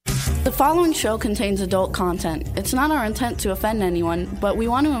The following show contains adult content. It's not our intent to offend anyone, but we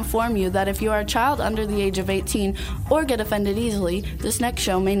want to inform you that if you are a child under the age of 18 or get offended easily, this next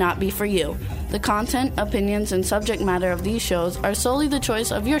show may not be for you. The content, opinions, and subject matter of these shows are solely the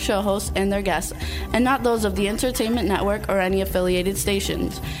choice of your show hosts and their guests, and not those of the Entertainment Network or any affiliated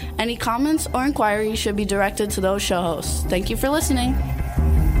stations. Any comments or inquiries should be directed to those show hosts. Thank you for listening.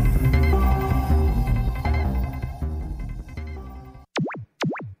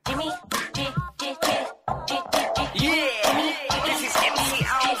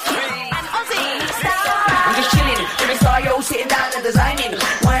 Sitting down and designing,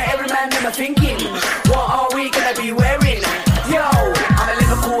 why every man never thinking, what are we gonna be wearing? Yo, I'm a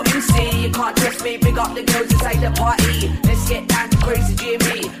Liverpool MC, you can't test me. Big up the girls inside the party, let's get down to crazy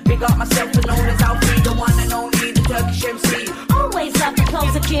Jimmy. Big up myself and known as Alfie, the one and only, the Turkish MC. Always love the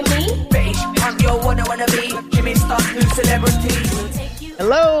clothes of Jimmy. Bitch, I'm your wanna be Jimmy Star's new celebrity.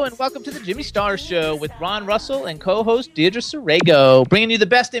 Hello and welcome to the Jimmy Star Show with Ron Russell and co-host Deirdre Sorego, bringing you the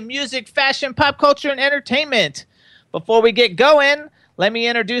best in music, fashion, pop culture, and entertainment. Before we get going, let me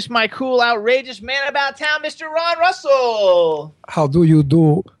introduce my cool, outrageous man about town, Mr. Ron Russell. How do you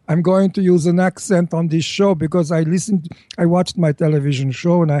do? I'm going to use an accent on this show because I watched my television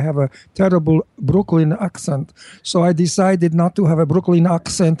show and I have a terrible Brooklyn accent. So I decided not to have a Brooklyn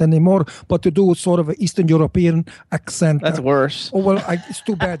accent anymore, but to do sort of an Eastern European accent. That's worse. Oh, well, it's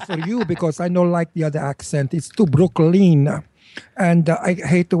too bad for you because I don't like the other accent. It's too Brooklyn. And I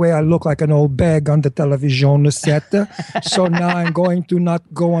hate the way I look like an old bag on the television set. So now I'm going to not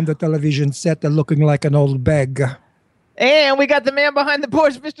go on the television set looking like an old bag. And we got the man behind the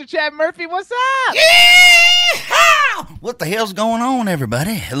boards, Mr. Chad Murphy. What's up? Yeah! What the hell's going on,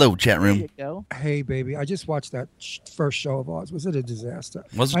 everybody? Hello, chat room. There you go. Hey, baby, I just watched that first show of ours. Was it a disaster?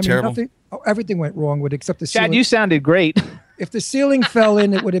 Was it terrible? Everything went wrong with it except the Chad, ceiling. you sounded great. If the ceiling fell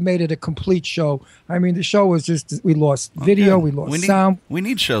in, it would have made it a complete show. I mean, the show was just, we lost video, we lost sound. We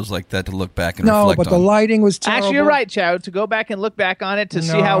need shows like that to look back and reflect on. No, but the lighting was terrible. Actually, you're right, Chad, to go back and look back on it to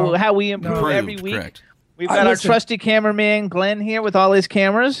see how we improve every week. Correct. We've got our trusty cameraman, Glenn, here with all his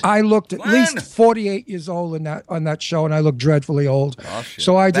cameras. I looked at least 48 years old on that show, and I looked dreadfully old. Oh, shit.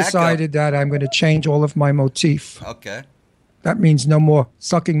 So I decided that I'm going to change all of my motif. Okay. That means no more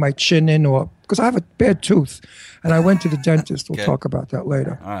sucking my chin in because I have a bad tooth. And I went to the dentist. We'll talk about that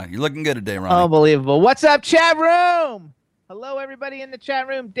later. All right. You're looking good today, Ronnie. Unbelievable. What's up, chat room? Hello, everybody in the chat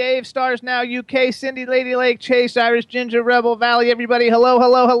room. Dave, Stars Now, UK, Cindy, Lady Lake, Chase, Irish Ginger, Rebel Valley, everybody. Hello,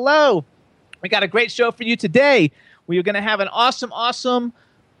 hello, hello. We got a great show for you today. We are going to have an awesome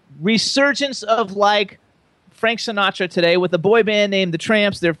resurgence of Frank Sinatra today with a boy band named the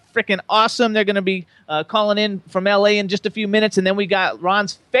Tramps. They're freaking awesome. They're going to be calling in from L.A. in just a few minutes. And then we got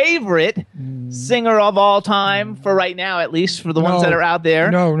Ron's favorite singer of all time, for right now at least, for the ones that are out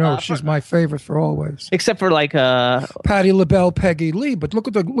there. No, she's my favorite for always. Except for Patti LaBelle, Peggy Lee. But look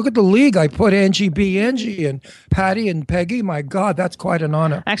at the league. I put Angie B, Angie, and Patti and Peggy. My God, that's quite an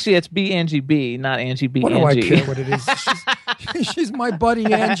honor. Actually, it's B Angie B, not Angie B. What Angie. do I care what it is? She's my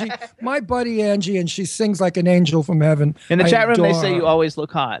buddy Angie. My buddy Angie, and she sings like an angel from heaven. In the chat room, they say you always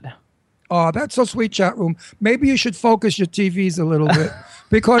look hot. Oh, that's so sweet, chat room. Maybe you should focus your TVs a little bit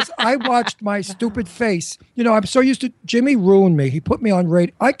because I watched my stupid face. You know, I'm so used to Jimmy ruined me. He put me on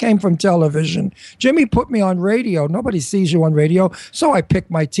radio. I came from television. Jimmy put me on radio. Nobody sees you on radio. So I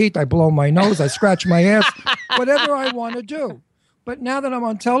pick my teeth. I blow my nose. I scratch my ass. Whatever I want to do. But now that I'm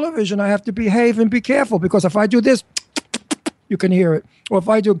on television, I have to behave and be careful because if I do this, you can hear it. Or if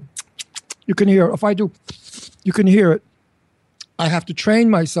I do, you can hear it. If I do, you can hear it. I have to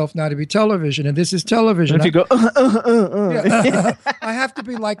train myself now to be television, and this is television. If you go, Yeah. I have to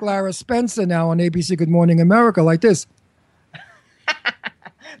be like Lara Spencer now on ABC Good Morning America, like this.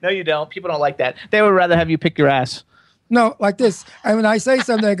 No, you don't. People don't like that. They would rather have you pick your ass. No, like this. And when I say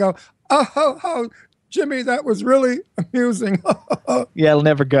something, they go, oh, Jimmy, that was really amusing. Yeah, it'll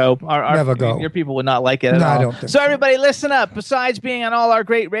never go. Never go. Your people would not like it at all. I don't think so. Everybody, listen up. Besides being on all our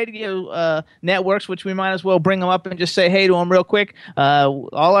great radio networks, which we might as well bring them up and just say hey to them real quick. All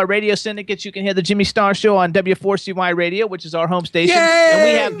our radio syndicates, you can hear the Jimmy Star Show on W4CY Radio, which is our home station. Yay! And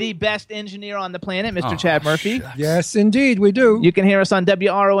we have the best engineer on the planet, Mr. Chad Murphy. Shucks. Yes, indeed, we do. You can hear us on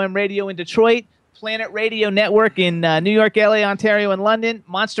WROM Radio in Detroit, Planet Radio Network in New York, LA, Ontario, and London,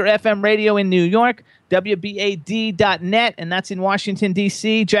 Monster FM Radio in New York, WBAD.net, and that's in Washington,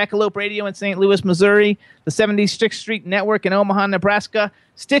 D.C., Jackalope Radio in St. Louis, Missouri, the 76th Street Network in Omaha, Nebraska,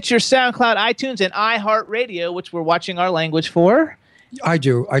 Stitcher, SoundCloud, iTunes, and iHeartRadio, which we're watching our language for. I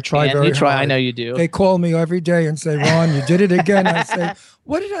do. I try And very you try. hard. I know you do. They call me every day and say, Ron, you did it again. I say,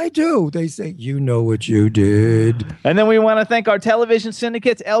 what did I do? They say, you know what you did. And then we want to thank our television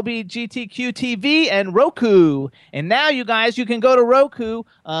syndicates, LBGTQ TV and Roku. And now, you guys, you can go to Roku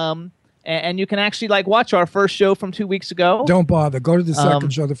and you can actually watch our first show from 2 weeks ago. Don't bother. Go to the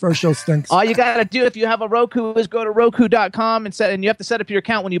second show. The first show stinks. All you got to do if you have a Roku is go to Roku.com and you have to set up your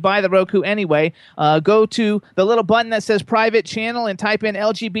account when you buy the Roku anyway. Go to the little button that says private channel and type in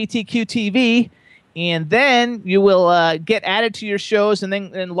LGBTQ TV. And then you will get added to your shows and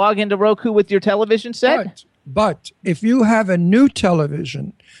then log into Roku with your television set. But if you have a new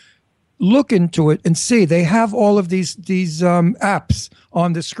television, look into it and see. They have all of these apps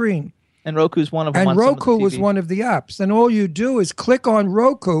on the screen. And Roku's one of them. And Roku was one of the apps. And all you do is click on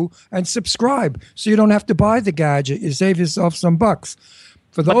Roku and subscribe. So you don't have to buy the gadget. You save yourself some bucks.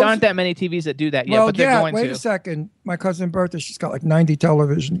 But there aren't that many TVs that do that yet, but they're going to. Wait a second. My cousin Bertha, she's got 90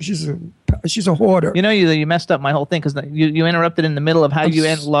 televisions. She's a hoarder. You know, you messed up my whole thing because you interrupted in the middle of how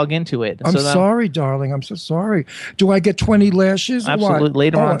log into it. I'm sorry, darling. I'm so sorry. Do I get 20 lashes? Absolutely.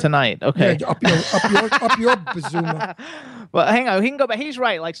 Later on tonight. Okay. Yeah, up your bazooka. Well, hang on. He can go back. He's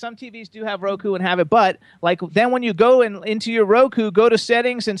right. Some TVs do have Roku and have it, but then when you go into your Roku, go to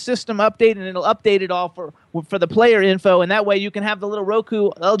settings and system update, and it'll update it all for the player info, and that way you can have the little Roku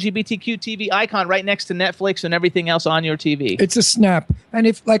LGBTQ TV icon right next to Netflix and everything else on your TV. It's a snap. And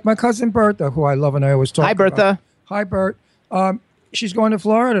if my cousin Bertha, who I love and I always talk Hi, Bertha. about. Hi, Bert. She's going to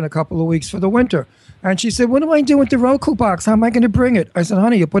Florida in a couple of weeks for the winter. And she said, what do I do with the Roku box? How am I going to bring it? I said,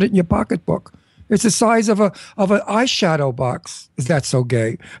 honey, you put it in your pocketbook. It's the size of an eyeshadow box. Is that so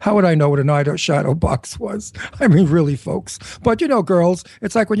gay? How would I know what an eyeshadow box was? I mean, really, folks. But girls,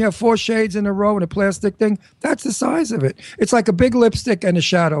 it's like when you have 4 shades in a row in a plastic thing. That's the size of it. It's like a big lipstick and a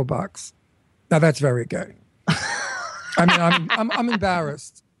shadow box. Now that's very gay. I mean, I'm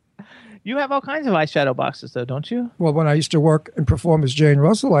embarrassed. You have all kinds of eyeshadow boxes, though, don't you? Well, when I used to work and perform as Jane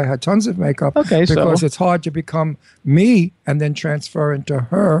Russell, I had tons of makeup. Okay, because it's hard to become me and then transfer into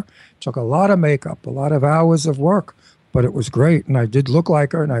her. It took a lot of makeup, a lot of hours of work, but it was great. And I did look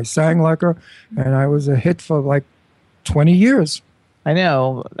like her, and I sang like her, and I was a hit for 20 years. I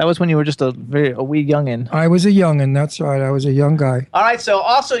know. That was when you were just a wee youngin'. I was a youngin', that's right. I was a young guy. All right, so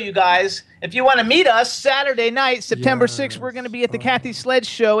also, you guys, if you want to meet us, Saturday night, September 6th, we're going to be at the Kathy Sledge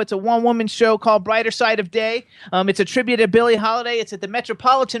Show. It's a one-woman show called Brighter Side of Day. It's a tribute to Billie Holiday. It's at the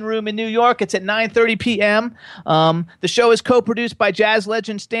Metropolitan Room in New York. It's at 9:30 p.m. The show is co-produced by jazz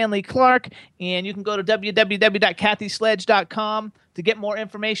legend Stanley Clark, and you can go to www.kathysledge.com to get more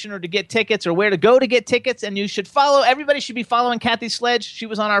information or to get tickets or where to go to get tickets. And everybody should be following Kathy Sledge. She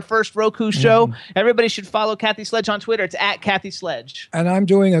was on our first Roku show. Everybody should follow Kathy Sledge on Twitter. It's at Kathy Sledge. And I'm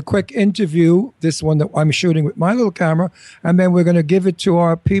doing a quick interview, this one that I'm shooting with my little camera, and then we're going to give it to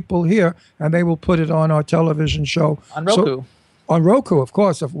our people here, and they will put it on our television show. On Roku. On Roku, of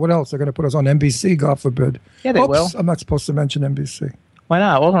course. What else? They're going to put us on NBC, God forbid. Yeah, they will. I'm not supposed to mention NBC. Why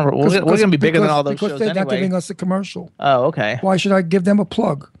not? We're going to be bigger than all those shows anyway. Because they're not giving us a commercial. Oh, okay. Why should I give them a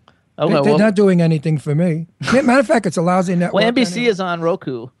plug? Okay, they're not doing anything for me. Matter of fact, it's a lousy network. Well, NBC is on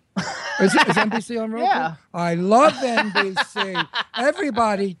Roku. Is NBC on Roku? Yeah. I love NBC.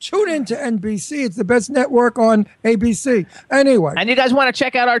 Everybody, tune into NBC. It's the best network on ABC. Anyway. And you guys want to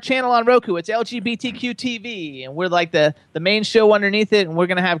check out our channel on Roku. It's LGBTQ TV. And we're the main show underneath it. And we're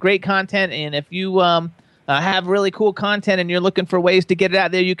going to have great content. And if you have really cool content and you're looking for ways to get it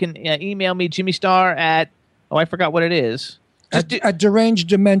out there, you can email me, Jimmy Star, at, I forgot what it is. At deranged,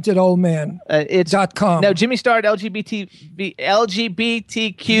 demented old man. It's .com. No, Jimmy Star at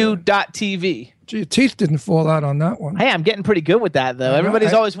LGBTQ.TV. Gee, your teeth didn't fall out on that one. Hey, I'm getting pretty good with that, though.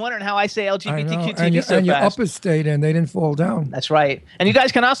 Everybody's always wondering how I say LGBTQ TV so and your fast. upper stayed in. They didn't fall down. That's right. And you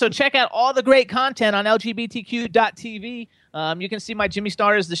guys can also check out all the great content on LGBTQ.TV. You can see my Jimmy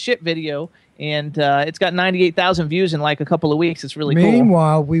Star is the shit video, and it's got 98,000 views in a couple of weeks. It's really cool.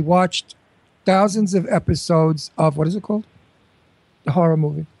 Meanwhile, we watched thousands of episodes of, what is it called? The horror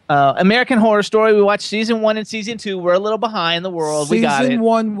movie. American Horror Story. We watched season 1 and season 2. We're a little behind the world. We got it. Season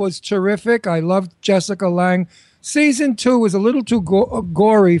 1 was terrific. I loved Jessica Lange. Season 2 was a little too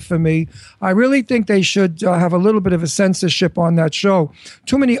gory for me. I really think they should have a little bit of a censorship on that show.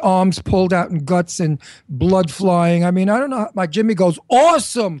 Too many arms pulled out and guts and blood flying. I mean, I don't know. My Jimmy goes,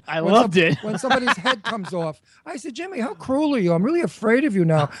 awesome. I loved it. When somebody's head comes off. I said, Jimmy, how cruel are you? I'm really afraid of you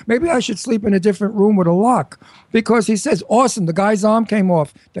now. Maybe I should sleep in a different room with a lock. Because he says, awesome. The guy's arm came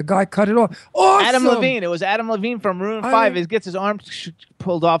off. The guy cut it off. Awesome. Adam Levine. It was Adam Levine from Maroon 5. He gets his arm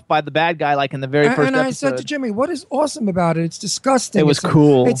pulled off by the bad guy in the very first episode. And I said to Jimmy, what is awesome about it? It's disgusting. It was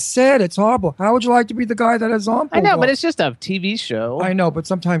cool. It's sad. It's horrible. How would you like to be the guy that has arm pulled I know, but off? it's just a TV show. I know, but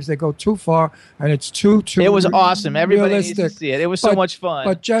sometimes they go too far, and it's too It was awesome. Everybody needs realistic. to see it. It was so much fun.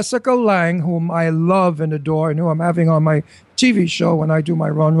 But Jessica Lange, whom I love and adore, and who I'm having on my TV show when I do my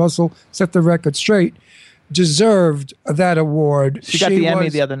Ron Russell Set the Record Straight, deserved that award. She got the Emmy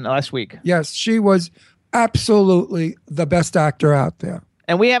last week. Yes, she was absolutely the best actor out there.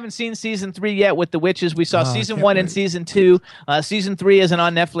 And we haven't seen season 3 yet with The Witches. We saw season can't 1 and wait. season 2. Season 3 isn't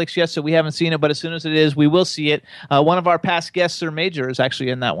on Netflix yet, so we haven't seen it. But as soon as it is, we will see it. One of our past guests, Sir Major, is actually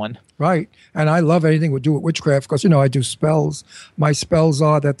in that one. Right. And I love anything to do with witchcraft because, I do spells. My spells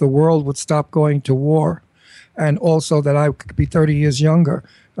are that the world would stop going to war and also that I could be 30 years younger.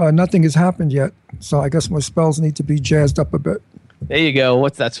 Nothing has happened yet, so I guess my spells need to be jazzed up a bit. There you go.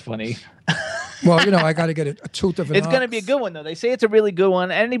 That's funny. Well, I got to get a tooth of an It's going to be a good one, though. They say it's a really good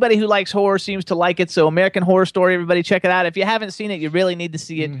one. Anybody who likes horror seems to like it. So American Horror Story, everybody check it out. If you haven't seen it, you really need to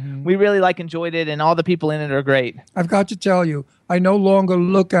see it. Mm-hmm. We really enjoyed it, and all the people in it are great. I've got to tell you, I no longer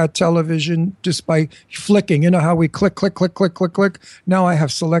look at television just by flicking. You know how we click, click, click, click, click, click? Now I have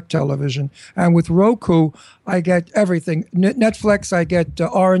select television. And with Roku, I get everything. Netflix, I get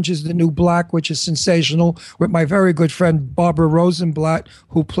Orange is the New Black, which is sensational, with my very good friend Barbara Rosenblatt,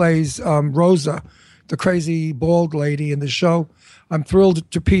 who plays Rosa, the crazy bald lady in the show. I'm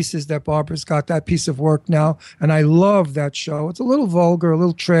thrilled to pieces that Barbara's got that piece of work now, and I love that show. It's a little vulgar, a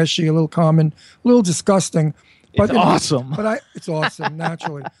little trashy, a little common, a little disgusting. But, It's awesome. It's awesome,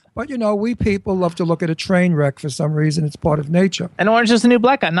 naturally. But, we people love to look at a train wreck for some reason. It's part of nature. And Orange is the New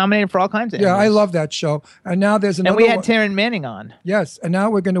Black got nominated for all kinds of Yeah, I Emmys. love that show. And now there's another And we had one. Taryn Manning on. Yes, and now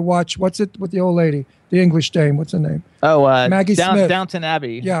we're going to watch, what's it with the old lady? The English dame, what's her name? Oh, Maggie Smith. Downton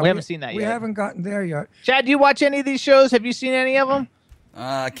Abbey. Yeah, we haven't seen that yet. We haven't gotten there yet. Chad, do you watch any of these shows? Have you seen any of them?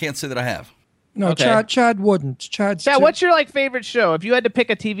 I can't say that I have. No, Okay. Chad wouldn't. Chad, what's your favorite show? If you had to pick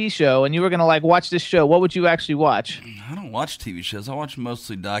a TV show and you were going to watch this show, what would you actually watch? I don't watch TV shows. I watch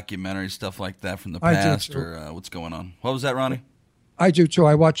mostly documentary stuff like that from the I do past too. or what's going on. What was that, Ronnie? I do too.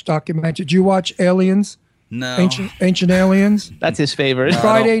 I watch documentaries. Did you watch Aliens? No. Ancient Aliens? That's his favorite. No. I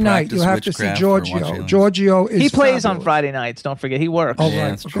Friday don't night. You practice have to see witchcraft or watch Giorgio. Aliens. Giorgio is He plays on fabulous. Friday nights. Don't forget, he works. Oh, Yeah, right.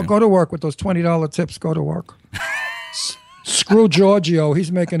 that's Go, true. go to work with those $20 tips. Go to work. Screw Giorgio.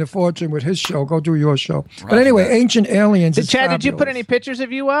 He's making a fortune with his show. Go do your show. But Roger anyway, that. Ancient Aliens is Chad, did you put fabulous. any pictures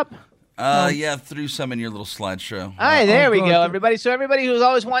of you up? Yeah, threw some in your little slideshow. All right, there we good, go, good. everybody. So everybody who's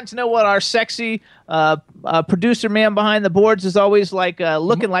always wanting to know what our sexy producer man behind the boards is always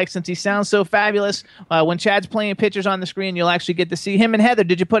looking like, since he sounds so fabulous, when Chad's playing pictures on the screen, you'll actually get to see him and Heather.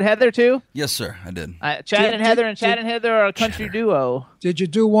 Did you put Heather too? Yes, sir, I did. Chad and Heather are a country duo. Did you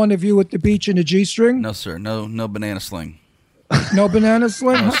do one of you at the beach in a G-string? No, sir. No banana sling. No banana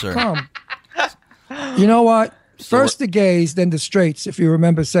sling? No, How sir. come? You know what? First the gays, then the straights, if you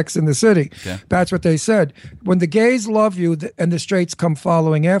remember Sex in the City. Okay. That's what they said. When the gays love you and the straights come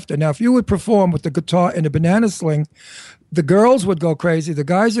following after. Now, if you would perform with the guitar in a banana sling, the girls would go crazy. The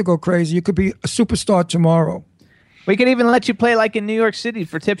guys would go crazy. You could be a superstar tomorrow. We could even let you play in New York City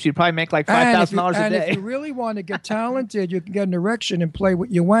for tips. You'd probably make $5,000 a And day. if you really want to get talented, you can get an erection and play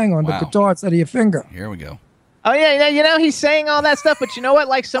with your wang on Wow. the guitar instead of your finger. Here we go. Oh, yeah, he's saying all that stuff, but you know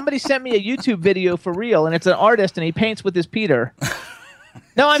what? Somebody sent me a YouTube video for real, and it's an artist, and he paints with his Peter.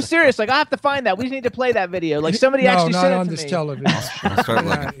 No, I'm serious. I have to find that. We just need to play that video. Somebody No, actually not sent it on to this me. television. I'll start Get out of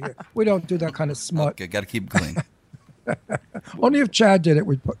looking. here. We don't do that kind of smut. Okay, got to keep it clean. Only if Chad did it,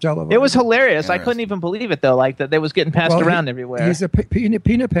 we'd television. It was hilarious. I Interesting. couldn't even believe it, though, that they was getting passed around everywhere. He's a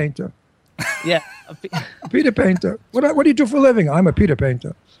peanut painter. Yeah. Peter painter. What do you do for a living? I'm a Peter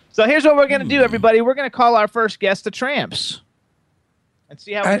painter. So here's what we're going to do, everybody. We're going to call our first guest the Tramps and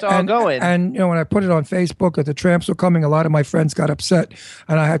see how it's all going. And when I put it on Facebook that the Tramps were coming, a lot of my friends got upset,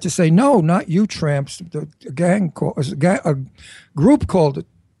 and I had to say, no, not you Tramps. A group called the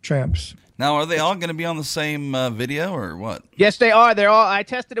Tramps. Now, are they all going to be on the same video or what? Yes, they are. I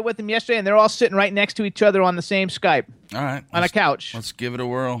tested it with them yesterday, and they're all sitting right next to each other on the same Skype All right. on a couch. Let's give it a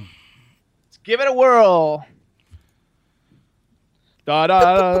whirl. Let's give it a whirl.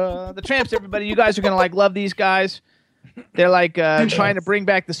 Da-da. The Tramps, everybody. You guys are going to love these guys. They're trying to bring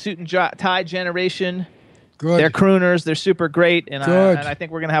back the suit and tie generation. Good. They're crooners. They're super great, and I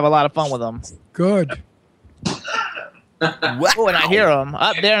think we're going to have a lot of fun with them. Good. Oh, and I hear them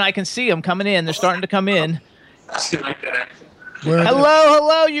up there, and I can see them coming in. They're starting to come in.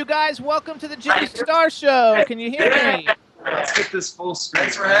 Hello, you guys. Welcome to the Jimmy Star Show. Can you hear me? Let's get this full screen.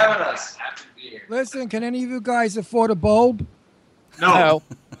 Thanks for having us. Happy to be here. Listen, can any of you guys afford a bulb? No.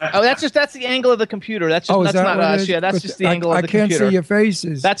 Oh, that's the angle of the computer. That's just is that not what it us. is? Yeah, that's just the angle of the I can't computer. see your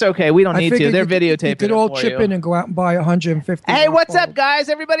faces. That's okay. We don't need to. They're videotaping. You could all chip in and go out and buy 150. Hey, what's up, guys?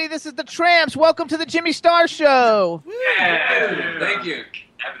 Everybody, this is the Tramps. Welcome to the Jimmy Star Show. Yeah, thank you.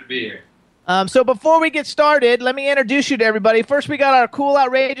 Happy to be here. So before we get started, let me introduce you to everybody. First, we got our cool,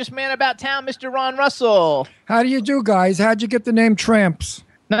 outrageous man about town, Mr. Ron Russell. How do you do, guys? How'd you get the name Tramps?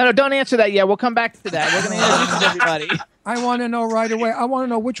 No, don't answer that yet. We'll come back to that. We're going to introduce everybody. I want to know right away. I want to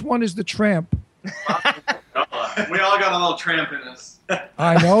know which one is the tramp. We all got a little tramp in us.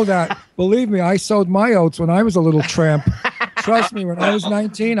 I know that. Believe me, I sowed my oats when I was a little tramp. Trust me, when I was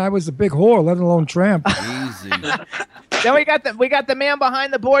 19, I was a big whore, let alone tramp. Easy. Then we got the man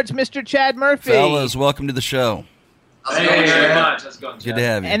behind the boards, Mr. Chad Murphy. Fellas, welcome to the show. Thank you very much. How's it going, Good to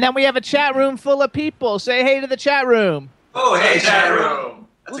have you. And then we have a chat room full of people. Say hey to the chat room. Oh, hey, chat room.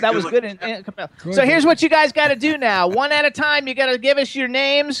 Ooh, that was good. So here's what you guys got to do now. One at a time, you got to give us your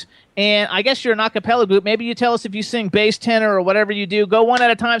names. And I guess you're an a cappella group. Maybe you tell us if you sing bass, tenor, or whatever you do. Go one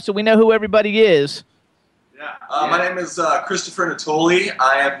at a time so we know who everybody is. Yeah. My name is Christopher Natoli.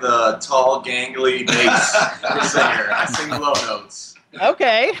 I am the tall, gangly bass singer. I sing low notes.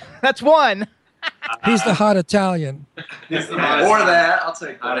 Okay, that's one. He's the hot Italian. Or that. I'll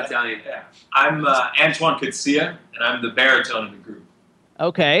take that. Hot Italian. Yeah. I'm Antoine Kutsia, and I'm the baritone of the group.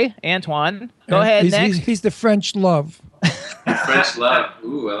 Okay, Antoine. Go ahead, next. He's the French love. French love.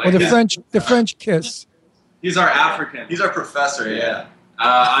 Ooh, I like Or the that. French kiss. He's our African. He's our professor, yeah.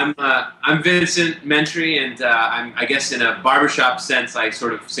 I'm Vincent Mentry, and I guess in a barbershop sense, I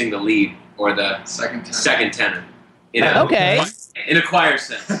sort of sing the lead or the second tenor. Okay. In a choir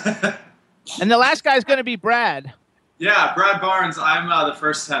sense. And the last guy's going to be Brad. Yeah, Brad Barnes. I'm the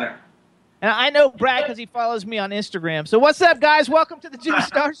first tenor. And I know Brad because he follows me on Instagram. So what's up, guys? Welcome to the Jimmy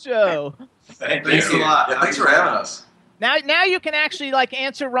Star Show. Thanks a lot. Yeah, thanks for having us. Now you can actually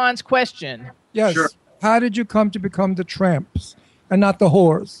answer Ron's question. Yes. Sure. How did you come to become the Tramps and not the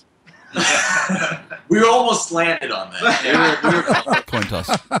whores? We almost landed on that. Coin toss.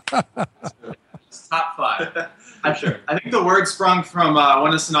 Top five. I'm sure. I think the word sprung from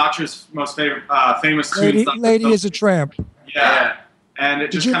one of Sinatra's most famous tunes. Lady is a tramp. Yeah. And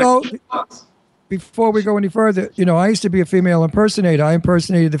it Did just you kind know, of... before we go any further, I used to be a female impersonator. I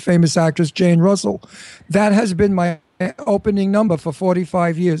impersonated the famous actress Jane Russell. That has been my opening number for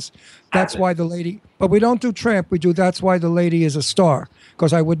 45 years. That's why the lady, but we don't do tramp. We do That's Why the Lady is a Star,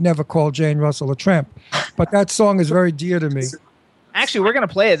 because I would never call Jane Russell a tramp. But that song is very dear to me. Actually, we're going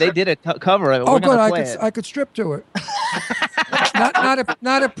to play it. They did a cover of it. Oh, We're good. play I could strip to it.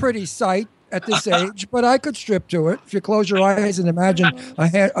 not a pretty sight at this age, but I could strip to it. If you close your eyes and imagine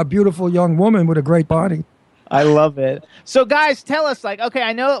a beautiful young woman with a great body. I love it. So, guys, tell us, okay,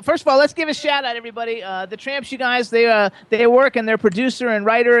 I know. First of all, let's give a shout out, everybody. The Tramps, you guys, they work and they're producer and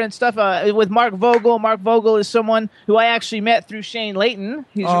writer and stuff with Mark Vogel. Mark Vogel is someone who I actually met through Shane Layton.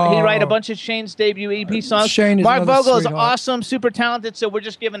 He write a bunch of Shane's debut EP songs. Mark Vogel is awesome, super talented. So we're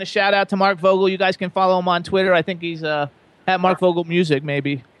just giving a shout out to Mark Vogel. You guys can follow him on Twitter. I think he's at Mark Vogel Music,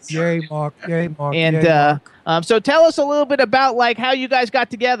 maybe. Yay, Mark. Yay, Mark. And yay, Mark. So tell us a little bit about how you guys got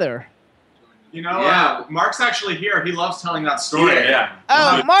together. Mark's actually here. He loves telling that story. Yeah.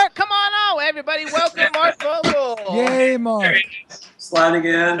 Oh, Mark, come on out, everybody. Welcome, Mark Vogel. Yay, Mark. Sliding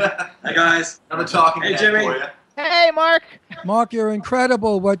in. Hey, guys. Another talking head Jimmy. for you. Hey, Mark. Mark, you're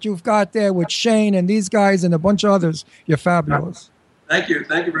incredible what you've got there with Shane and these guys and a bunch of others. You're fabulous. Thank you.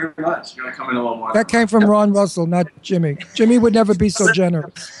 Thank you very much. You're going to come in a little more. That came from Ron Russell, not Jimmy. Jimmy would never be so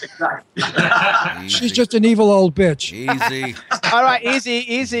generous. She's just an evil old bitch. Easy. All right,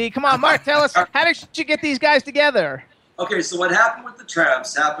 easy. Come on, Mark, tell us, how did you get these guys together? Okay, so what happened with the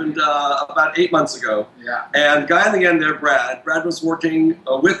Tramps happened about 8 months ago. Yeah. And guy in the end there, Brad. Brad was working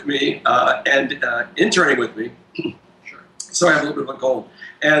with me and interning with me. Sure. Sorry, I have a little bit of a cold.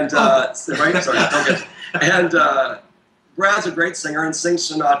 And, right? Sorry, don't get it. And Brad's a great singer and sings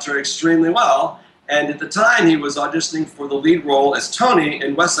Sinatra extremely well. And at the time, he was auditioning for the lead role as Tony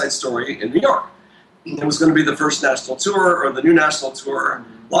in West Side Story in New York. It was going to be the first national tour or the new national tour.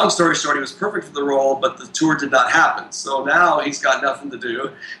 Long story short, he was perfect for the role, but the tour did not happen. So now he's got nothing to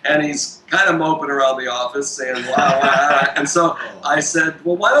do, and he's kind of moping around the office saying, wow. And so I said,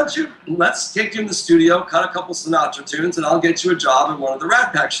 well, why don't let's take you in the studio, cut a couple Sinatra tunes, and I'll get you a job in one of the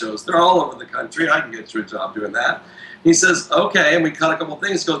Rat Pack shows. They're all over the country. I can get you a job doing that. He says, okay, and we cut a couple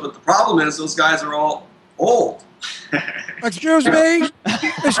things. He goes, but the problem is those guys are all old. Excuse me?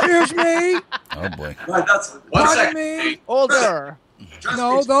 Excuse me? Oh, boy. Right, that's Pardon me? Older.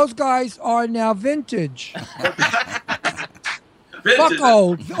 No, those guys are now vintage. vintage. Fuck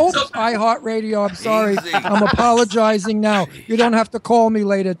old. Oops, iHeartRadio. I'm sorry. Easy. I'm apologizing now. You don't have to call me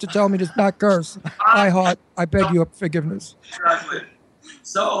later to tell me to not curse. iHeart, I beg your forgiveness. Exactly.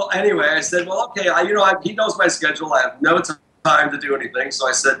 So anyway, I said, well, okay, he knows my schedule. I have no time to do anything. So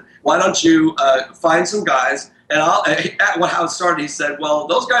I said, why don't you find some guys? And how it started, he said, well,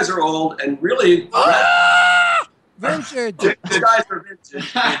 those guys are old and really Vintage. those guys are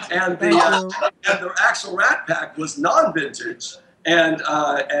vintage. And the actual Rat Pack was non-vintage and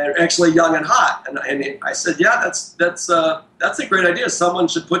actually young and hot. And I said, yeah, that's a great idea. Someone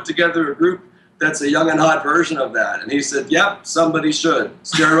should put together a group that's a young and hot version of that. And he said, yep, somebody should.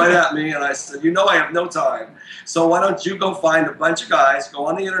 Stared right at me, and I said, I have no time. So why don't you go find a bunch of guys, go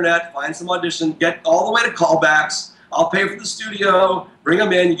on the internet, find some audition, get all the way to callbacks. I'll pay for the studio, bring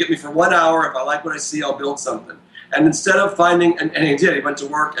them in, you get me for 1 hour. If I like what I see, I'll build something. And instead of finding, and he did, he went to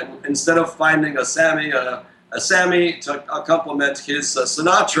work, and instead of finding a Sammy to complement his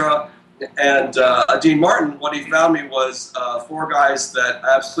Sinatra, and Dean Martin, what he found me was 4 guys that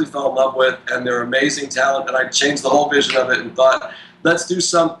I absolutely fell in love with, and they're amazing talent, and I changed the whole vision of it and thought, let's do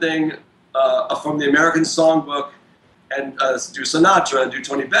something from the American Songbook, and do Sinatra, and do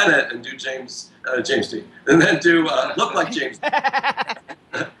Tony Bennett, and do James D, and then do Look Like James D.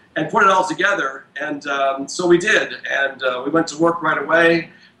 And put it all together, and so we did, and we went to work right away.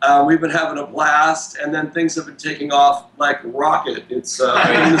 We've been having a blast, and then things have been taking off like a rocket. It's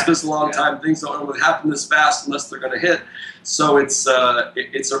been in this business a long time. Things don't really happen this fast unless they're going to hit. So it's a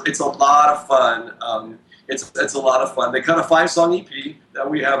lot of fun. It's a lot of fun. They cut a 5-song EP that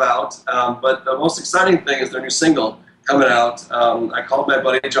we have out, but the most exciting thing is their new single coming out. I called my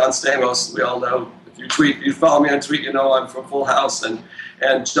buddy John Stamos. We all know, if you follow me on tweet, you know I'm from Full House, and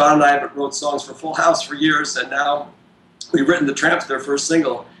John and I wrote songs for Full House for years, and now we've written the Tramps their first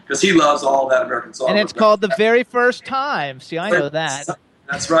single because he loves all that American song. And it's called The Very First Time. See, I know that.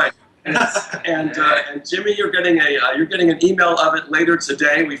 That's right. And Jimmy, you're getting an email of it later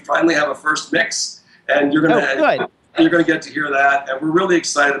today. We finally have a first mix, and you're gonna get to hear that, and we're really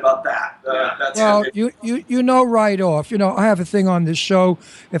excited about that. Well, you know right off. I have a thing on this show.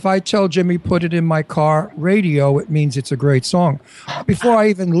 If I tell Jimmy put it in my car radio, it means it's a great song. Before I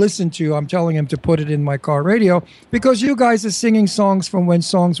even listen to you, I'm telling him to put it in my car radio because you guys are singing songs from when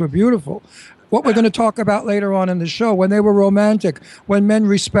songs were beautiful. What we're going to talk about later on in the show, when they were romantic, when men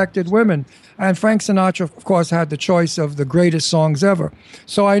respected women. And Frank Sinatra, of course, had the choice of the greatest songs ever.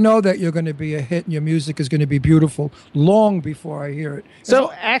 So I know that you're going to be a hit and your music is going to be beautiful long before I hear it.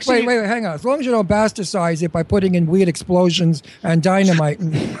 So actually... Wait, hang on. As long as you don't bastardize it by putting in weird explosions and dynamite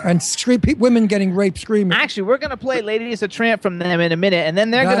and women getting raped screaming. Actually, we're going to play Lady is a Tramp from them in a minute, and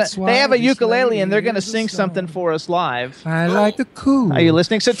then they have a ukulele and they're going to sing something for us live. I like the cool. Are you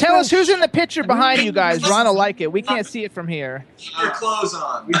listening? So tell us who's in the picture behind you guys. Ron will like it. We can't see it from here. Keep your clothes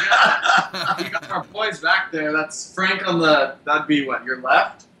on. We got our boys back there. That's Frank on that'd be what, your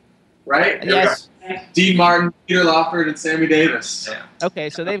left? Right? Yes. Dean Martin, Peter Lawford, and Sammy Davis. Yeah. Okay,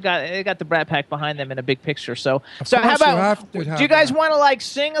 so they got the Brat Pack behind them in a big picture. So how about, do you guys want to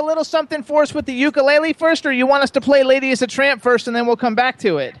sing a little something for us with the ukulele first, or you want us to play Lady is a Tramp first and then we'll come back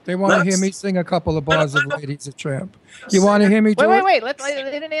to it? They want to hear me sing a couple of bars of Lady is a Tramp. You want to hear me do it? Wait. They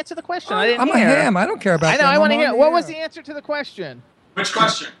didn't answer the question. I'm a ham. I don't care about that. I know. I want to hear. What was the answer to the question? Which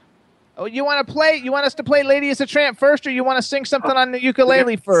question? Oh, you want us to play Lady is a Tramp first, or you want to sing something on the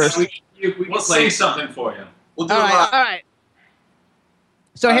ukulele first? We'll sing something for you. We'll do all it. right.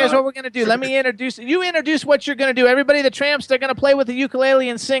 So here's what we're going to do. Let me introduce what you're going to do. Everybody, the Tramps, they're going to play with the ukulele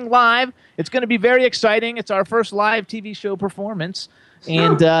and sing live. It's going to be very exciting. It's our first live TV show performance.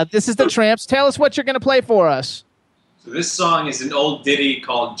 And this is the Tramps. Tell us what you're going to play for us. So this song is an old ditty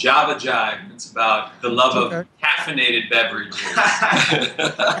called Java Jive. It's about the love of caffeinated beverages.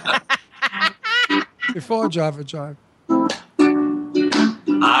 Before Java Jive.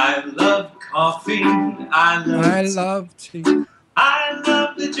 I love coffee. I love tea. I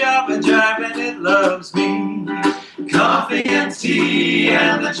love the Java Jive and it loves me. Coffee and tea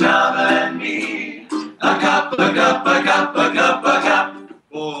and the Java and me. A cup, a cup, a cup, a cup, a cup.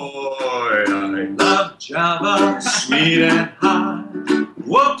 Boy, I love Java, sweet and hot.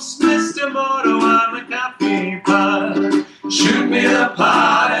 Whoops, Mr. Moto, I'm a coffee pot. Shoot me the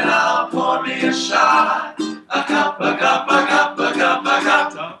pot and I'll pour me a shot. A cup, a cup, a cup, a cup, a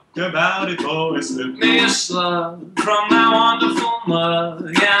cup. Talk about it, boy, slip me a slug from that wonderful mug.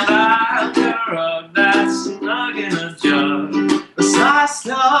 And I'll rub that snug in a jug. A sliced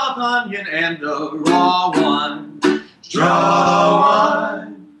up onion and a raw one. Draw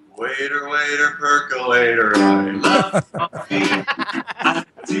one. Waiter, waiter, percolator. I love coffee. I love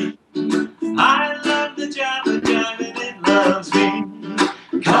tea. I love the Java Jive and it loves loves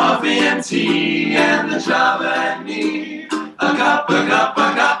me. Coffee and tea and the Java and me. A cup, a cup,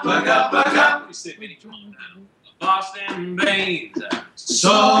 a cup, a cup, a cup. You sit with each one now. Boston beans,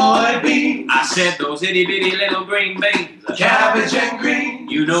 soybeans. I said those itty bitty little green beans. Cabbage and green.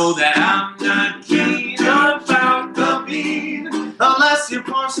 You know that I'm not keen about the bean unless you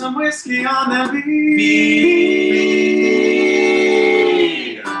pour some whiskey on the bean.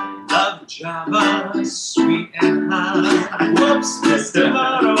 Love Java, sweet and high. Whoops, Mr.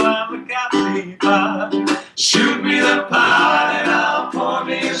 Moto, I'm a coffee. Shoot me the pot and I'll pour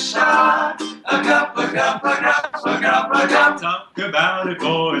me a shot. A cup, a cup, a cup, a cup, a cup. Talk about it,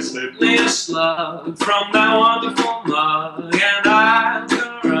 boy, slip me a slug from that wonderful mug, and I'll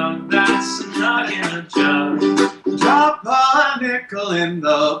rub that snug in a jug. Drop a nickel in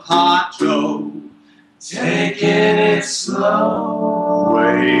the pot, Joe. Taking it slow.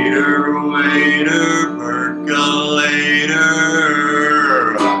 Waiter, waiter, percolator.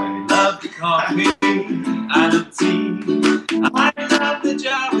 I love the coffee, I love tea. I love the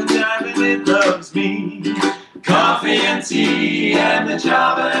Java Jive and it loves me. Coffee and tea and the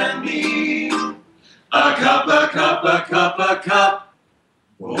Java and me. A cup, a cup, a cup, a cup.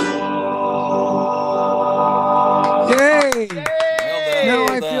 Oh. Yay! Now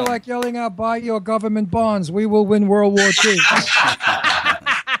I feel like yelling out, buy your government bonds. We will win World War II.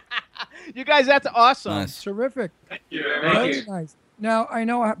 You guys, that's awesome. Nice. Terrific. Thank you. Very nice. Now, I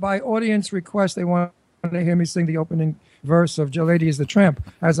know by audience request they want to hear me sing the opening verse of Lady is the Tramp,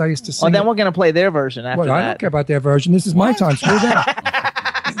 as I used to sing. Oh, then we're going to play their version after Well, I that. don't care about their version. This is my time. Screw them.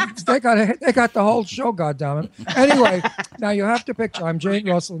 They got the whole show, goddammit. Anyway, now you have to picture I'm Jane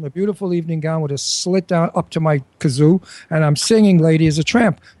Russell in a beautiful evening gown with a slit down up to my kazoo, and I'm singing Lady is a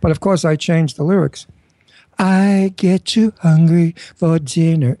Tramp. But of course, I changed the lyrics. I get too hungry for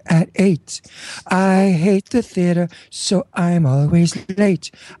dinner at 8. I hate the theater, so I'm always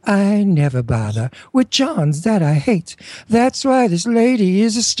late. I never bother with Johns that I hate. That's why this lady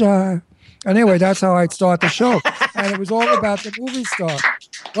is a star. Anyway, that's how I'd start the show. And it was all about the movie star.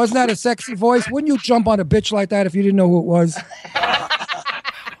 Wasn't that a sexy voice? Wouldn't you jump on a bitch like that if you didn't know who it was?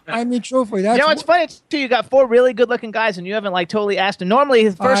 I mean, truthfully, that's... You know, it's funny, too. You got 4 really good-looking guys, and you haven't, like, totally asked them. Normally,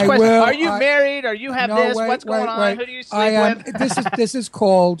 his first question, are you married? Or you have this? What's going on? Who do you sleep with? This is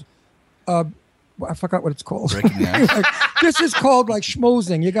called... I forgot what it's called. This is called like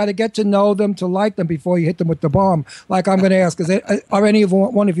schmoozing. You got to get to know them, to like them before you hit them with the bomb. Like I'm going to ask, are any of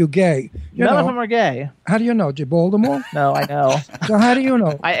one of you gay? None of them are gay. How do you know? Did you bowl them all? No, I know. So how do you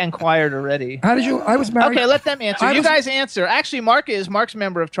know? I inquired already. How did you? I was married. Okay, let them answer. You guys answer. Actually, Mark's a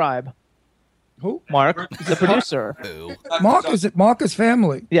member of Tribe. Who? Mark, the producer. Mark is it Marcus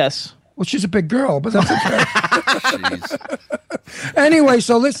family? Yes. Well, she's a big girl, but that's okay. Anyway,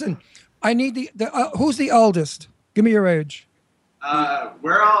 so listen. I need the who's the eldest? Give me your age.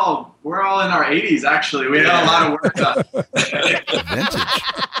 We're all in our 80s. Actually, we got a lot of work done. Vintage.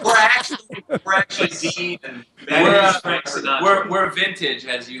 We're actually Dean and Frank Sinatra. We're vintage,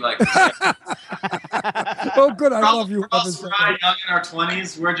 as you like to say. Oh, good. I love you. We're all young in our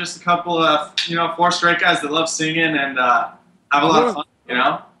 20s. We're just a couple of 4 straight guys that love singing and have a lot of fun.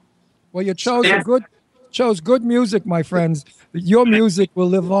 Well, you chose good music, my friends. Your music will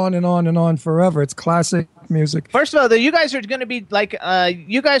live on and on and on forever. It's classic music. First of all, you guys are going to be like,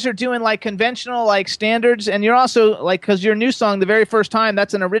 you guys are doing like conventional like standards, and you're also like, because your new song, the very first time,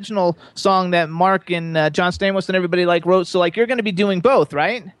 that's an original song that Mark and John Stamos and everybody like wrote. So like, you're going to be doing both,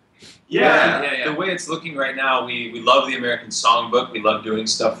 right? Yeah. The way it's looking right now, we love the American Songbook. We love doing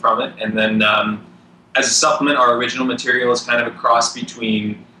stuff from it, and then as a supplement, our original material is kind of a cross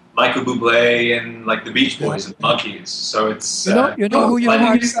between Michael Bublé and like the Beach Boys and Monkees. So it's you know who you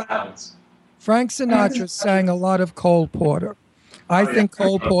like. Sounds. Frank Sinatra sang a lot of Cole Porter. I think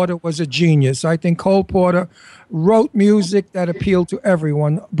Cole Porter was a genius. I think Cole Porter wrote music that appealed to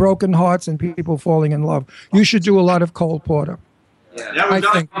everyone, broken hearts and people falling in love. You should do a lot of Cole Porter. Yeah, we've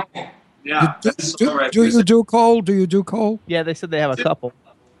done a couple. Yeah. Do you do Cole? Do you do Cole? Yeah, they said they have a couple.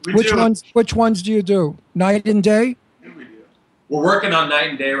 Which ones do you do? Night and Day? We're working on Night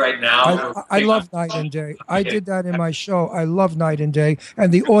and Day right now. I love Night and Day. I did that in my show. I love Night and Day,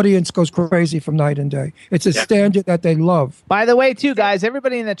 and the audience goes crazy from Night and Day. It's a standard that they love. By the way, too, guys,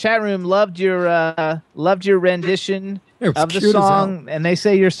 everybody in the chat room loved your rendition of the song, and they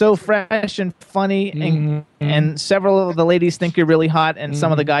say you're so fresh and funny, and several of the ladies think you're really hot, and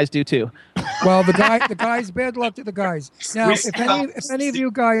some of the guys do too. Well, the guys, bad luck to the guys. Now, if any of you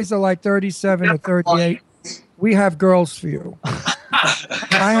guys are like 37 or 38. We have girls for you.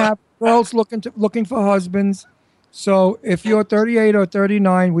 I have girls looking for husbands. So if you're 38 or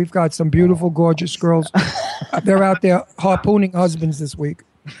 39, we've got some beautiful, gorgeous girls. They're out there harpooning husbands this week.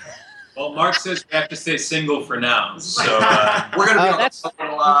 Well, Mark says we have to stay single for now. So we're going to be on the phone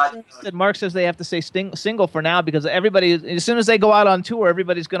a lot. Mark says they have to stay single for now because everybody, as soon as they go out on tour,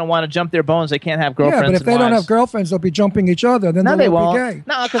 everybody's going to want to jump their bones. They can't have girlfriends. Yeah, but if they don't have girlfriends, they'll be jumping each other. Then they won't. Be gay.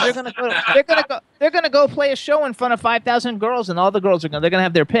 No, because they're going to go play a show in front of 5,000 girls, and all the girls they're going to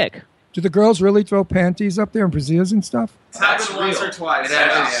have their pick. Do the girls really throw panties up there and brassieres and stuff? It's happened once or twice.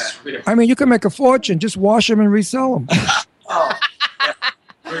 I mean, you can make a fortune. Just wash them and resell them.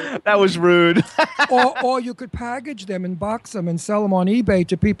 That was rude. or you could package them and box them and sell them on eBay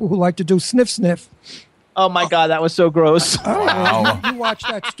to people who like to do sniff. Oh my God, that was so gross. Oh, wow. You watch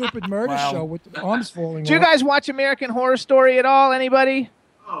that stupid murder show with the arms falling off. Do you guys watch American Horror Story at all? Anybody?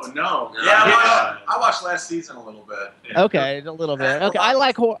 Oh no. Yeah, I watched last season a little bit. Okay, a little bit. Okay, I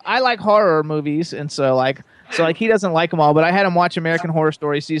like horror movies, and so he doesn't like them all. But I had him watch American Horror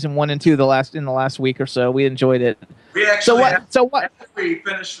Story season 1 and 2 in the last week or so. We enjoyed it. We actually so what? After we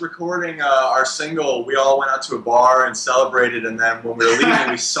finished recording our single, we all went out to a bar and celebrated. And then when we were leaving,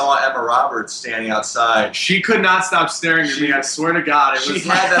 we saw Emma Roberts standing outside. She could not stop staring at me. I swear to God, she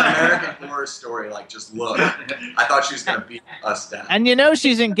had that American Horror Story just look. I thought she was gonna beat us down. And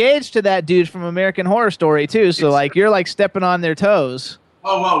she's engaged to that dude from American Horror Story too. So you're stepping on their toes.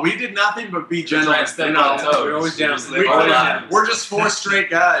 Oh well, we did nothing but be gentle. Stepping on toes. We're always gentle. We're just 4 straight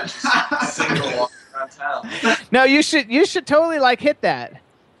guys, single walking around town. No, you should totally hit that.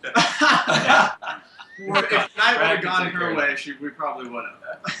 If night would have gone her way, we probably would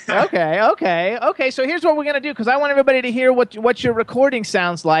have. Okay. So here's what we're gonna do because I want everybody to hear what your recording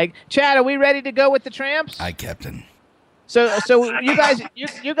sounds like. Chad, are we ready to go with the Tramps? Aye, Captain. So you guys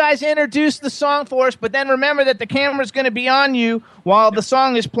introduce the song for us, but then remember that the camera's going to be on you while the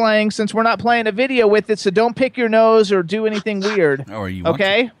song is playing, since we're not playing a video with it. So don't pick your nose or do anything weird.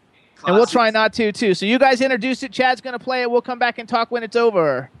 Okay? And we'll try not to too. So you guys introduce it. Chad's going to play it. We'll come back and talk when it's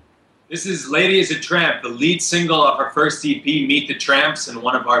over. This is "Lady Is a Tramp," the lead single of our first EP, "Meet the Tramps," and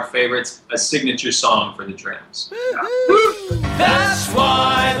one of our favorites, a signature song for the Tramps. That's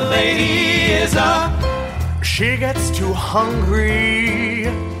why the lady is a. She gets too hungry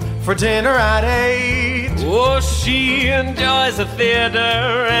for dinner at 8. Oh, she enjoys the theater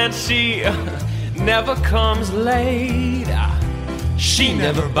and she never comes late. She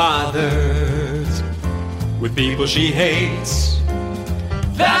never bothers with people she hates.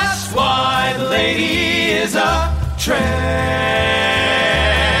 That's why the lady is a tramp.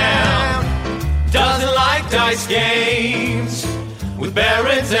 Doesn't like dice games with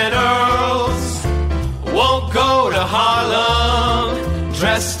barons and earls. Won't go to Harlem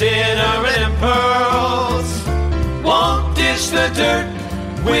dressed in red pearls. Won't dish the dirt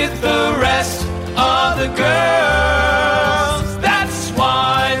with the rest of the girls. That's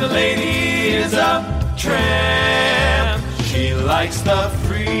why the lady is a tramp. She likes the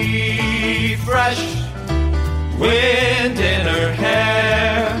free, fresh wind in her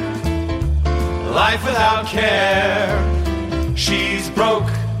hair. Life without care. She's broke,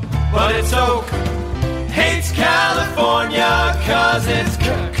 but it's oak. Hates California 'cause it's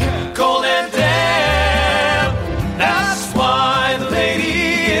cold and damp. That's why the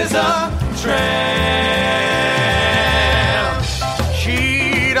lady is a tramp.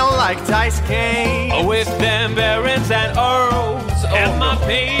 She don't like dice games with them barons and earls. And my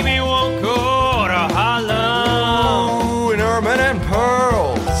baby won't go to Harlem. Ooh, in ermine and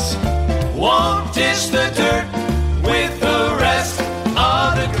pearls. Won't dish the dirt with the rest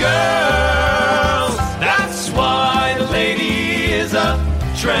of the girls.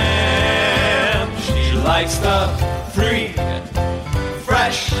 Tramp. She likes the free,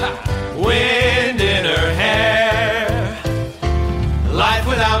 fresh wind in her hair. Life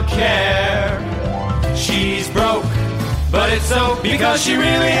without care. She's broke, but it's so because she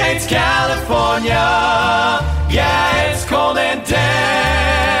really hates California. Yeah, it's cold and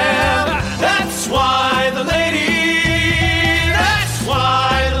damp. That's why the lady. That's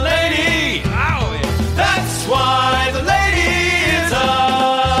why the lady. That's why the lady.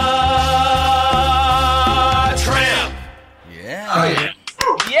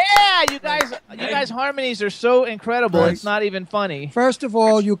 You guys' harmonies are so incredible. Right. It's not even funny. First of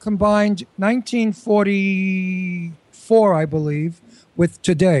all, you combined 1944, I believe, with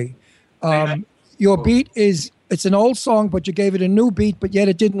today. Your beat it's an old song, but you gave it a new beat, but yet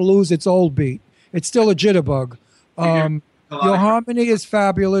it didn't lose its old beat. It's still a jitterbug. Your harmony is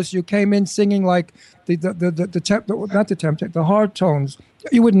fabulous. You came in singing like the hard tones.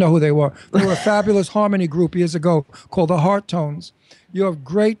 You wouldn't know who they were. They were a fabulous harmony group years ago called the Heart Tones. You're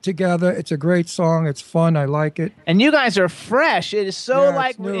great together. It's a great song. It's fun. I like it. And you guys are fresh. It is so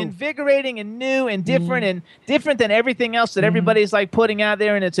invigorating and new and different and different than everything else that everybody's like putting out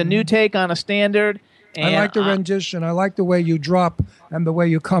there. And it's a new take on a standard. And I like the rendition. I like the way you drop and the way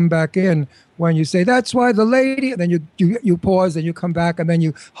you come back in when you say, that's why the lady, and then you pause and you come back and then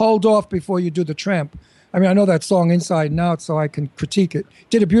you hold off before you do the tramp. I mean, I know that song inside and out, so I can critique it.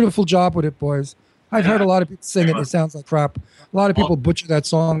 Did a beautiful job with it, boys. I've heard a lot of people sing it. It sounds like crap. A lot of people butcher that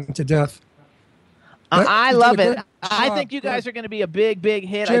song to death. I love it. I think you guys are going to be a big, big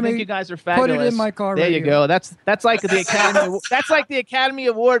hit. Jimmy, I think you guys are fabulous. Put it in my car. There you go. That's like the Academy. That's like the Academy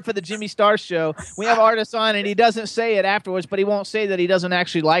Award for the Jimmy Star Show. We have artists on, and he doesn't say it afterwards, but he won't say that he doesn't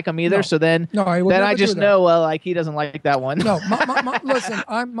actually like them either. No. So then I just know, well, like he doesn't like that one. No, listen.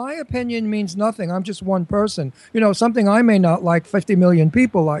 My opinion means nothing. I'm just one person. You know, something I may not like, 50 million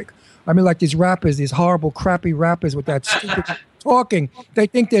people like. I mean, like these rappers, these horrible, crappy rappers with that stupid talking. They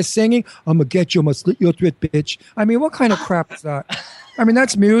think they're singing, I'm going to get you, I'm going to slit your throat, bitch. I mean, what kind of crap is that? I mean,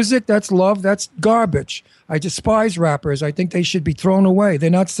 that's music, that's love, that's garbage. I despise rappers. I think they should be thrown away.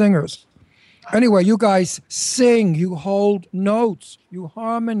 They're not singers. Anyway, you guys sing, you hold notes, you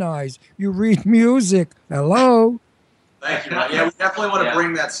harmonize, you read music. Hello? Thank you, man. Yeah, we definitely want to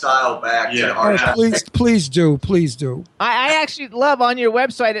bring that style back to our please do. I actually love on your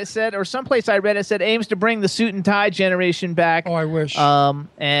website it said, or someplace I read it said, aims to bring the suit and tie generation back. Oh, I wish. And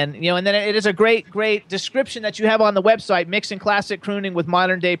then it is a great description that you have on the website, mixing classic crooning with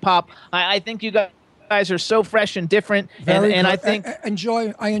modern day pop. I think you guys are so fresh and different, and I think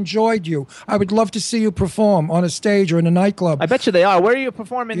I enjoyed you. I would love to see you perform on a stage or in a nightclub. I bet you they are. Where are you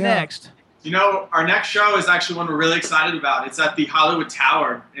performing next? You know, our next show is actually one we're really excited about. It's at the Hollywood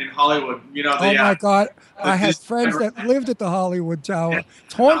Tower in Hollywood. You know, oh my God, I had friends that lived at the Hollywood Tower.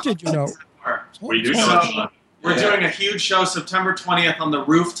 It's haunted, you know. We're doing a huge show September 20th on the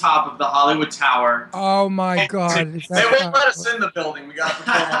rooftop of the Hollywood Tower. Oh my God! They won't let us in the building. We got to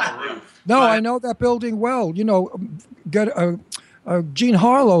perform on the roof. No, I know that building well. You know, Gene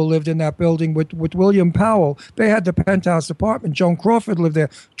Harlow lived in that building with William Powell. They had the penthouse apartment. Joan Crawford lived there.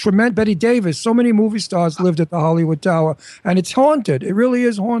 Betty Davis. So many movie stars lived at the Hollywood Tower, and it's haunted. It really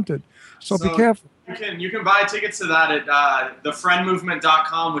is haunted. So be careful. You can buy tickets to that at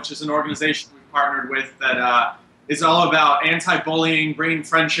thefriendmovement.com, which is an organization we've partnered with that is all about anti-bullying, bringing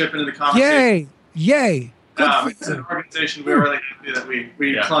friendship into the conversation. Yay! It's an organization we're really happy that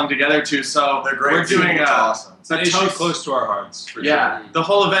we clung together to. So we're doing awesome. It's an issue close to our hearts. For sure. The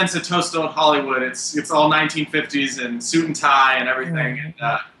whole event's a toast to Hollywood. It's all 1950s and suit and tie and everything.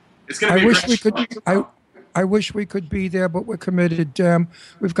 And it's going to be. I wish we could be there, but we're committed.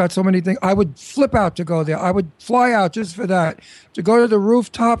 We've got so many things. I would flip out to go there. I would fly out just for that. To go to the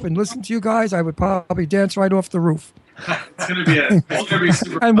rooftop and listen to you guys, I would probably dance right off the roof. It's going to be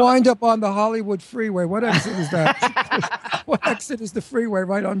super and fun. wind up on the Hollywood freeway. What exit is that? What exit is the freeway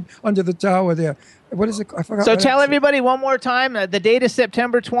right under the tower there? What is it? I forgot. So tell everybody one more time. The date is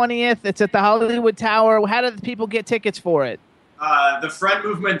September 20th. It's at the Hollywood Tower. How do the people get tickets for it?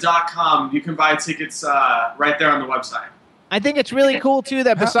 Thefriendmovement.com. You can buy tickets right there on the website. I think it's really cool, too,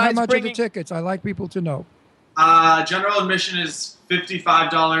 that besides how much are the tickets? I like people to know. General admission is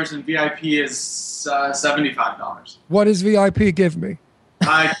 $55 and VIP is $75. What does VIP give me?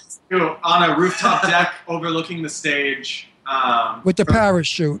 On a rooftop deck overlooking the stage. With the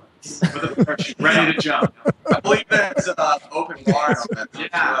parachute. Ready to jump. I believe there's open bar on that.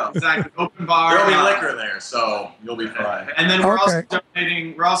 Yeah, exactly. Open bar. There'll be liquor there, so you'll be fine. And then we're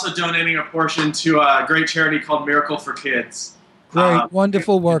also donating a portion to a great charity called Miracle for Kids. Great,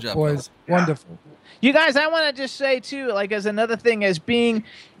 wonderful work, boys. Yeah. Wonderful. You guys, I want to just say, too, like, as another thing, as being,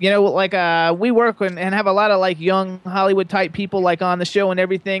 you know, like, we work and have a lot of, like, young Hollywood-type people, like, on the show and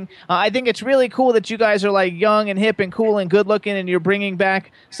everything. I think it's really cool that you guys are, like, young and hip and cool and good-looking, and you're bringing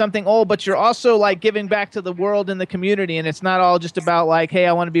back something old, but you're also, like, giving back to the world and the community, and it's not all just about, like, hey,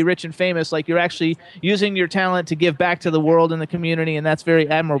 I want to be rich and famous. Like, you're actually using your talent to give back to the world and the community, and that's very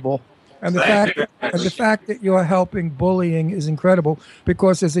admirable. And the fact that you're helping bullying is incredible,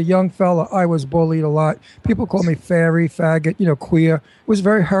 because as a young fella, I was bullied a lot. People call me fairy, faggot, you know, queer. It was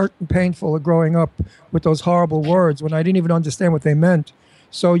very hurt and painful growing up with those horrible words when I didn't even understand what they meant.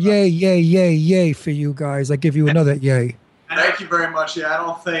 So yay, yay, yay, yay for you guys. I give you another yay. Thank you very much. Yeah, I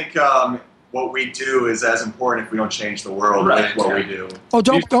don't think what we do is as important if we don't change the world with what we do. Oh,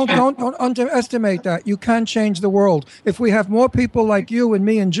 don't underestimate that. You can change the world. If we have more people like you and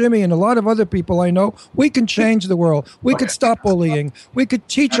me and Jimmy and a lot of other people I know, we can change the world. We could stop bullying. We could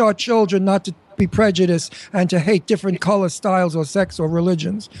teach our children not to be prejudiced and to hate different color, styles, or sex or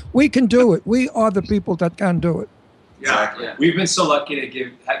religions. We can do it. We are the people that can do it. Yeah. We've been so lucky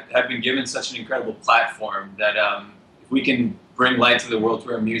to have been given such an incredible platform that if we can bring light to the world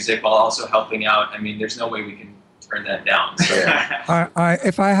through our music while also helping out, I mean, there's no way we can turn that down. So.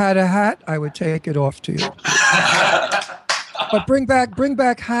 If I had a hat, I would take it off to you. But bring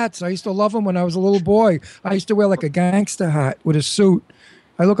back hats. I used to love them when I was a little boy. I used to wear like a gangster hat with a suit.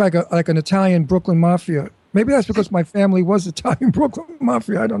 I look like an Italian Brooklyn Mafia. Maybe that's because my family was Italian Brooklyn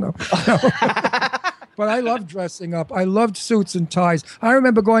Mafia. I don't know. But I loved dressing up. I loved suits and ties. I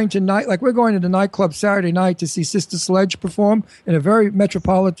remember going to we're going to the nightclub Saturday night to see Sister Sledge perform in a very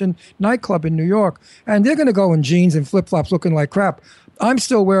metropolitan nightclub in New York. And they're going to go in jeans and flip-flops looking like crap. I'm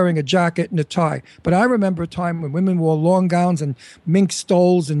still wearing a jacket and a tie. But I remember a time when women wore long gowns and mink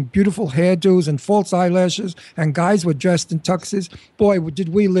stoles and beautiful hairdos and false eyelashes, and guys were dressed in tuxes. Boy, did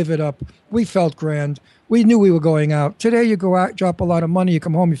we live it up. We felt grand. We knew we were going out. Today you go out, drop a lot of money, you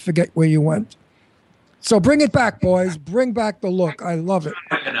come home, you forget where you went. So bring it back, boys. Bring back the look. I love it.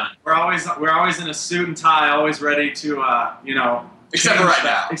 We're always in a suit and tie, always ready to except for right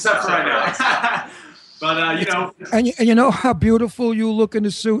now. Except for right now. But and you know how beautiful you look in a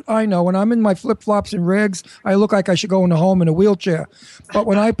suit. I know. When I'm in my flip flops and rigs, I look like I should go into home in a wheelchair. But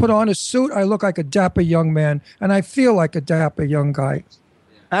when I put on a suit, I look like a dapper young man, and I feel like a dapper young guy.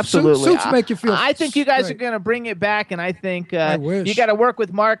 Absolutely. Suits make you feel I think you guys are going to bring it back, and I think you got to work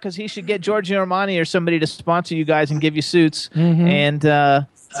with Mark because he should get Giorgio Armani or somebody to sponsor you guys and give you suits. Mm-hmm.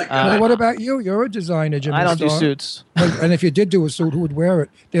 And what about you? You're a designer, Jimmy. I don't do Star. suits. And if you did do a suit, who would wear it?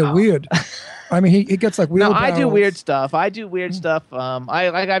 They're weird. I mean, he gets like wheelbarrows. No, I do weird stuff. I've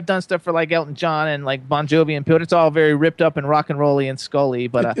done stuff for like Elton John and like Bon Jovi and people. It's all very ripped up and rock and rolly and scully,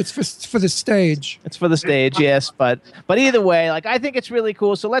 but it's for the stage. It's for the stage, yes. But either way, like I think it's really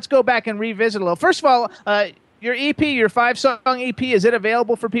cool. So let's go back and revisit a little. First of all, your EP, your 5-song EP, is it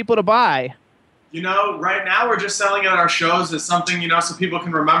available for people to buy? Right now we're just selling it at our shows as something, so people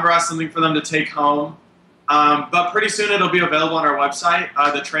can remember us, something for them to take home. But pretty soon it'll be available on our website,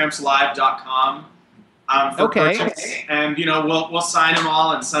 thetrampslive.com. For purchase. And we'll sign them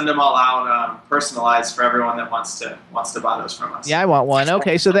all and send them all out personalized for everyone that wants to buy those from us. Yeah, I want one.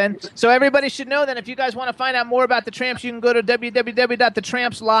 Okay, so everybody should know that if you guys want to find out more about the Tramps, you can go to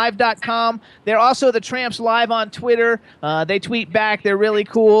www.thetrampslive.com. They're also the Tramps Live on Twitter. They tweet back. They're really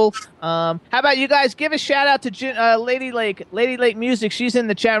cool. How about you guys give a shout out to Lady Lake Music? She's in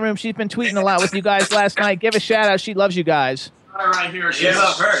the chat room. She's been tweeting a lot with you guys last night. Give a shout out. She loves you guys. Right here. She's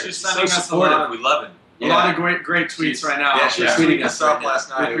sending so us supportive. We love it. A lot of great tweets right now. Yeah, she's tweeting us up last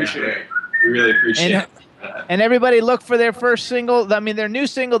night. We appreciate it. We really appreciate it. And everybody look for their first single. Their new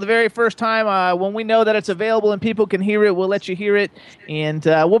single the very first time. When we know that it's available and people can hear it, we'll let you hear it. And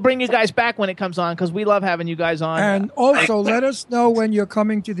we'll bring you guys back when it comes on because we love having you guys on. And also let us know when you're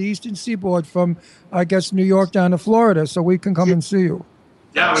coming to the Eastern Seaboard from, I guess, New York down to Florida so we can come and see you.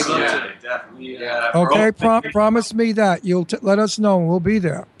 Yeah, we'd love to. Definitely. Okay, promise me that. You'll let us know and we'll be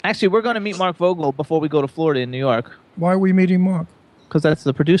there. Actually, we're going to meet Mark Vogel before we go to Florida in New York. Why are we meeting Mark? Because that's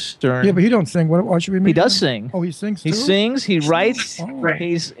the producer. Yeah, but he don't sing. Why should we meet him? He does sing. Oh, he sings too? He sings. He writes.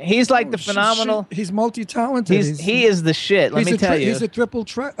 He's like the phenomenal. He's multi-talented. He is the shit. Let me tell you. He's a triple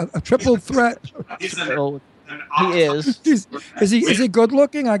threat. A triple threat. He's he is. Is he good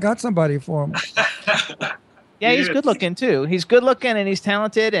looking? I got somebody for him. Yeah, he's good looking too. He's good looking and he's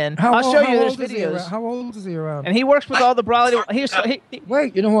talented. And I'll show you there's videos. How old is he around? And he works with all the brolic.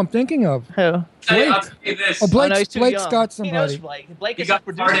 Wait, you know who I'm thinking of? Who? Blake. I'll tell you this. Oh, Blake's got somebody. He knows Blake. Blake is a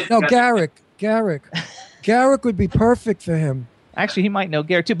producer. No, Garrick. Garrick would be perfect for him. Actually, he might know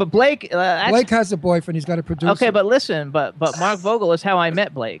Garrick too. But Blake. Blake has a boyfriend. He's got a producer. Okay, but listen. But Mark Vogel is how I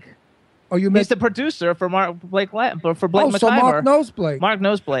met Blake. Oh, you met? He's the producer for Blake McIver. So Mark knows Blake. Mark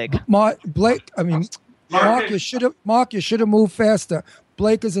knows Blake. Blake. I mean. Mark, you should have moved faster.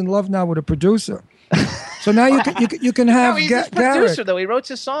 Blake is in love now with a producer, so now you can have he's a producer though. He wrote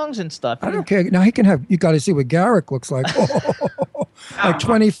his songs and stuff. I don't care. Now he can have. You got to see what Garrick looks like. Like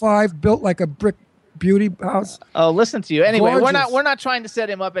 25, built like a brick beauty house. Oh, listen to you. Anyway, Gorgeous. we're not trying to set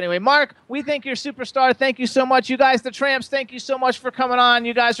him up anyway. Mark, we think you're a superstar. Thank you so much. You guys, the Tramps, thank you so much for coming on.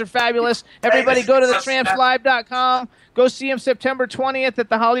 You guys are fabulous. Everybody go to thetrampslive.com. Go see him September 20th at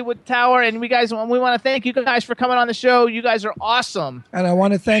the Hollywood Tower. And we want to thank you guys for coming on the show. You guys are awesome. And I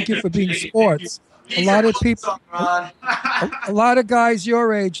want to thank you for being sports. A lot of people, a lot of guys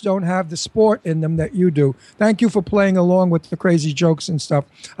your age don't have the sport in them that you do. Thank you for playing along with the crazy jokes and stuff.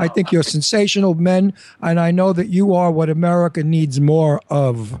 I think you're sensational men, and I know that you are what America needs more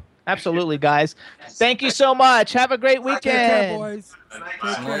of. Absolutely, guys. Thank you so much. Have a great weekend. Take care, boys.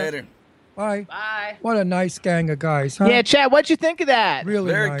 See you later. Bye. Bye. What a nice gang of guys, huh? Yeah, Chad, what'd you think of that?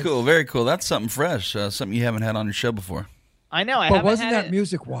 Really Very nice. cool, very cool. That's something fresh, something you haven't had on your show before. I know. But wasn't that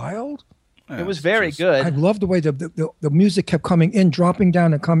music wild? It was very good. I love the way the music kept coming in, dropping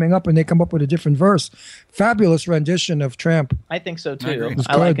down, and coming up, and they come up with a different verse. Fabulous rendition of Tramp. I think so, too. It was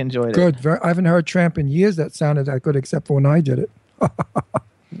I good, enjoyed it. Good. I haven't heard Tramp in years that sounded that good, except for when I did it.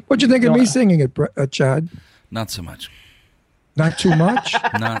 What'd you think of me singing it, Chad? Not so much. Not too much?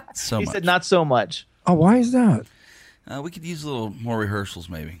 Not so much. He said not so much. Oh, why is that? We could use a little more rehearsals,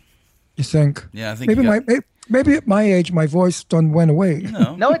 maybe. You think? Yeah, I think maybe at my age, my voice done went away.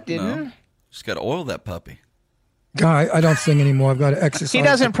 No, it didn't. No. Just got to oil that puppy. Guy, I don't sing anymore. I've got to exercise. He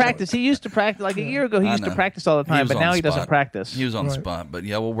doesn't practice. He used to practice like a year ago. He used to practice all the time, but now he doesn't practice. He was on the spot, but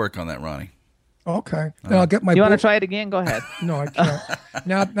yeah, we'll work on that, Ronnie. Okay. Then I'll get my. You want to try it again? Go ahead. No, I can't.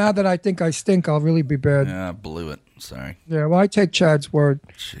 now that I think I stink, I'll really be bad. Yeah, I blew it. Sorry. Yeah, well, I take Chad's word.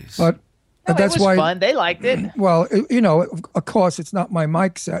 Jeez. But that's it was why. fun. They liked it. Well, of course, it's not my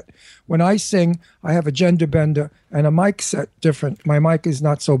mic set. When I sing, I have a gender bender and a mic set different. My mic is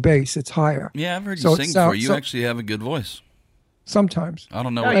not so bass; it's higher. Yeah, I've heard you sing before. You actually have a good voice. Sometimes. I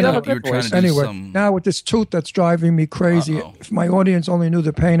don't know No, what you have a you were good trying voice. to do. Anyway, now with this tooth that's driving me crazy, if my audience only knew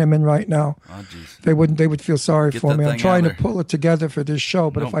the pain I'm in right now, they would feel sorry for that me. I'm thing trying out to pull it together for this show,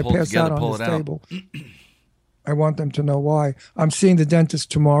 but if I pull it pass together, out pull on this it out. table, I want them to know why. I'm seeing the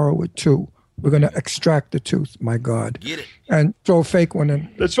dentist tomorrow at 2. We're going to extract the tooth, my God. Get it. And throw a fake one in.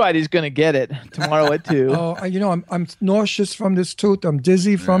 That's right. He's going to get it tomorrow at 2. Oh, I'm nauseous from this tooth. I'm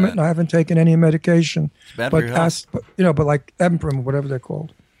dizzy from it, and I haven't taken any medication. It's bad for your health. But like Emprim or whatever they're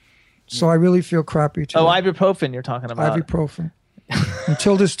called. So I really feel crappy today. Oh, ibuprofen you're talking about. Ibuprofen.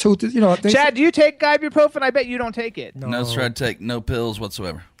 Until this tooth is, Chad, do you take ibuprofen? I bet you don't take it. No, sir, I take no pills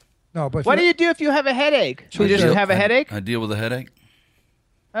whatsoever. No, but what do you do if you have a headache? You just have a headache? I deal with a headache.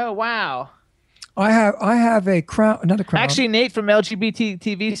 Oh, wow. I have a crown, another crown. Actually, Nate from LGBT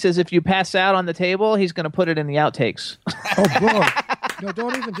TV says if you pass out on the table, he's going to put it in the outtakes. Oh, boy. No,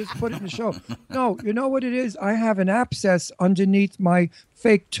 don't even just put it in the show. No, you know what it is? I have an abscess underneath my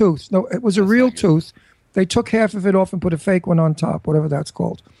fake tooth. No, it was a real tooth. They took half of it off and put a fake one on top, whatever that's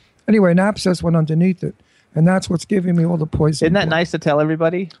called. Anyway, an abscess went underneath it. And that's what's giving me all the poison. Isn't that nice to tell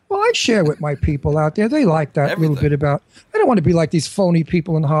everybody? Well, I share with my people out there. They like that little bit about. I don't want to be like these phony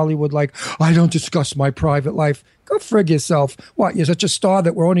people in Hollywood, like, I don't discuss my private life. Go frig yourself. What, you're such a star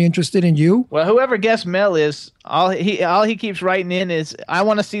that we're only interested in you? Well, whoever guest Mel is, all he keeps writing in is, I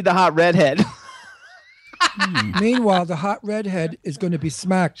want to see the hot redhead. Meanwhile, the hot redhead is going to be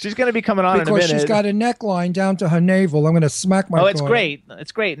smacked. She's going to be coming on in a minute. Because she's got a neckline down to her navel. I'm going to smack my it's daughter. great.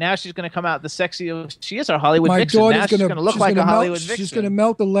 It's great. Now she's going to come out the sexy. She is our Hollywood My vixen. daughter's Now she's going to look like a Hollywood vixen. She's going to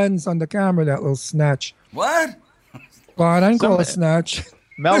melt the lens on the camera, that little snatch. What? Well, I didn't call her snatch.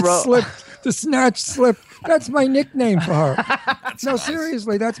 The snatch slipped. That's my nickname for her. No,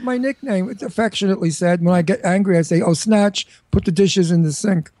 seriously, that's my nickname. It's affectionately said. When I get angry, I say, oh, snatch, put the dishes in the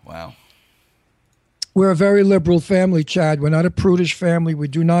sink. Wow. We're a very liberal family, Chad. We're not a prudish family. We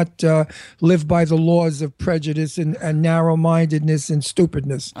do not live by the laws of prejudice and narrow-mindedness and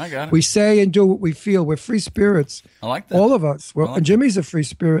stupidness. I got it. We say and do what we feel. We're free spirits. I like that. All of us. And Jimmy's a free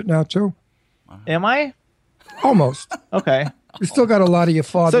spirit now, too. Am I? Almost. Okay. You still got a lot of your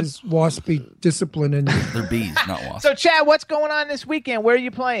father's waspy discipline in you. They're bees, not wasps. So, Chad, what's going on this weekend? Where are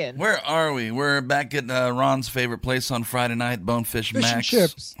you playing? Where are we? We're back at Ron's favorite place on Friday night, Bonefish Fish Max. and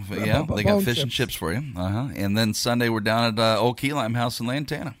chips. Yeah, they got fish and chips. chips for you. And then Sunday we're down at Old Key Lime House in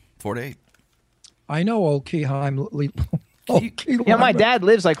Lantana, 4 to 8. I know Old Keyheim. Yeah, my dad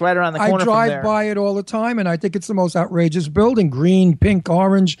lives like right around the corner I from drive there. by it all the time, and I think it's the most outrageous building. Green, pink,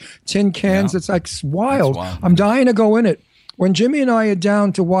 orange, tin cans. Yeah. It's like wild. Wild. I'm dying to go in it. When Jimmy and I are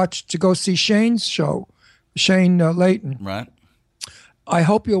down to go see Shane's show, Shane Layton. Right. I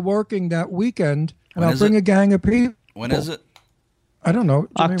hope you're working that weekend, and When I'll is bring it? a gang of people. When is it? I don't know.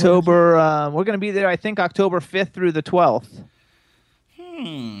 Jimmy, October. We're going to be there, I think, October 5th through the 12th.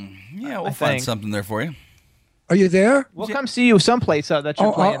 Yeah, we'll I find think. something there for you. Are you there? We'll come see you someplace that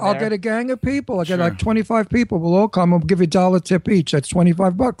you're playing I'll there. get a gang of people. I'll get Sure. like 25 people. We'll all come. I'll give you $1 tip each. That's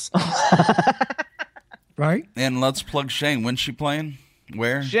 $25. Right? And let's plug Shane. When's she playing?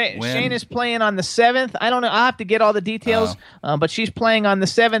 Where? Shane is playing on the 7th. I don't know. I'll have to get all the details, but she's playing on the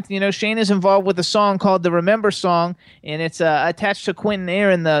 7th. You know, Shane is involved with a song called the Remember Song, and it's attached to Quentin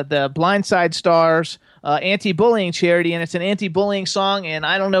Aaron, the Blindside Stars anti-bullying charity, and it's an anti-bullying song, and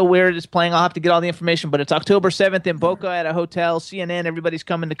I don't know where it is playing. I'll have to get all the information, but it's October 7th in Boca at a hotel. CNN, everybody's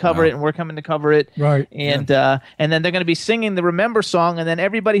coming to cover it, and we're coming to cover it. Right. And and then they're going to be singing the Remember Song, and then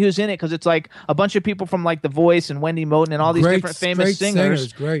everybody who's in it, because it's like a bunch of people from like The Voice and Wendy Moten and all these different famous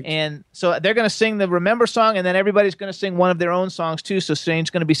singers. Great. And so they're going to sing the Remember Song, and then everybody's going to sing one of their own songs too. So Shane's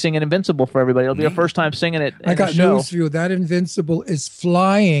going to be singing Invincible for everybody. It'll be her first time singing it. I got news for you. That Invincible is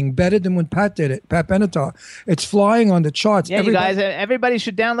flying better than when Pat did it. Pat Benatar. It's flying on the charts. Yeah, you guys, everybody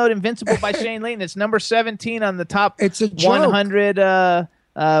should download Invincible by Shane Layton. It's number 17 on the top it's a 100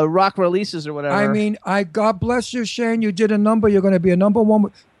 rock releases or whatever. I mean, God bless you, Shane. You did a number. You're going to be a number one.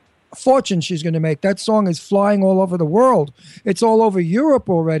 Fortune she's going to make. That song is flying all over the world. It's all over Europe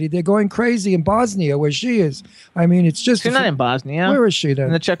already. They're going crazy in Bosnia, where she is. I mean, it's just... She's not in Bosnia. Where is she then?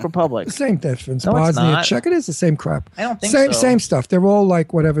 In the Czech Republic. The same difference. No, it's Bosnia, not. Czech, it is the same crap. I don't think so. Same stuff. They're all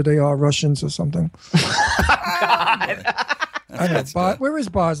like whatever they are, Russians or something. I know. Where is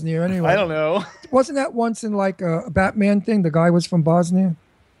Bosnia anyway? I don't know. Wasn't that once in like a Batman thing? The guy was from Bosnia?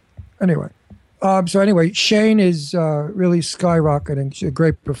 Anyway. So anyway, Shane is really skyrocketing. She's a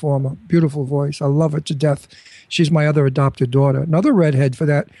great performer, beautiful voice. I love her to death. She's my other adopted daughter. Another redhead for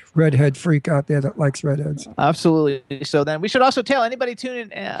that redhead freak out there that likes redheads. Absolutely. So then we should also tell anybody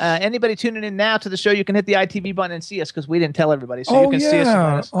tuning in now to the show, you can hit the ITV button and see us because we didn't tell everybody. So you can see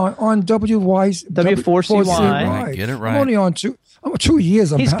us on W4CY. Get it right. I'm only on 2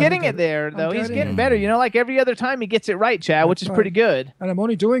 years. He's getting it there, though. He's getting better. You know, like every other time he gets it right, Chad, which is pretty good. And I'm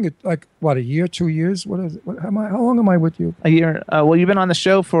only doing it like, what, a year, 2 years? What is it? How long am I with you? A year. Well, you've been on the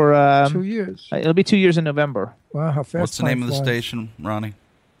show for 2 years. It'll be 2 years in November. Wow, how fast. What's the name of the station, Ronnie?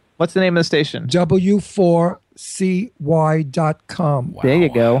 What's the name of the station? W4CY.com. Wow. There you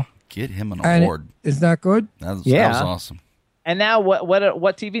go. Get him an award. Is that good? That was awesome. And now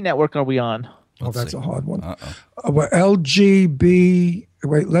what TV network are we on? That's a hard one. We're LGB,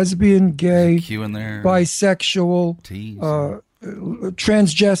 lesbian, gay, Q in there. bisexual,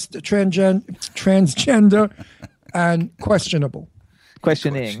 transgender, and questionable.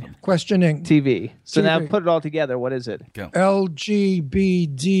 Questioning TV. So now put it all together. What is it? Go.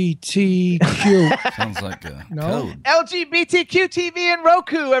 LGBTQ. Sounds like a code. LGBTQ TV and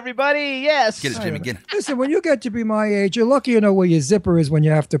Roku, everybody. Yes. Get it, Jimmy. Get it. Listen, when you get to be my age, you're lucky you know where your zipper is when you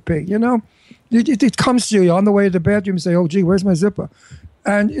have to pee. You know, it comes to you on the way to the bathroom. You say, "Oh, gee, where's my zipper?"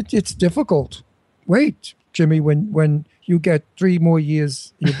 And it's difficult. Wait, Jimmy, when you get 3 more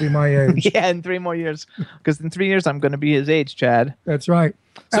years, you'll be my age. Yeah, in 3 more years. Because in 3 years, I'm going to be his age, Chad. That's right.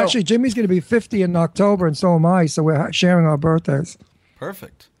 So, actually, Jimmy's going to be 50 in October, and so am I, so we're sharing our birthdays.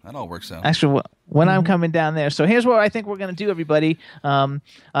 Perfect. That all works out. Actually, when I'm coming down there. So here's what I think we're going to do, everybody.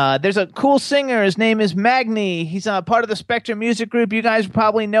 There's a cool singer. His name is Magni. He's part of the Spectrum Music Group. You guys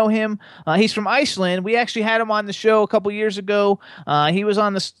probably know him. He's from Iceland. We actually had him on the show a couple years ago. He was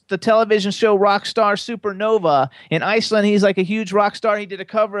on the television show Rockstar Supernova. In Iceland, he's like a huge rock star. He did a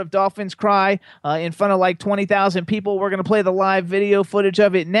cover of Dolphins Cry in front of like 20,000 people. We're going to play the live video footage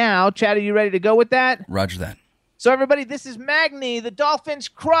of it now. Chad, are you ready to go with that? Roger that. So everybody, this is Magni, the Dolphins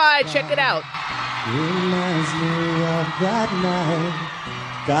Cry. Check it out. Reminds me of that night.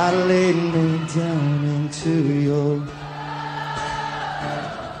 God laid me down into your...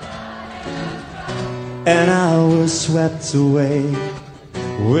 And I was swept away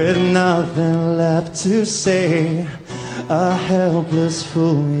with nothing left to say. A helpless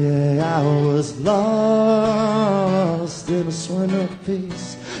fool, yeah, I was lost in a swim of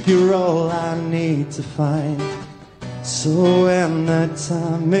peace. You're all I need to find. So when the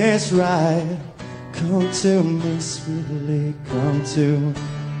time is right, come to me sweetly, come to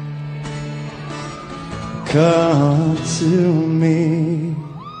me.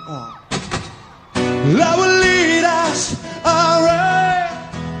 Love will lead us, alright.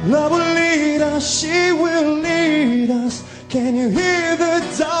 Love will lead us, she will lead us. Can you hear the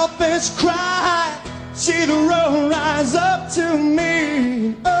dolphins cry? See the road rise up to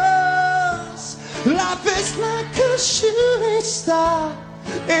meet us. Life is like a shooting star.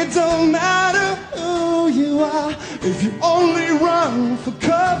 It don't matter who you are. If you only run for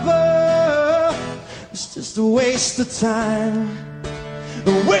cover, it's just a waste of time.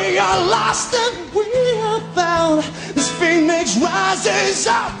 We are lost and we are found. This phoenix rises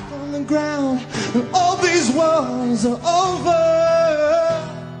up from the ground, and all these wars are over.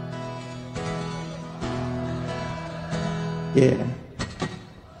 Yeah.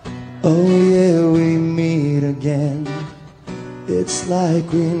 Oh yeah, we meet again. It's It's like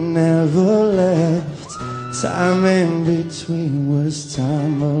we never left. Time in between was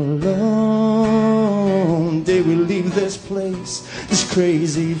time alone. Did we leave this place? This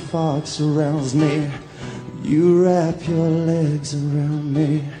crazy fog surrounds me. You wrap your legs around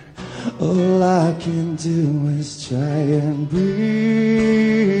me. All I can do is try and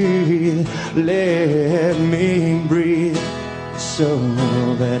breathe. Let me breathe so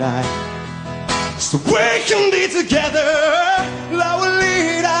that so we can be together. Love will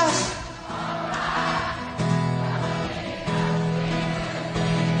lead us.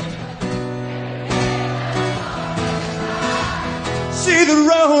 See the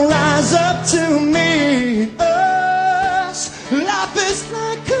road rise up to meet us. Life is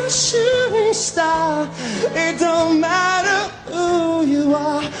like a shooting star. It don't matter who you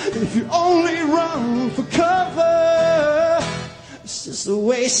are if you only run for cover. It's just a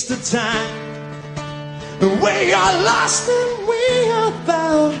waste of time. We are lost and we are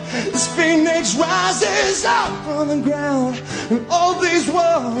found. This phoenix rises up from the ground, and all these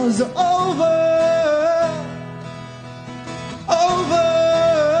wars are over. Over.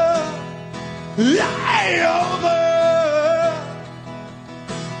 Yeah, over.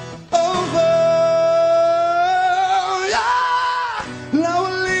 Over. Yeah. Love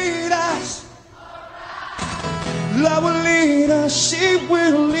will lead us. Love will lead us. She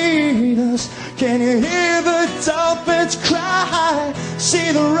will lead us. Can you hear the dolphins cry?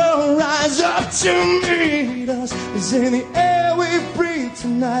 See the road rise up to meet us. It's in the air we breathe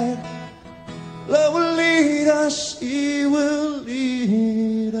tonight. Love will lead us. She will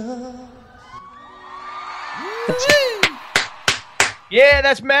lead us. Yeah,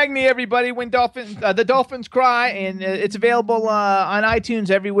 that's Magni, everybody. When the Dolphins Cry, and it's available on iTunes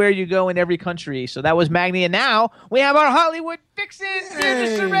everywhere you go in every country. So that was Magni, and now we have our Hollywood fixin', Sandra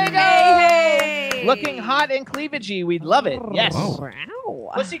Sorrego. Hey. Looking hot and cleavagey. We love it. Yes.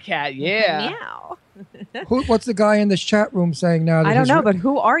 Wow. Pussycat, yeah. Meow. What's the guy in this chat room saying now? That I don't know, but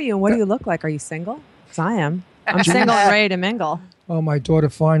who are you and what do you look like? Are you single? Because I am. I'm single and ready to mingle. Oh, my daughter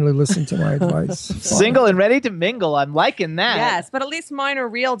finally listened to my advice. Single and ready to mingle. I'm liking that. Yes, but at least mine are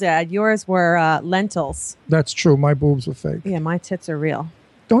real, Dad. Yours were lentils. That's true. My boobs were fake. Yeah, my tits are real.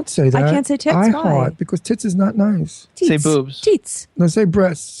 Don't say that. I can't say tits. I Why? heart because tits is not nice. Teats. Say boobs. Teats. No, say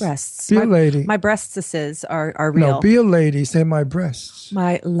breasts. Breasts. Be a lady. My breastises are real. No, be a lady. Say my breasts.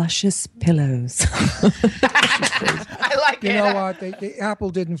 My luscious pillows. I like You it. know what? The apple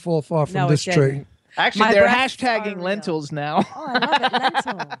didn't fall far from No, this it tree. didn't. Actually, My they're breasts hashtagging are real. lentils now. Oh, I love it.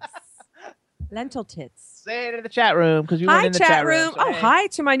 Lentils. Lentil tits. Say it in the chat room because you Hi, went in the chat room. So, Oh, hey. hi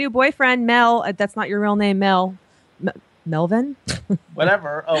to my new boyfriend, Mel. That's not your real name, Mel. Melvin?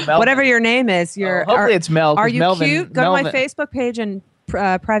 Whatever. Oh, Melvin. Whatever your name is. Hopefully it's Mel. 'cause Are you Melvin, cute? Go to Melvin. my Facebook page and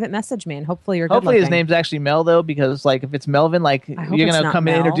private message me, and hopefully you're good Hopefully his looking. name's actually Mel though, because like if it's Melvin, like I hope you're it's gonna not come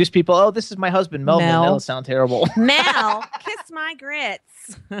in and Mel. introduce people. Oh, this is my husband, Melvin. Mel. That'll sound terrible. Mel, kiss my grits.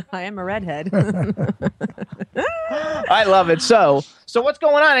 I am a redhead. I love it. So what's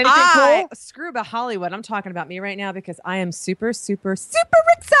going on? Anything cool? Screw about Hollywood. I'm talking about me right now because I am super, super, super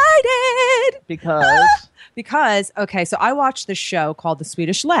excited. Because okay, so I watched this show called The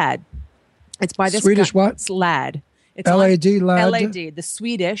Swedish Lad. It's by this Swedish guy, what? It's Lad. It's L-A-D, Lad? L-A-D, the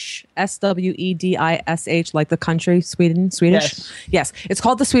Swedish, Swedish, like the country, Sweden, Swedish. Yes. It's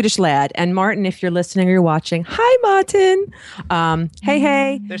called The Swedish Lad. And Martin, if you're listening or you're watching, hi, Martin.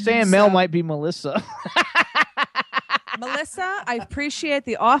 Hey. They're saying Mel might be Melissa. Melissa, I appreciate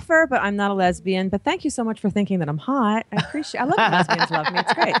the offer, but I'm not a lesbian. But thank you so much for thinking that I'm hot. I love when lesbians love me.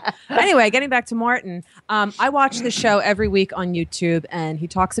 It's great. Anyway, getting back to Martin, I watch the show every week on YouTube, and he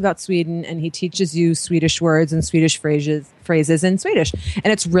talks about Sweden, and he teaches you Swedish words and Swedish phrases in Swedish.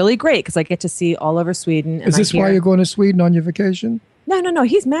 And it's really great because I get to see all over Sweden. And Is this why you're going to Sweden on your vacation? No.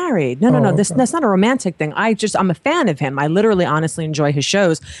 He's married. No. Okay. That's not a romantic thing. I'm a fan of him. I literally, honestly enjoy his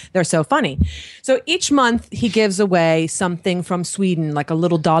shows. They're so funny. So each month he gives away something from Sweden, like a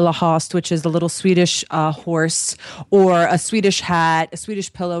little Dalahast, which is the little Swedish horse, or a Swedish hat, a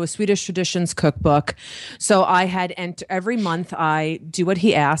Swedish pillow, a Swedish traditions cookbook. So I had every month I do what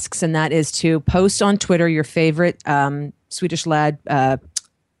he asks, and that is to post on Twitter your favorite Swedish Lad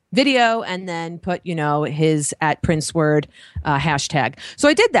video, and then put, his @PrinceWord hashtag. So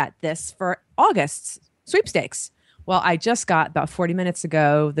I did this for August's sweepstakes. Well, I just got about 40 minutes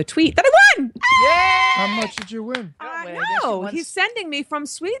ago the tweet that I won. Yeah! How much did you win? I way. No, he's sending me from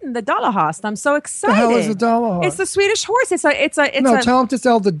Sweden the Dalahast. I'm so excited. The hell is a Dalahast? It's the Swedish horse. It's a. No, tell him to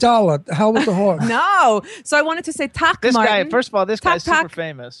sell the dollar. The hell with the horse. No. So I wanted to say tack, This Martin. guy, first of all, this guy's Tack. super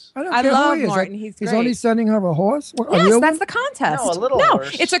famous. I don't I care love who he is. Martin. He's great. only sending her a horse? What, a Yes, real that's one? the contest. No, a little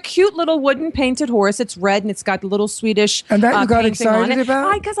horse. It's a cute little wooden painted horse. It's red and it's got the little Swedish. And that you got painting on excited it.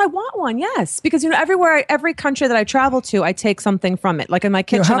 about? Because I want one. Yes, because every country that I travel to, I take something from it. Like in my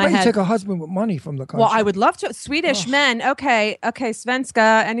kitchen, How about I you had. take a husband with money from the country? Well, I would love to. Swedish men. Okay,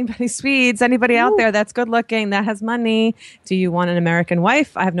 Svenska. Anybody Swedes? Anybody out there that's good looking that has money? Do you want an American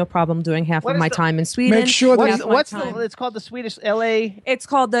wife? I have no problem doing half of my time in Sweden. Make sure that it's called the Swedish LA. It's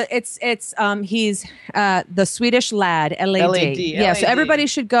called he's the Swedish Lad, LAD. Yeah, so everybody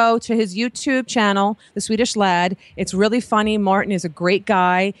should go to his YouTube channel, The Swedish Lad. It's really funny. Martin is a great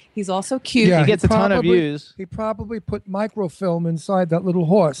guy. He's also cute. Yeah, he gets a ton of views. He probably put microfilm inside that little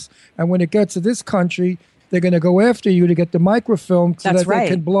horse. And when it gets to this country, they're going to go after you to get the microfilm so That's that right. they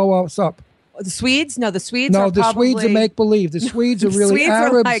can blow us up. The Swedes? No, the Swedes No, are the probably... Swedes are make-believe. The Swedes are The really Swedes are,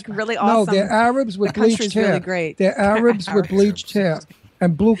 Arabs. like, really awesome. No, they're Arabs with The country's bleached hair. really great. They're Arabs with bleached hair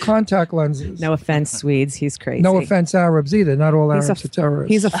and blue contact lenses. No offense, Swedes. He's crazy. No offense, Arabs either. Not all Arabs are terrorists.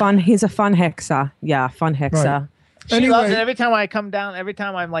 He's a fun hexa. Yeah, fun hexa. Right. She loves it. Every time I come down, every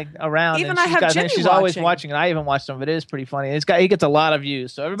time I'm like around, Even and I have Jimmy she's always watching. watching it. I even watched some of it. It is pretty funny. He gets a lot of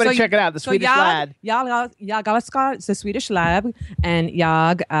views. So everybody check it out. The Swedish Lad. Jag älskar the Swedish Lad, and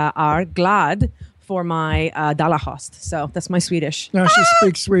jag är glad for my Dalahast. So that's my Swedish. No, she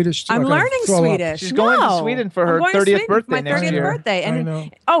speaks Swedish too. I'm I gotta learning throw up. Swedish. She's going to Sweden for her I'm going to 30th Sweden for birthday my next 30th year. birthday. I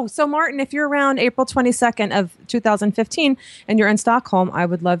know. So Martin, if you're around April 22nd of 2015 and you're in Stockholm, I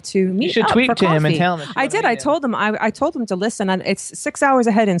would love to meet You should up tweet for to him and coffee. tell him. I did. I told him. I told him to listen. And it's 6 hours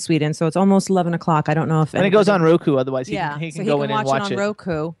ahead in Sweden, so it's almost 11 o'clock. I don't know if And it goes on Roku. Otherwise, he yeah, can so go he in can and watch watch it on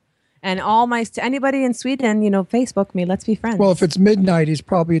Roku. And anybody in Sweden, Facebook me. Let's be friends. Well, if it's midnight, he's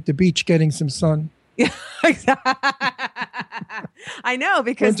probably at the beach getting some sun. I know,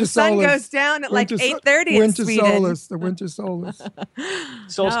 because the sun goes down at like 8:30 in Winter Sweden. Solstice, the winter solstice.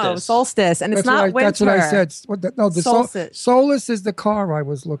 No, solstice, and it's That's what not winter. That's what I said. The Solstice. Solus is the car I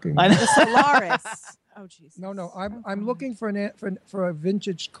was looking for. The Solaris. Oh, Jesus. No, I'm looking for a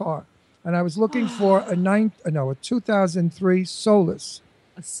vintage car, and I was looking for a 2003 Solus.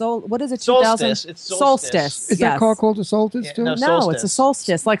 What is it? Solstice. It's Solstice. Is that car called a Solstice too? no, No, it's a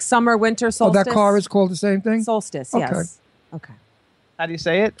solstice, like summer, winter solstice. Oh, that car is called the same thing? Solstice, Okay. yes. Okay. How do you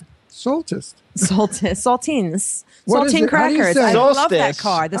say it? Solstice. Saltines. What is Saltine it? How do you crackers. say I it? love that Solstice.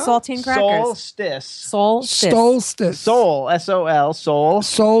 car. The Huh? saltine crackers. Solstice. Solstice. Soul. S-O-L. Soul.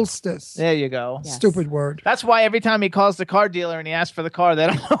 Solstice. There you go. Yes. Stupid word. That's why every time he calls the car dealer and he asks for the car, they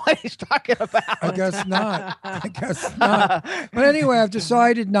don't know what he's talking about. I guess not. But anyway, I've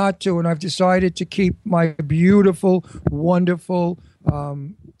decided not to, and I've decided to keep my beautiful, wonderful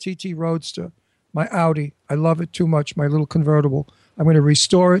TT Roadster, my Audi. I love it too much, my little convertible. I'm going to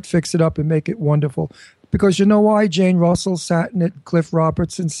restore it, fix it up, and make it wonderful. Because you know why? Jane Russell sat in it, Cliff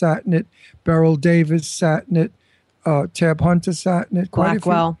Robertson sat in it, Beryl Davis sat in it, Tab Hunter sat in it.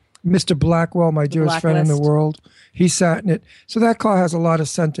 Blackwell. Mr. Blackwell, my dearest friend in the Blacklist. world, he sat in it. So that car has a lot of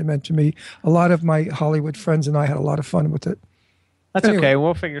sentiment to me. A lot of my Hollywood friends and I had a lot of fun with it. That's Anyway. okay.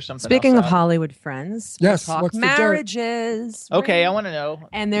 We'll figure something Speaking else of out. Hollywood friends, Yes, we'll talk what's the dirt? marriages. Okay, I want to know.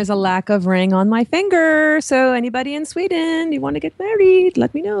 And there's a lack of ring on my finger. So anybody in Sweden, you want to get married,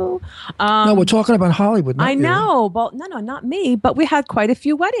 let me know. No, we're talking about Hollywood. Not I you. know, but no, not me. But we had quite a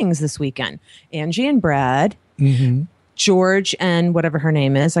few weddings this weekend. Angie and Brad, Mm-hmm. George and whatever her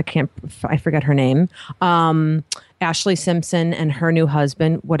name is. I forget her name. Ashley Simpson and her new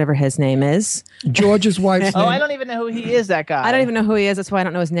husband, whatever his name is. George's wife's Oh, name. I don't even know who he is, that guy. I don't even know who he is. That's why I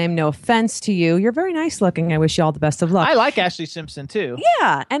don't know his name. No offense to you. You're very nice looking. I wish you all the best of luck. I like Ashley Simpson, too.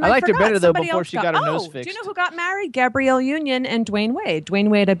 Yeah, and I liked her forgot better, though, somebody before else she got her nose Do fixed. you know who got married? Gabrielle Union and Dwayne Wade. Dwayne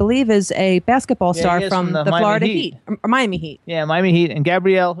Wade, I believe, is a basketball Yeah, star he is from the Miami Florida Heat. Or Miami Heat. Yeah, Miami Heat. And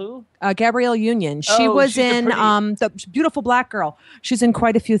Gabrielle who? Gabrielle Union. She Oh, was she's the in pretty- the beautiful black girl. She's in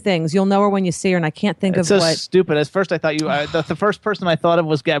quite a few things. You'll know her when you see her, and I can't think It's of so what. stupid. At first, I thought the first person I thought of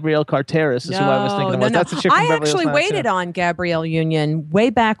was Gabrielle Carteris. Is who I was thinking of. No. That's a chick from I Beverly Hills actually 90210. waited on Gabrielle Union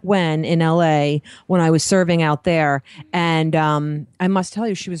way back when in LA when I was serving out there. And I must tell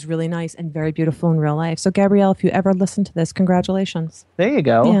you, she was really nice and very beautiful in real life. So, Gabrielle, if you ever listen to this, congratulations. There you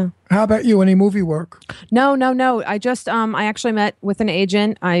go. Yeah. How about you? Any movie work? No. I just I actually met with an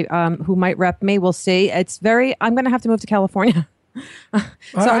agent who might rep me. We'll see. I'm going to have to move to California.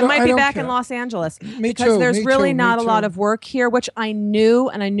 So I might be back in Los Angeles because too, there's me really too, not me a lot too. of work here, which I knew,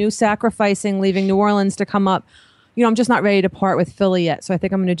 and I knew sacrificing leaving New Orleans to come up I'm just not ready to part with Philly yet. So I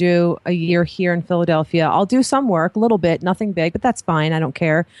think I'm going to do a year here in Philadelphia. I'll do some work, a little bit, nothing big, but that's fine. I don't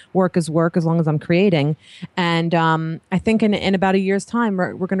care. Work is work as long as I'm creating. And I think in about a year's time,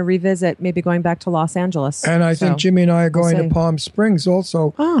 we're going to revisit maybe going back to Los Angeles. And I think Jimmy and I are going to Palm Springs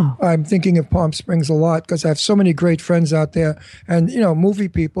also. Oh. I'm thinking of Palm Springs a lot because I have so many great friends out there and, movie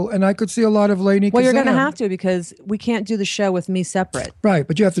people. And I could see a lot of Lainey Well, you're Kazan. going to have to because we can't do the show with me separate. Right,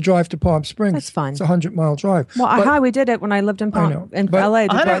 but you have to drive to Palm Springs. That's fine. It's a 100-mile drive. Well, we did it when I lived in LA.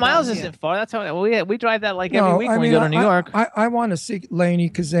 100 miles isn't far. That's how we drive that like every week when we go to New York. I want to see Lainey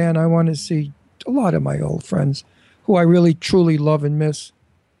Kazan. I want to see a lot of my old friends who I really, truly love and miss.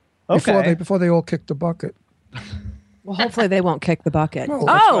 Okay. Before they all kick the bucket. Well, hopefully they won't kick the bucket.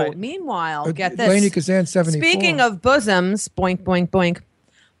 No, Meanwhile, get this. Lainey Kazan, 74. Speaking of bosoms, boink, boink, boink,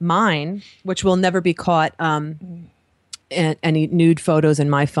 mine, which will never be caught, any nude photos in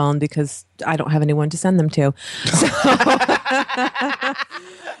my phone because I don't have anyone to send them to.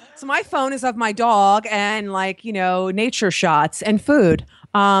 So my phone is of my dog and nature shots and food.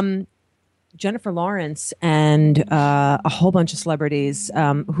 Jennifer Lawrence and a whole bunch of celebrities.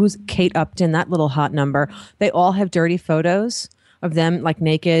 Who's Kate Upton? That little hot number. They all have dirty photos of them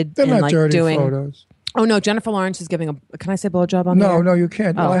naked. They're and not dirty doing photos. Oh no, Jennifer Lawrence is giving a. Can I say blowjob on there? No, you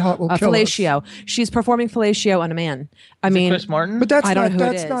can't. IHOP will kill us. fellatio. She's performing fellatio on a man. I mean, Chris Martin. But that's I don't know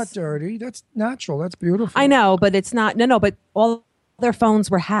who it that's is. not dirty. That's natural. That's beautiful. I know, but it's not. No, but all their phones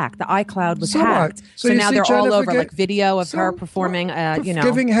were hacked. The iCloud was So what? hacked. So So you now see they're all Jennifer over, get- video of her performing.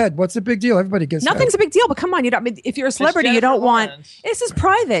 Giving head. What's the big deal? Everybody gets Nothing's head. a big deal, but come on, if you're a celebrity, you don't want. This is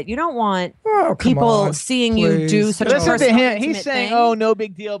private. You don't want people on, seeing you do such a Listen to personal, him. He's intimate saying, thing. "Oh, no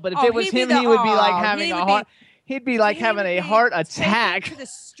big deal." But if Oh, it was he'd be him, the- he would be like oh, having he a would heart. He'd be like having a heart attack. To the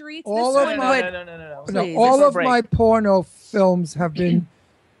streets. All this of one my- would- No. Please, all this of my porno films have been.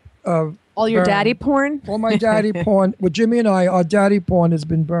 all your burned. daddy porn. All my daddy porn. With Jimmy and I, our daddy porn has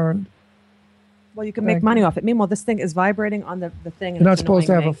been burned. Well, you can make Thank money you. off it. Meanwhile, this thing is vibrating on the thing. You're not it's supposed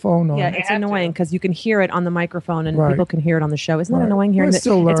to have annoying a phone on. Yeah, it. it's annoying because you can hear it on the microphone and Right. people can hear it on the show. Isn't that Right. annoying hearing We're it?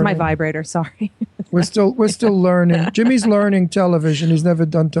 still It's my learning. vibrator. Sorry. We're still learning. Jimmy's learning television. He's never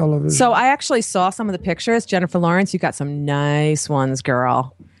done television. So I actually saw some of the pictures. Jennifer Lawrence, you got some nice ones,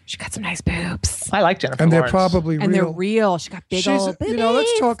 girl. She got some nice boobs. I like Jennifer and they're Lawrence. probably real. And they're real. She got big She's, old boobies.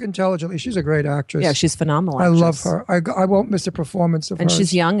 let's talk intelligently. She's a great actress. Yeah, she's phenomenal. I love actress. her. I won't miss a performance of And hers.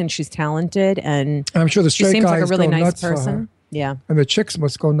 she's young and she's talented and I'm sure the she straight seems like a guys really go nice nuts for her. person. Yeah. And the chicks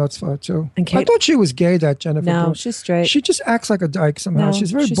must go nuts for her too. And I Kate- thought she was gay, that Jennifer. No, Brooks. she's straight. She just acts like a dyke somehow. No,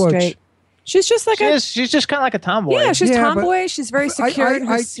 she's very she's butch. straight. She's just like She's just kind of like a tomboy. Yeah, she's Yeah, but tomboy. She's very secure in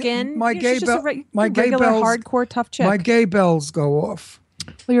her skin. My Yeah, gay she's just a my gay regular bells, hardcore tough chick. My gay bells go off.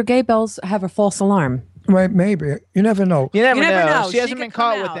 Well, your gay bells have a false alarm. Right? Maybe you never know. You never know. She She hasn't could been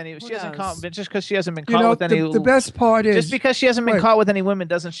caught come with out. any. Who She hasn't knows? caught. But just because she hasn't been You caught know, with any. the best part is just because she hasn't been wait. caught with any women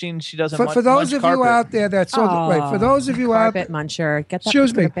doesn't mean she doesn't. For those of you out there that saw for those of you out Carpet muncher. Get that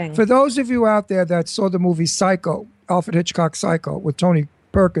excuse me, bing. for those of you out there that saw the movie Psycho, Alfred Hitchcock Psycho with Tony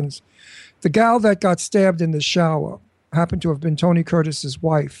Perkins, the gal that got stabbed in the shower happened to have been Tony Curtis's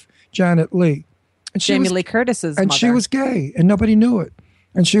wife, Janet Leigh. And Jamie Lee Curtis's and mother. she was gay and nobody knew it.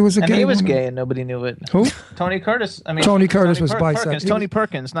 And she was a And gay he was woman. gay and nobody knew it. Who? Tony Curtis. I mean, Tony Curtis was Perkins. bisexual. Tony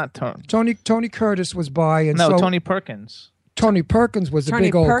Perkins, not Tony. Tony Curtis was bi, and No, so Tony Perkins. Tony Perkins was a Tony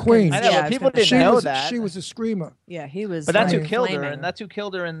big old Perkins. queen. I know, but people didn't know that. She was a screamer. Yeah, he was. But that's who like killed her, flaming. and that's who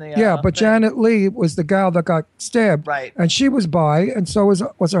killed her in the. Yeah, but Janet Leigh was the gal that got stabbed. Right. And she was bi, and so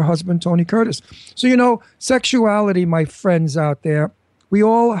was her husband, Tony Curtis. So, sexuality, my friends out there, we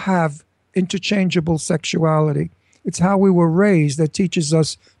all have interchangeable sexuality. It's how we were raised that teaches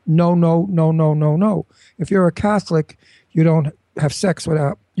us no, no, no, no, no, no. If you're a Catholic, you don't have sex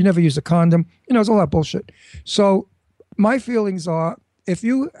you never use a condom. It's all that bullshit. So my feelings are, if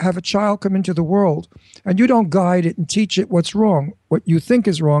you have a child come into the world and you don't guide it and teach it what's wrong, what you think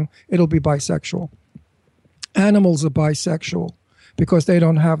is wrong, it'll be bisexual. Animals are bisexual because they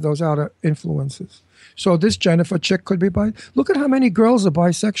don't have those outer influences. So this Jennifer chick could be Look at how many girls are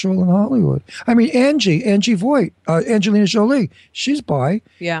bisexual in Hollywood. I mean, Angie Voight, Angelina Jolie, she's bi.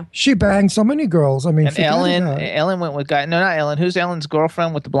 Yeah. She banged so many girls. I mean, And forget Ellen about it. went with guy. No, not Ellen. Who's Ellen's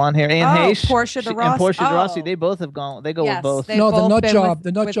girlfriend with the blonde hair? Anne Heche. Portia de And Rossi. Portia de Rossi. Oh. They both have gone. They go Yes, with both. they've No, the both nut been job. with-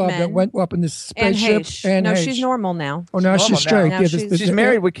 The nut with job that men. went up in the Anne spaceship. Heche. Anne No, Heche. she's normal now. Oh, now she's normal now. straight. Now Yeah, She's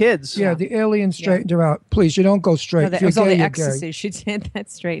married with kids. Yeah, the alien straightened her out. Please, you don't go straight. No, If that you're was all gay, the you're gay. ecstasy. She did that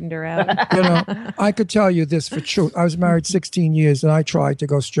straightened her out. I could tell you this for truth. I was married 16 years, and I tried to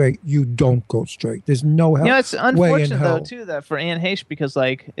go straight. You don't go straight. There's no help. It's way in unfortunate hell. though too that for Anne Heche because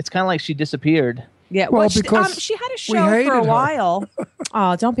it's kind of like she disappeared. Yeah, Well, she, because she had a we show for hated a her. while.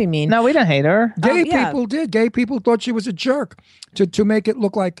 Oh, don't be mean. No, we don't hate her. Gay yeah. people did. Gay people thought she was a jerk to make it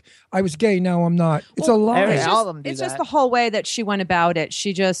look like I was gay. Now I'm not. It's a lie. Every- It's all just, of them do it's just that. the whole way that she went about it.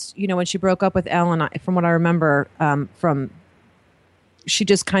 She just, when she broke up with Ellen, from what I remember, she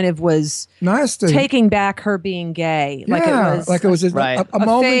just kind of was Nasty. taking back her being gay. Yeah, Like it was a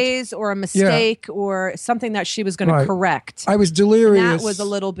moment. phase or a mistake or something that she was going Right. to correct. I was delirious. And that was a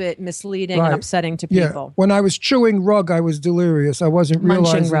little bit misleading Right. and upsetting to Yeah. people. When I was chewing rug, I was delirious. I wasn't Munching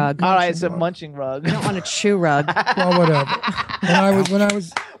realizing. rug. All right, it's a munching rug. I don't want to chew rug. Well, whatever. When I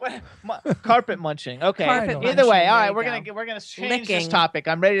was Carpet munching. Okay. Carpet Either munching, way, all right, there we're you gonna go. change this Licking. topic.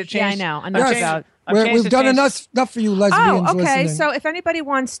 I'm ready to change. Yeah, I know. Enough about. We've done enough for you lesbians Oh, okay. listening. So if anybody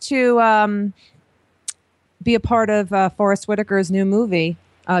wants to be a part of Forrest Whitaker's new movie,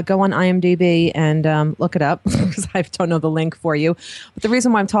 go on IMDb and look it up because I don't know the link for you. But the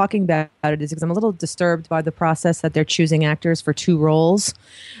reason why I'm talking about it is because I'm a little disturbed by the process that they're choosing actors for 2 roles.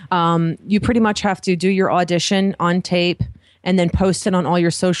 You pretty much have to do your audition on tape and then post it on all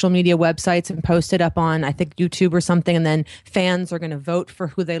your social media websites and post it up on, I think, YouTube or something. And then fans are going to vote for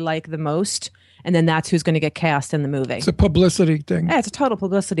who they like the most. And then that's who's going to get cast in the movie. It's a publicity thing. Yeah, it's a total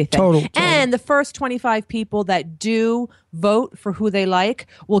publicity thing. Total. And the first 25 people that do vote for who they like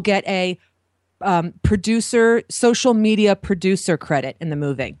will get a social media producer credit in the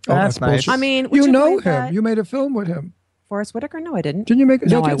movie. Oh, that's nice. I mean, would you know believe him. that? You made a film with him. Forrest Whitaker? No, I didn't. Didn't you make?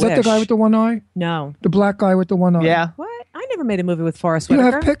 Is No, that, I is that the wish. guy with the one eye? No. The black guy with the one eye. Yeah. What? I never made a movie with Forrest You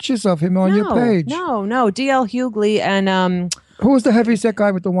Whitaker. have pictures of him on your page. No. D.L. Hughley and Who was the heavyset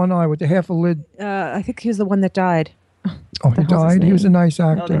guy with the one eye with the half a lid? I think he was the one that died. Oh, he died. He was a nice No,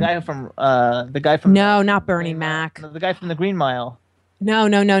 actor. the guy from No, not Bernie Mac. the guy from the Green Mile. No,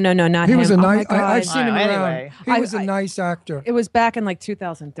 not He him. was a Oh my nice. God. I've seen him Anyway. around. He was a nice actor. It was back in like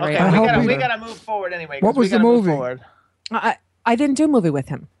 2003. Okay, we gotta move forward anyway. 'cause What was we the gotta move movie? forward. I didn't do a movie with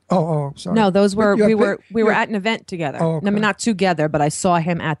him. Oh, sorry. No, those were But you we have were at an event together. Oh, okay. I mean, not together, but I saw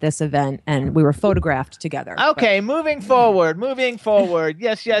him at this event, and we were photographed together. Okay, moving forward.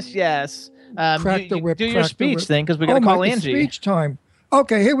 Yes. Crack the whip. Do your crack the speech whip. thing because we gotta Oh, call my, Angie. Speech time.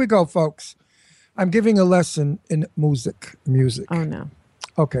 Okay, here we go, folks. I'm giving a lesson in music. Oh no.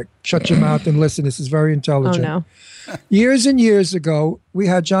 Okay, shut your mouth and listen. This is very intelligent. Oh, Years and years ago, we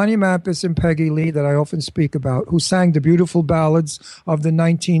had Johnny Mathis and Peggy Lee that I often speak about, who sang the beautiful ballads of the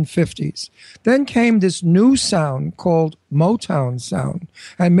 1950s. Then came this new sound called Motown sound.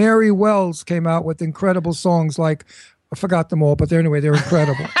 And Mary Wells came out with incredible songs like, I forgot them all, but they're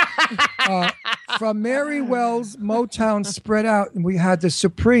incredible. From Mary Wells, Motown spread out, and we had the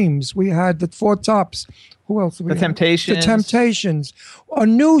Supremes, we had the Four Tops. Who else? The Temptations. The Temptations. A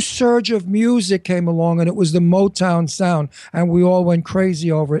new surge of music came along, and it was the Motown sound, and we all went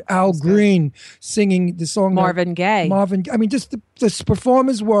crazy over it. Al Green singing the song. Marvin Gaye. I mean, just the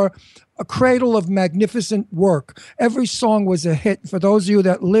performers were a cradle of magnificent work. Every song was a hit. For those of you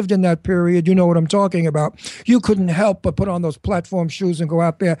that lived in that period, you know what I'm talking about. You couldn't help but put on those platform shoes and go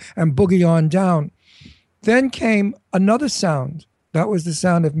out there and boogie on down. Then came another sound. That was the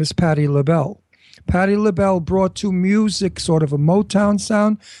sound of Miss Patti LaBelle. Patti LaBelle brought to music sort of a Motown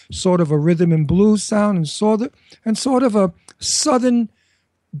sound, sort of a rhythm and blues sound, and sort of a Southern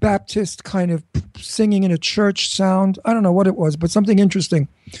Baptist kind of singing in a church sound. I don't know what it was, but something interesting.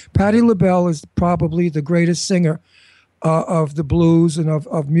 Patti LaBelle is probably the greatest singer of the blues and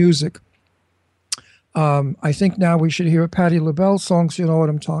of music. I think now we should hear a Patti LaBelle song so you know what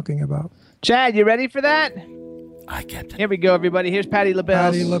I'm talking about. Chad, you ready for that? I kept it. Here we go, everybody. Here's Patti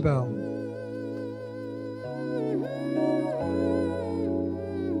LaBelle. Patti LaBelle.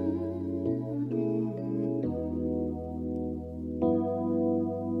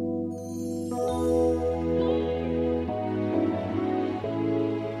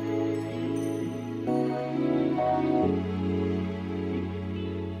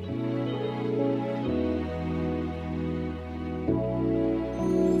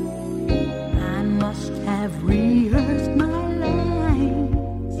 I must have rehearsed my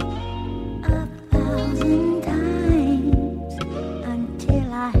lines 1,000 times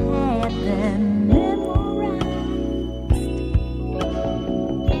until I had them memorized.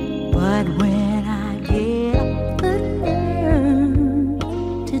 But when I get up the nerve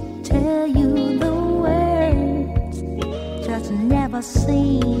to tell you the words, just never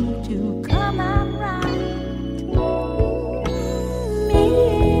seem to come out right.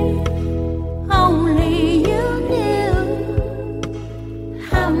 Only you knew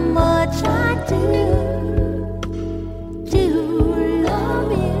how much I do.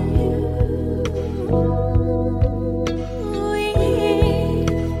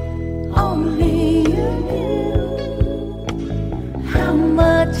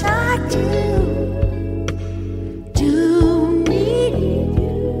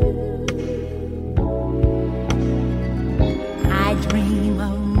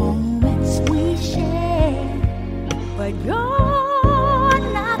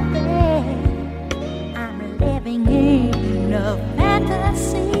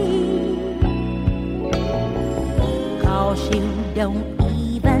 don't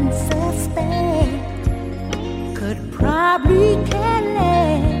even suspect could probably care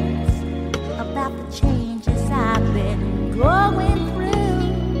less about the changes I've been going through.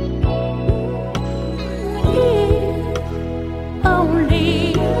 If only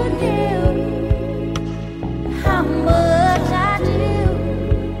you knew how much I do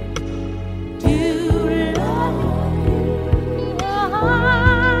love you. Oh,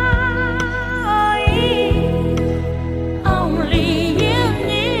 if only you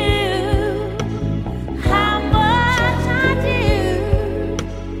knew how much I do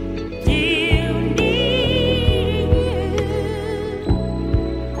need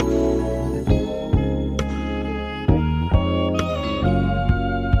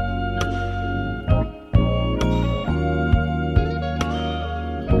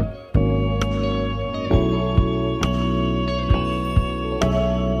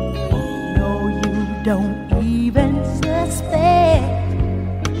don't even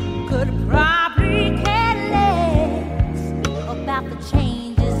suspect could probably care less about the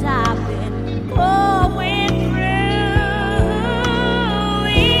changes I've been going through.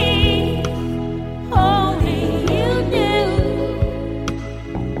 If only you knew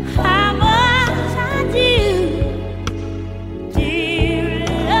how much I do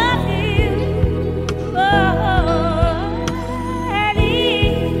love you. Oh, and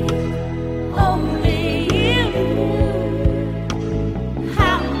if only you knew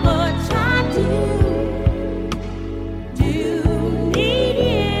how much I do need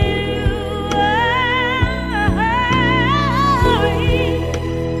you.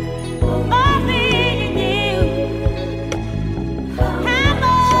 Only you knew how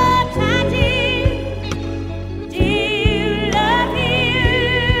much I do love you.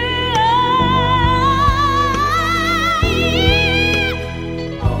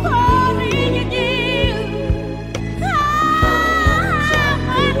 Only you knew how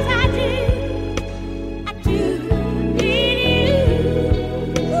much I do need you.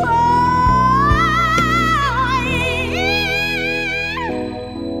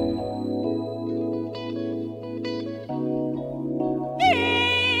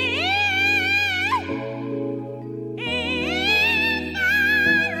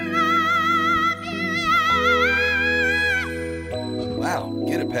 Wow,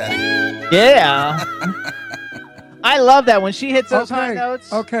 get it, Patty. Yeah. I love that when she hits those high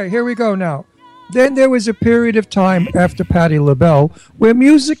notes. Okay, here we go now. Then there was a period of time after Patti LaBelle where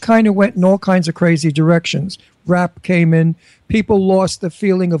music kind of went in all kinds of crazy directions. Rap came in. People lost the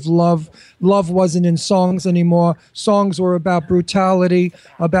feeling of love. Love wasn't in songs anymore. Songs were about brutality,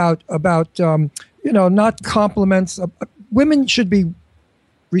 about not compliments. Women should be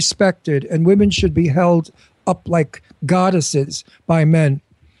respected, and women should be held up like goddesses by men.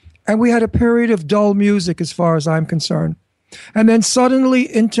 And we had a period of dull music as far as I'm concerned. And then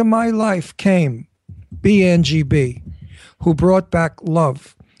suddenly into my life came Angie B, who brought back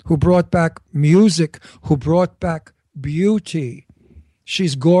love, who brought back music, who brought back beauty.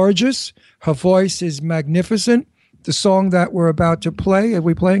 She's gorgeous. Her voice is magnificent. The song that we're about to play, are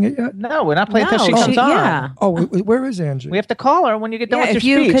we playing it yet? No, we're not playing until she comes on. Yeah. Oh, where is Angie? We have to call her when you get done with if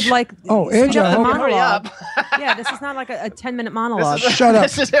your you speech. could Angie, skip I the hope- monologue. Yeah, this is not like a 10-minute monologue. Shut up.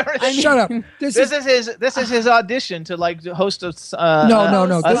 Shut up. This is his audition to host a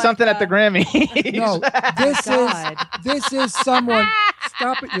No. something at the Grammy. No, this is someone.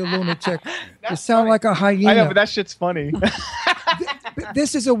 Stop it, you lunatic! You sound like a hyena. I know, but that shit's funny.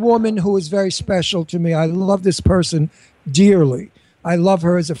 This is a woman who is very special to me. I love this person dearly. I love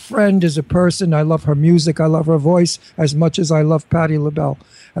her as a friend, as a person. I love her music. I love her voice as much as I love Patti LaBelle.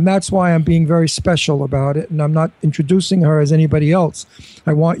 And that's why I'm being very special about it. And I'm not introducing her as anybody else.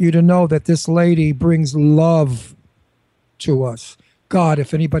 I want you to know that this lady brings love to us. God,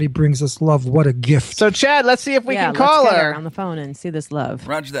 if anybody brings us love, what a gift. So, Chad, let's see if we can let's call get her on the phone and see this love.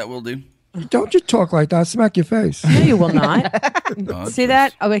 Roger that, will do. Don't you talk like that. I'll smack your face. No, you will not. See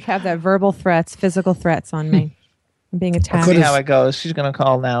that? Oh, we have that verbal threats, physical threats on me. I'm being attacked. See how it goes. She's going to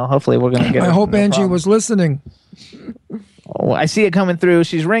call now. Hopefully, we're going to get I her. hope No Angie problem. was listening. Oh, I see it coming through.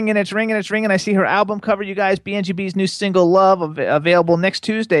 She's ringing. It's ringing. It's ringing. I see her album cover, you guys. Angie B's new single, Love, available next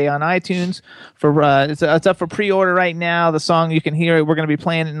Tuesday on iTunes. It's up for pre-order right now. The song, you can hear it. We're going to be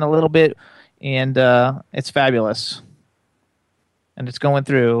playing it in a little bit, and it's fabulous. And it's going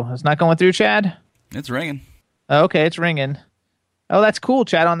through. It's not going through, Chad? It's ringing. Okay, it's ringing. Oh, that's cool.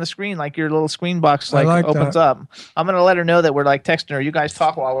 Chat on the screen, like your little screen box like opens that. up. I'm gonna let her know that we're like texting her. You guys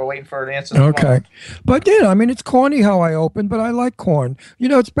talk while we're waiting for her to answer the Okay. phone. But, you know, I mean, it's corny how I open, but I like corn. You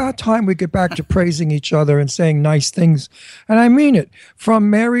know, it's about time we get back to praising each other and saying nice things. And I mean it. From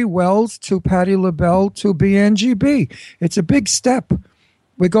Mary Wells to Patti LaBelle to Angie B. It's a big step.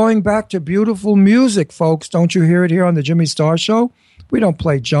 We're going back to beautiful music, folks. Don't you hear it here on the Jimmy Star Show? We don't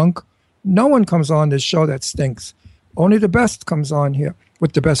play junk. No one comes on this show that stinks. Only the best comes on here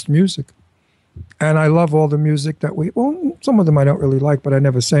with the best music. And I love all the music that well, some of them I don't really like, but I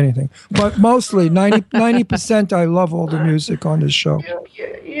never say anything. But mostly, 90% I love all the music on this show.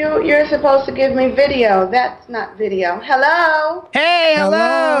 You're supposed to give me video. That's not video. Hello? Hey,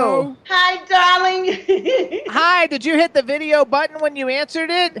 hello. Hi, darling. Hi, did you hit the video button when you answered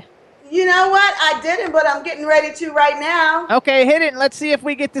it? You know what? I didn't, but I'm getting ready to right now. Okay, hit it and let's see if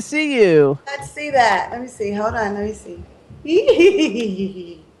we get to see you. Let's see that. Let me see. Hold on. Let me see.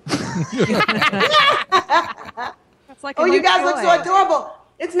 Like oh, you guys look so adorable.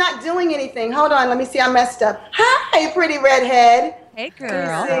 It's not doing anything. Hold on. Let me see. I messed up. Hi, pretty redhead. Hey,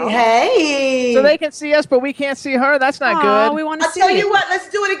 girl. Hey. So they can see us, but we can't see her? That's not good. We want to I'll see tell you what. Let's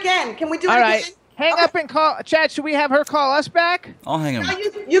do it again. Can we do it again? Hang up and call. Chad, should we have her call us back? I'll hang on. No,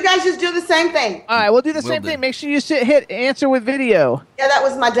 you guys just do the same thing. All right, we'll do the same thing. Make sure you hit answer with video. Yeah, that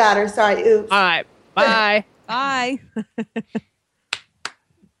was my daughter. Sorry. Oops. All right. Bye. Bye.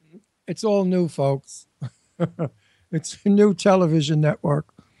 It's all new, folks. It's a new television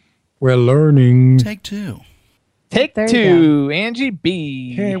network. We're learning. Take two. Take two. Angie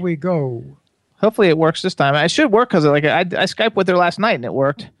B. Here we go. Hopefully it works this time. It should work because I Skyped with her last night and it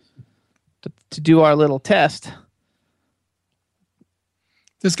worked. To do our little test.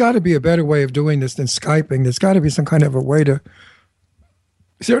 There's got to be a better way of doing this than Skyping. There's got to be some kind of a way to...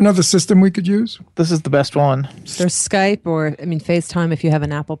 Is there another system we could use? This is the best one. There's Skype or, FaceTime if you have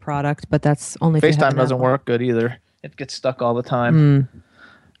an Apple product, but that's only if you have FaceTime an doesn't Apple. work good either. It gets stuck all the time.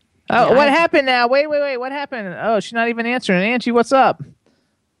 Oh, what happened now? Wait. What happened? Oh, she's not even answering. Angie, what's up?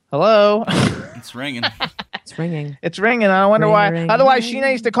 Hello? It's ringing. It's ringing. It's ringing. I wonder why. Ring, Otherwise, ring. she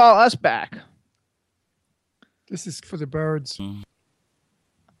needs to call us back. This is for the birds.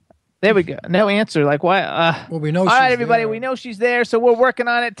 There we go. No answer. Like why? Well, we know. All she's right, everybody. there. We know she's there, so we're working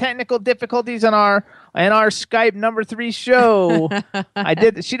on it. Technical difficulties in our Skype number 3 show.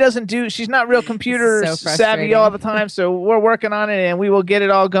 She's not real computer So savvy frustrating. all the time, so we're working on it, and we will get it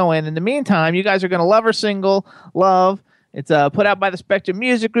all going. In the meantime, you guys are gonna love her single, Love. It's put out by the Spectrum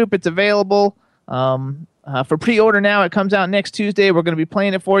Music Group. It's available for pre-order now. It comes out next Tuesday. We're going to be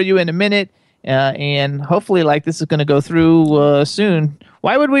playing it for you in a minute, and hopefully, this is going to go through soon.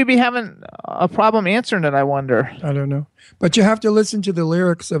 Why would we be having a problem answering it, I wonder? I don't know. But you have to listen to the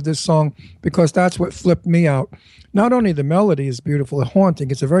lyrics of this song because that's what flipped me out. Not only the melody is beautiful, haunting.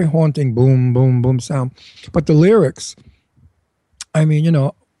 It's a very haunting boom, boom, boom sound. But the lyrics, I mean,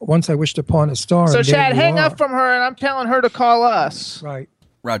 once I wished upon a star. So, and there Chad, you hang are. up from her, and I'm telling her to call us. Right.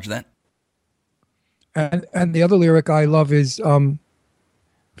 Roger that. And the other lyric I love is,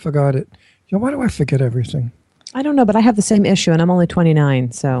 forgot it. Why do I forget everything? I don't know, but I have the same issue, and I'm only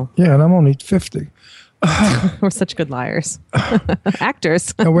 29, so. Yeah, and I'm only 50. We're such good liars.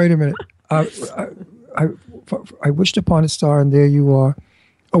 Actors. Now, wait a minute. I wished upon a star, and there you are.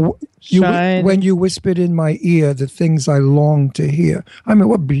 When you whispered in my ear the things I longed to hear. I mean,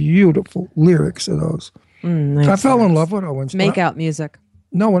 what beautiful lyrics are those. Nice. I fell in love with her once. Make out music.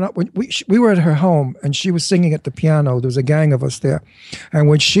 No, when we were at her home, and she was singing at the piano. There was a gang of us there. And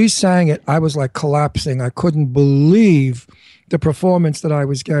when she sang it, I was like collapsing. I couldn't believe the performance that I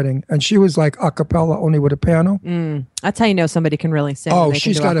was getting. And she was like a cappella, only with a piano. That's how you know somebody can really sing. Oh, They can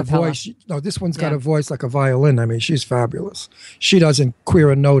she's do got a acapella. voice. No, this one's got a voice like a violin. I mean, she's fabulous. She doesn't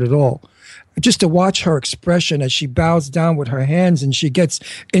queer a note at all. Just to watch her expression as she bows down with her hands and she gets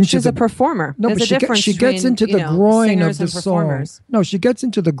into She's a performer. No, There's but a difference she gets between, into the you know, groin of singers the and song. performers. No, she gets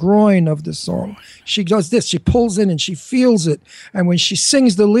into the groin of the song. She does this. She pulls in and she feels it. And when she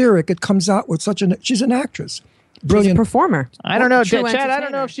sings the lyric, it comes out with she's an actress. Brilliant performer. I don't know, True Chad. I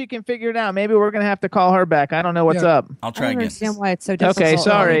don't know if she can figure it out. Maybe we're gonna have to call her back. I don't know what's up. I'll I don't understand why it's so difficult. Okay, All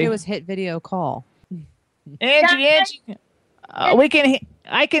sorry. you do is hit video call. Angie,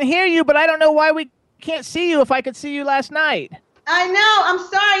 I can hear you, but I don't know why we can't see you. If I could see you last night. I know. I'm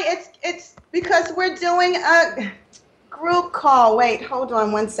sorry. It's because we're doing a group call. Wait, hold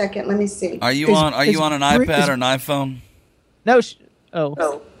on 1 second. Let me see. Are you on an iPad or an iPhone? No.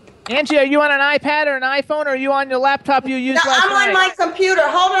 Angie, are you on an iPad or an iPhone, or are you on your laptop you used last I'm night? on my computer.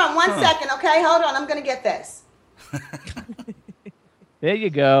 Hold on 1 second, okay? Hold on. I'm going to get this. There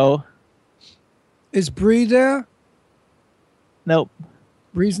you go. Is Bree there? Nope.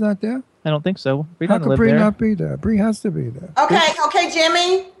 Bree's not there? I don't think so. Bree How doesn't could live Bree there. not be there? Bree has to be there. Okay,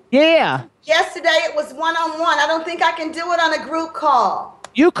 Jimmy. Yeah. Yesterday it was one-on-one. I don't think I can do it on a group call.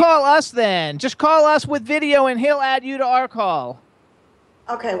 You call us then. Just call us with video, and he'll add you to our call.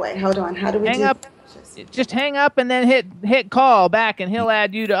 Okay, wait, hold on. How do we hang up? Just hang up and then hit call back, and he'll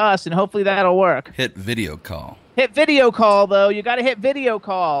add you to us, and hopefully that'll work. Hit video call. Hit video call though. You got to hit video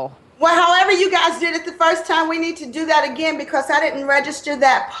call. Well, however you guys did it the first time, we need to do that again because I didn't register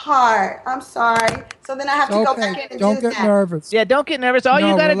that part. I'm sorry. So then I have to go back in and Don't do get that. nervous. Yeah, don't get nervous. All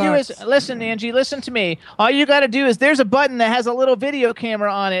you got to do relax. is listen, Angie. Listen to me. All you got to do is there's a button that has a little video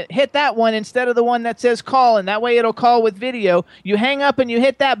camera on it. Hit that one instead of the one that says call, and that way it'll call with video. You hang up and you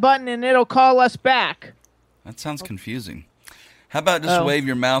hit that button, and it'll call us back. That sounds confusing. How about just wave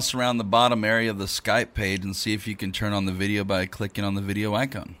your mouse around the bottom area of the Skype page and see if you can turn on the video by clicking on the video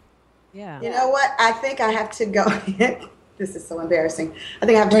icon? Yeah. You know what? I think I have to go. This is so embarrassing. I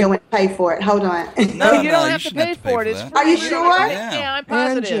think I have to go and pay for it. Hold on. No, you don't have to pay for it. It's free. Are you sure? Yeah, I'm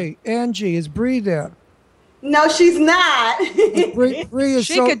positive. Angie, is Bree there? No, she's not. Bree is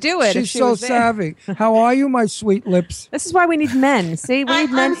She could do it if She's she so was there. savvy. How are you, my sweet lips? This is why we need men. See, we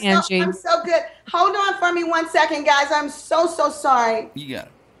need men, Angie. I'm so good. Hold on for me 1 second, guys. I'm so sorry. You got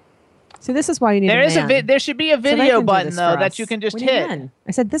it. See, this is why you need There a is man. there should be a So they video can do button this though for that us. you can just We need hit. men.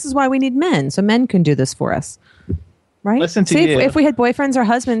 I said this is why we need men, so men can do this for us. Right? Listen to See, you. if we had boyfriends or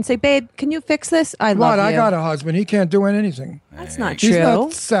husbands, say, babe, can you fix this? I love you. I got a husband. He can't do anything. That's not He's true.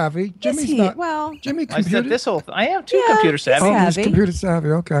 not savvy. Yes, Jimmy's he- not. well, Jimmy I said computer. this whole. I am too computer savvy. Oh, he's computer savvy.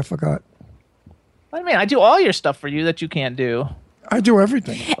 Okay, I forgot. What do you mean? I do all your stuff for you that you can't do. I do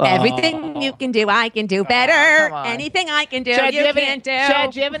everything. Everything you can do, I can do better. come on. Anything I can do, Chad, you have can't do. any,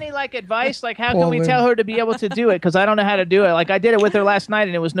 Chad, do you have any advice? Like, how can Well, we then- tell her to be able to do it? Because I don't know how to do it. Like, I did it with her last night,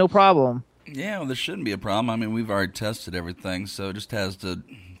 and it was no problem. Yeah, well, there shouldn't be a problem. I mean, we've already tested everything, so it just has to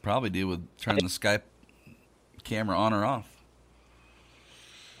probably deal with turning the Skype camera on or off.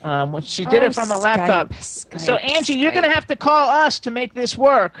 When she did it from a laptop. So, Angie, you're going to have to call us to make this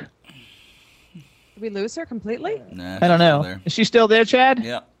work. Did we lose her completely? Nah, I don't she's still know. there. Is she still there, Chad?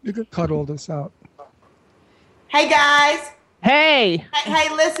 Yeah. You could cut all this out. Hey, guys. Hey. Hey,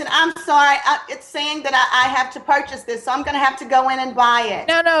 listen, I'm sorry. It's saying that I have to purchase this, so I'm going to have to go in and buy it.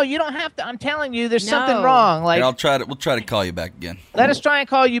 No, you don't have to. I'm telling you, there's No. something wrong. Like, Here, we'll try to call you back again. let us try and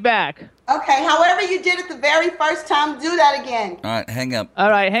call you back. Okay, however you did it the very first time, do that again. All right, hang up. All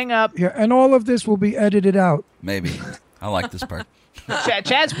right, hang up. Yeah, and all of this will be edited out. Maybe. I like this part.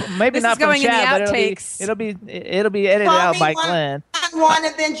 Chad's maybe This not is going from in the Chad, but outtakes. it'll be edited Call out me by one- Glenn. One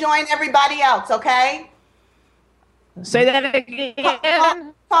and then join everybody else, okay? Say that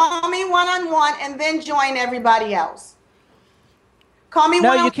again. Call me one-on-one and then join everybody else. Call me No,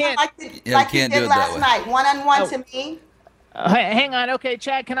 one-on-one you can't. like Yeah, you we can't do did it that last way. night. One-on-one Oh. to me. Hang on. Okay,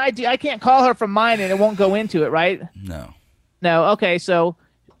 Chad, can I can't call her from mine and it won't go into it, right? No. No. Okay, so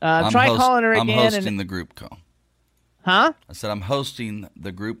try calling her I'm again. hosting And, the group call. huh? I said I'm hosting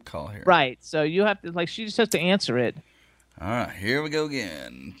the group call here. Right. So you have to she just has to answer it. All right, here we go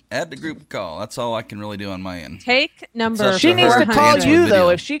again. Add the group call. That's all I can really do on my end. Take number. She needs to 400. call Answer you video. though.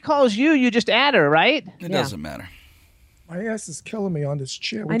 If she calls you, you just add her, right? It Yeah. doesn't matter. My ass is killing me on this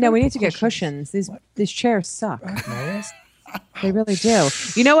chair. I know. gotta We need put to get cushions. These chairs suck. They really do.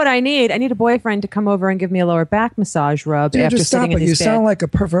 You know what I need? I need a boyfriend to come over and give me a lower back massage rub Dude, after just stop sitting in it. You his bed. sound like a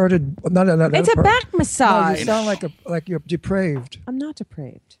perverted. No, It's a back No, massage. you sound like you're depraved. I'm not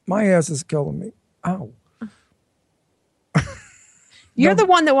depraved. My ass is killing me. Ow. You're the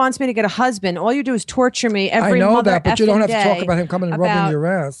one that wants me to get a husband. All you do is torture me every I know mother that, but you don't have effing to talk day about him coming and rubbing about- your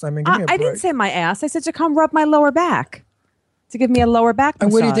ass. I mean, give me a I break. didn't say my ass. I said to come rub my lower back. To give me a lower back And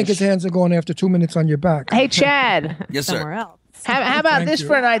massage. where do you think his hands are going after 2 minutes on your back? Hey, Chad. Yes, sir. Somewhere else. How about Thank this you.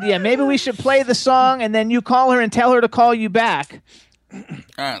 for an idea? Maybe we should play the song and then you call her and tell her to call you back. All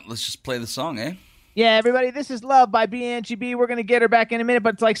right, let's just play the song, eh? Yeah, everybody, this is Love by Angie B. We're going to get her back in a minute,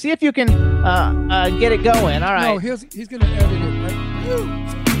 but see if you can get it going. All right. No, he's going to edit it.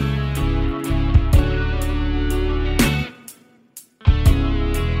 Right?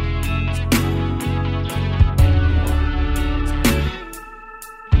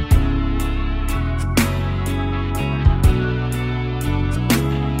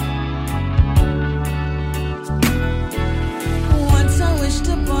 Once I wished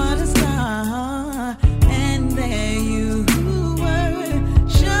upon a star, and there you were,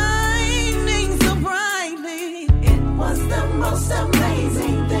 shining so brightly. It was the most amazing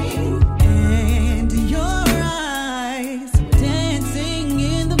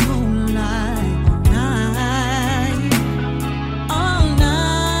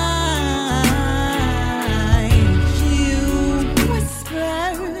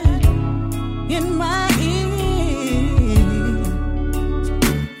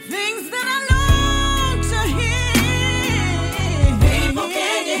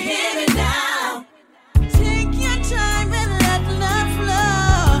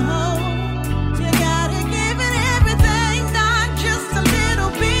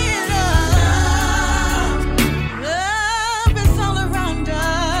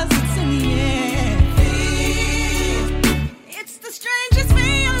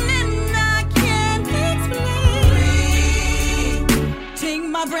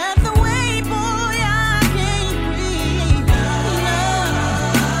breath away, boy, I can't breathe.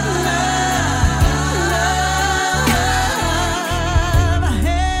 Love.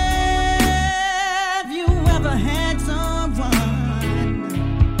 Have you ever had someone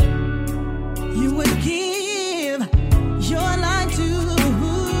you would give your life to?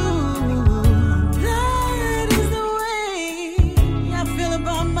 That is the way I feel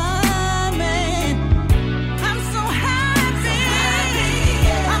about my man. I'm so happy.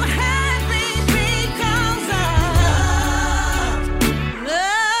 I'm happy because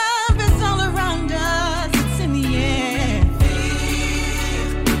love is all around us. It's in the air.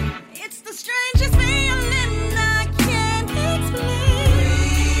 It's the strangest feeling I can't explain.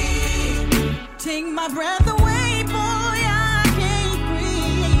 Take my breath away, boy, I can't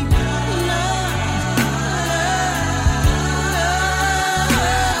breathe. Love.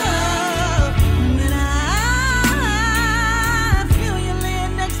 When I feel you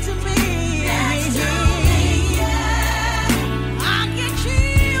laying next to me, I get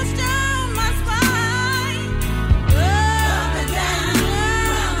chills down my spine. Up and down,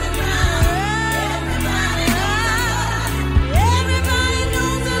 everybody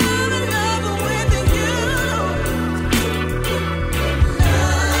knows that I'm in love with you.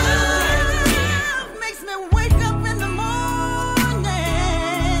 Love makes me wake up in the morning.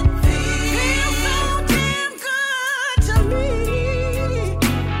 Feels so damn good to me.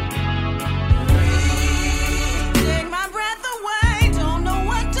 Take my breath away, don't know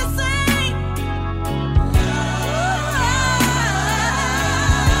what to say.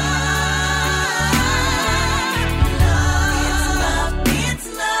 It's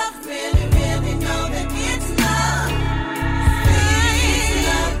love, really, really know that it's love.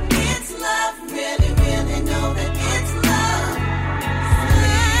 It's love, really, really know that it's love.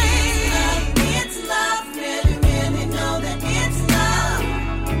 It's love, really, really know that it's love.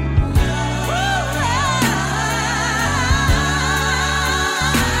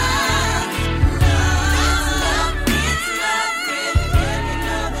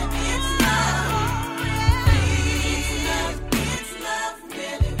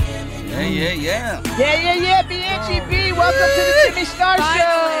 Yeah. Yeah, be Angie B. Welcome to the Jimmy Star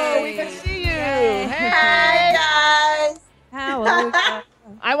Show. We can see you. Hey. Hi, guys. How are you?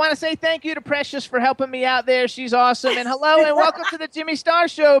 I want to say thank you to Precious for helping me out there. She's awesome. And hello and welcome to the Jimmy Star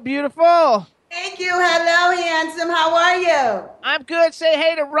Show. Beautiful. Thank you. Hello, handsome. How are you? I'm good. Say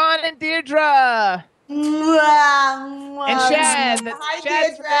hey to Ron and Deirdre. And Chad. Hi,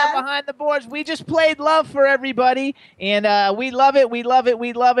 Chad's Deirdre. there behind the boards. We just played Love for everybody. And we love it. We love it.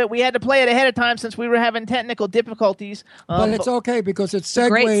 We love it. We had to play it ahead of time since we were having technical difficulties. But it's okay because it's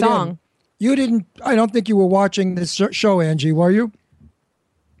segued great in. song. You didn't. I don't think you were watching this show, Angie. Were you?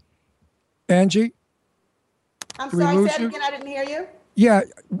 Angie? I'm Did we sorry, lose say it you? again. I didn't hear you. Yeah,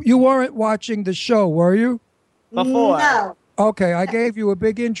 you weren't watching the show, were you? Before. No. Okay, I gave you a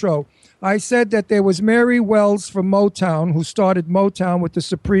big intro. I said that there was Mary Wells from Motown who started Motown with the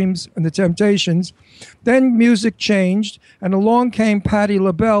Supremes and the Temptations. Then music changed, and along came Patti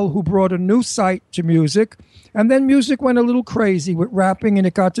LaBelle, who brought a new sight to music. And then music went a little crazy with rapping, and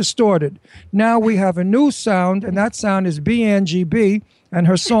it got distorted. Now we have a new sound, and that sound is Angie B, and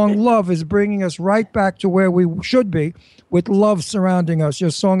her song Love is bringing us right back to where we should be, with love surrounding us. Your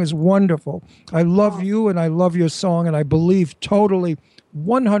song is wonderful. I love you, and I love your song, and I believe totally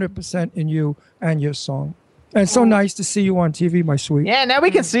 100% in you and your song. And it's so nice to see you on TV, my sweet. Yeah, now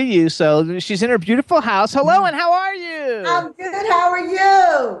we can see you. So she's in her beautiful house. Hello, and how are you? I'm good. How are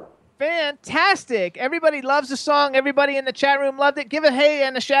you? Fantastic. Everybody loves the song. Everybody in the chat room loved it. Give a hey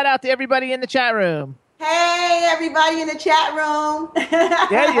and a shout out to everybody in the chat room. Hey, everybody in the chat room.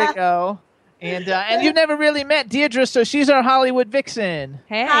 There you go. And you've never really met Deirdre, so she's our Hollywood vixen.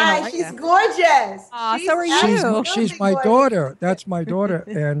 Hey, Hi, she's gorgeous. So are you. She's my daughter. That's my daughter,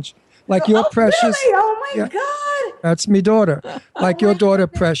 Ange. Like your Precious. Really? Oh my Yeah. God. That's me daughter. Like your daughter,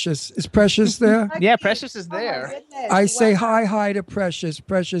 Precious. Is Precious there? Yeah, Precious is there. I say hi to Precious.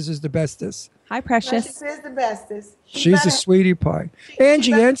 Precious is the bestest. Hi, Precious. Precious is the bestest. She's a sweetie pie.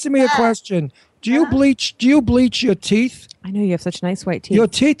 Angie, answer me a question. Do you bleach your teeth? I know you have such nice white teeth. Your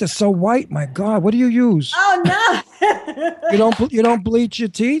teeth are so white. My God, what do you use? Oh no. You don't bleach your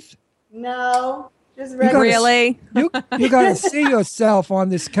teeth? No. Just You regular. gotta- You got to see yourself on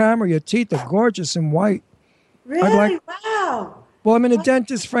this camera. Your teeth are gorgeous and white. Really? Wow. Well, I'm in a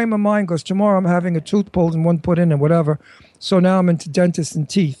dentist frame of mind because tomorrow I'm having a tooth pulled and one put in and whatever. So now I'm into dentist and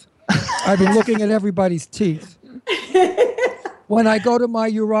teeth. I've been looking at everybody's teeth. When I go to my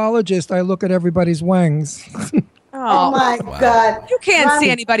urologist, I look at everybody's wangs. Oh my God. You can't see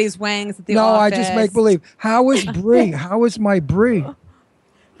anybody's wangs at the No, office. I just make believe. How is Brie? How is my Brie?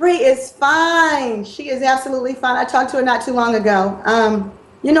 Bree is fine. She is absolutely fine. I talked to her not too long ago.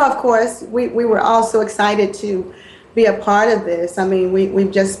 Of course, we were all so excited to be a part of this. I mean,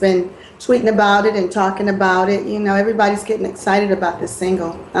 we've just been tweeting about it and talking about it. Everybody's getting excited about this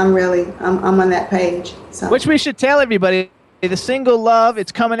single. I'm on that page. So. Which we should tell everybody. The single Love,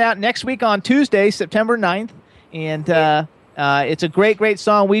 it's coming out next week on Tuesday, September 9th. And it's a great, great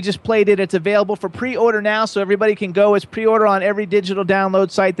song. We just played it. It's available for pre-order now, so everybody can go. It's pre-order on every digital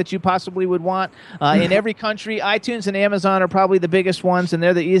download site that you possibly would want in every country. iTunes and Amazon are probably the biggest ones, and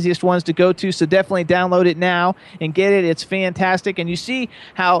they're the easiest ones to go to, so definitely download it now and get it. It's fantastic. And you see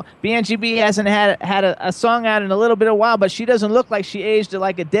how Angie B hasn't had a song out in a little bit of a while, but she doesn't look like she aged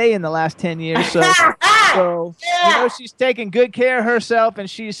like a day in the last 10 years. So she's taking good care of herself, and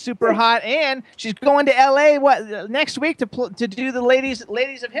she's super hot. And she's going to L.A. next week to do the Ladies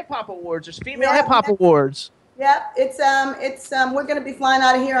of Hip Hop Awards, or Female Hip Hop Awards. Yep, we're going to be flying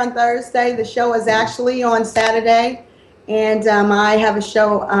out of here on Thursday. The show is actually on Saturday, and I have a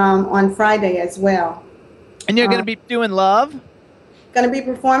show on Friday as well. And you're going to be doing Love? Going to be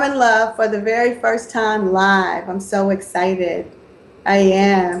performing Love for the very first time live. I'm so excited. I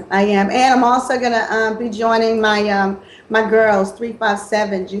am, and I'm also going to be joining my girls,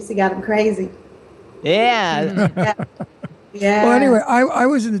 357. Juicy got them crazy. Yeah. Yeah. Well, anyway, I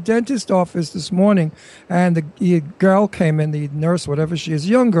was in the dentist office this morning, and the girl came in, the nurse, whatever she is,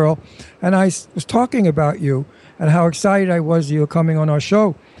 young girl, and I was talking about you and how excited I was you were coming on our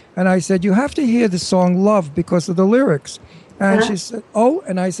show. And I said, you have to hear the song Love because of the lyrics. And she said, oh,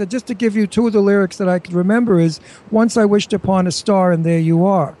 and I said, just to give you two of the lyrics that I could remember is, once I wished upon a star and there you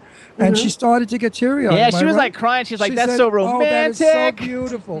are. And she started to get teary-eyed. Yeah, she was like crying. She's like, that's said, so romantic. Oh, that is so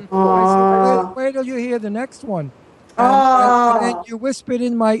beautiful. I said, wait till you hear the next one. And then you whispered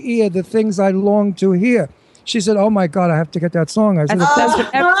in my ear the things I long to hear. She said, oh, my God, I have to get that song. I said,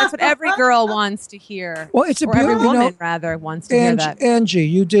 that's what every girl wants to hear. Well, it's or every woman, rather, wants to hear that. Angie,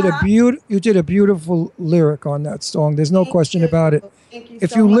 you did a beautiful lyric on that song. There's no question about it.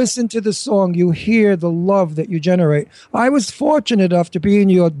 If you listen to the song, you hear the love that you generate. I was fortunate enough to be in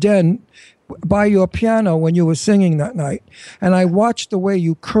your den by your piano when you were singing that night, and I watched the way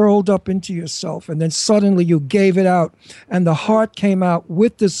you curled up into yourself, and then suddenly you gave it out, and the heart came out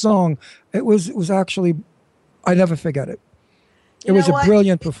with the song. It was actually, I never forget it. It was a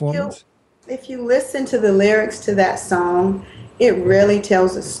brilliant performance. If you listen to the lyrics to that song, it really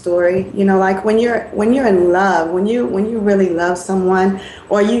tells a story. Like when you're in love, when you really love someone,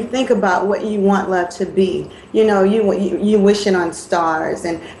 or you think about what you want love to be. You wishing on stars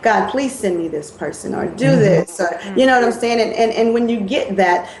and God, please send me this person, or do this, or you know what I'm saying. And when you get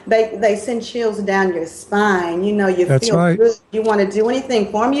that, they send chills down your spine. You feel good. You want to do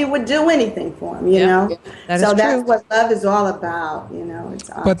anything for them. You would do anything for them. That's what love is all about.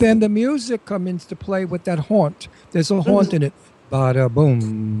 It's awesome. But then the music comes into play with that haunt. There's a haunt in it. Bada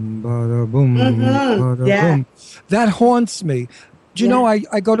boom, bada boom, bada boom. That haunts me. Do you know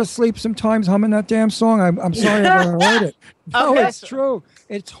I go to sleep sometimes humming that damn song? I'm sorry I never heard it. No, it's true.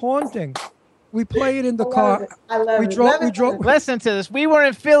 It's haunting. We play it in the car. I love it. Listen to this. We were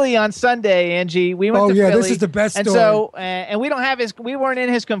in Philly on Sunday, Angie. We went to Philly. This is the best story. And so, and we don't have we weren't in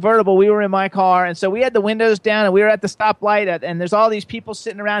his convertible. We were in my car. And so we had the windows down, and we were at the stoplight, and there's all these people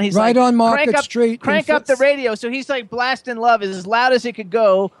sitting around. He's right like, on Market Street. Crank up the radio. So he's like blasting Love as loud as it could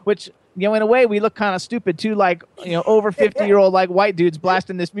go, which, in a way, we look kind of stupid too, like, over 50-year-old like white dudes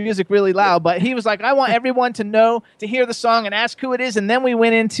blasting this music really loud. But he was like, I want everyone to hear the song and ask who it is. And then we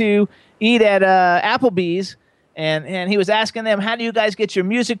went into eat at Applebee's, and he was asking them, how do you guys get your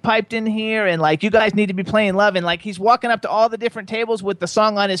music piped in here? And like, you guys need to be playing Love. And like, he's walking up to all the different tables with the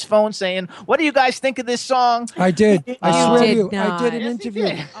song on his phone saying, what do you guys think of this song? I did. I swear to you. I did an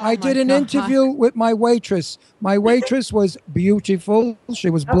interview. I did an interview with my waitress. My waitress was beautiful.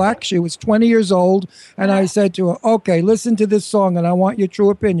 She was black. She was 20 years old. And I said to her, okay, listen to this song, and I want your true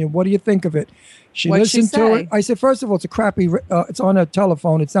opinion. What do you think of it? She listened to it. I said, first of all, it's a crappy, it's on a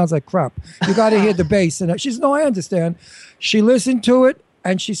telephone. It sounds like crap. You got to hear the bass. And she said, no, I understand. She listened to it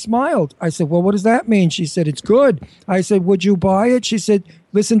and she smiled. I said, well, what does that mean? She said, it's good. I said, would you buy it? She said,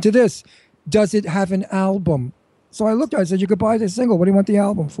 listen to this. Does it have an album? So I looked at her. I said, you could buy the single. What do you want the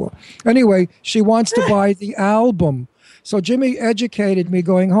album for? Anyway, she wants to buy the album. So Jimmy educated me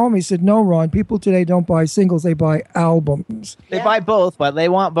going home. He said, no, Ron, people today don't buy singles. They buy albums. They buy both, but they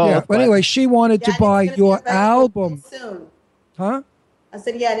want both. Yeah, but anyway, she wanted to buy your album. Soon. Huh? I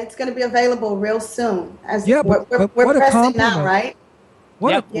said, it's going to be available real soon. But we're what a pressing compliment. now, right?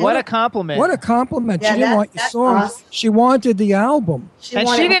 What a compliment. What a compliment. Yeah, She didn't want your that's song. awesome. She wanted the album. And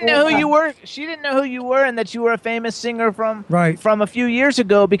she didn't know who you were. She didn't know who you were, and that you were a famous singer from a few years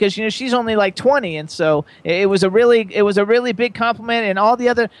ago. Because she's only like 20, and so it was a really big compliment. And all the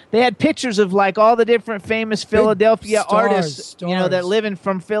other, they had pictures of like all the different famous Philadelphia artists, that live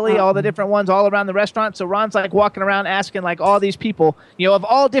from Philly, all the different ones all around the restaurant. So Ron's like walking around asking like all these people, of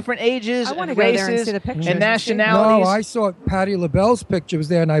all different ages and races and nationalities. No, I saw Patti LaBelle's picture was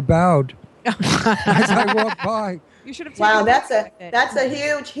there, and I bowed as I walked by. You should have. Wow, that's a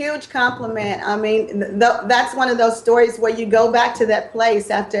huge compliment. I mean, that's one of those stories where you go back to that place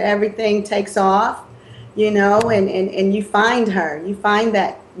after everything takes off, and you find her, you find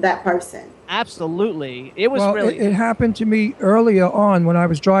that person. Absolutely, it was It happened to me earlier on when I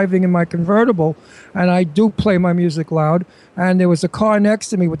was driving in my convertible, and I do play my music loud. And there was a car next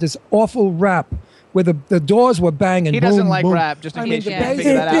to me with this awful rap, where the doors were banging. He doesn't boom, like boom. rap, just in case you the didn't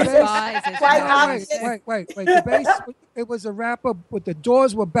figure that out. Wait. The bass, it was a rapper, but the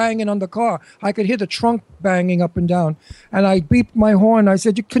doors were banging on the car. I could hear the trunk banging up and down. And I beeped my horn. I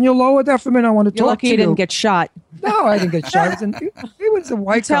said, "Can you lower that for a minute? I want to You're talk lucky to you you you." didn't get shot. No, I didn't get shot. He was a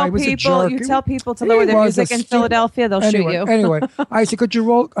white guy. He was a jerk. You tell people to lower their music in Philadelphia, they'll shoot you. Anyway, I said, "Could you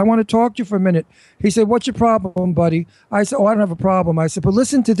roll? I want to talk to you for a minute." He said, "What's your problem, buddy?" I said, "Oh, I don't have a problem." I said, "But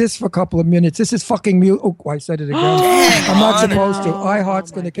listen to this for a couple of minutes. This is fucking music." Oh, I said it again. I'm not supposed to.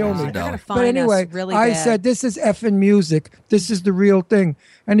 iHeart's going to kill me. But anyway, I said, "This is effing music. This is the real thing."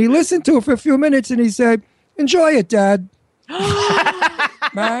 And he listened to it for a few minutes, and he said, "Enjoy it, Dad."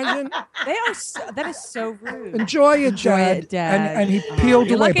 Imagine. That is so rude. Enjoy it, Dad. And he peeled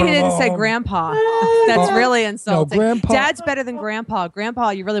You're away. lucky he didn't say Grandpa. That's really insulting. No, Grandpa. Dad's better than Grandpa. Grandpa,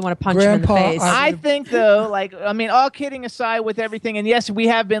 you really want to punch him in the face. I think though, all kidding aside with everything, and yes, we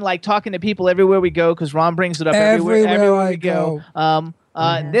have been like talking to people everywhere we go because Ron brings it up everywhere we go.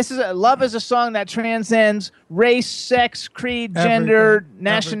 This is love is a song that transcends race, sex, creed, gender,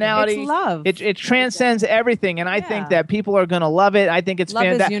 nationality. It's love. It transcends everything, and I think that people are going to love it. I think it's Love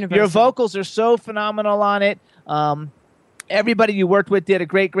is fantastic. universal. Your vocals are so phenomenal on it. Everybody you worked with did a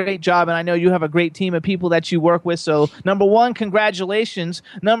great job, and I know you have a great team of people that you work with. So, number one, congratulations.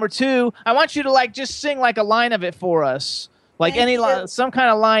 Number two, I want you to just sing like a line of it for us. Like some kind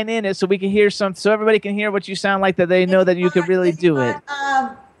of line in it, so we can hear so everybody can hear what you sound like, that they know that you could really do it.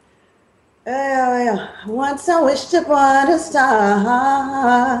 Once I wished upon a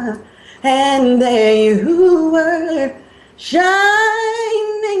star, and there you were,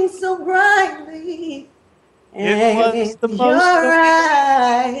 shining so brightly. It was the your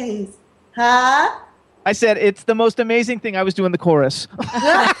eyes. Huh? I said it's the most amazing thing. I was doing the chorus.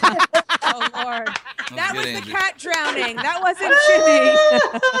 Oh, Lord. That was the cat drowning. That wasn't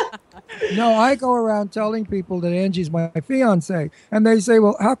Jimmy. No, I go around telling people that Angie's my fiance, and they say,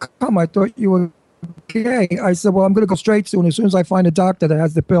 "Well, how come? I thought you were gay." I said, "Well, I'm going to go straight soon as I find a doctor that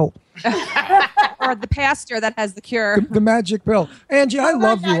has the pill." Or the pastor that has the cure. The magic pill. Angie, I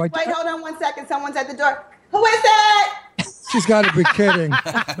love you. Wait, hold on 1 second. Someone's at the door. Who is that? She's got to be kidding.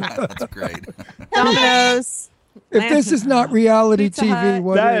 That's great. Dominoes. If this is not reality TV,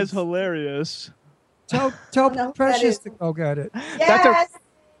 what that is? is hilarious. Tell Precious to go get it. Yes.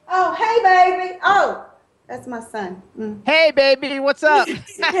 Oh, hey, baby. Oh, that's my son. Hey, baby, what's up?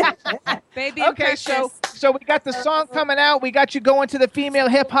 Baby. Okay, so we got the song coming out. We got you going to the female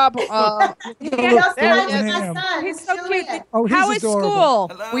hip hop. He's so cute. Oh, he's How is adorable.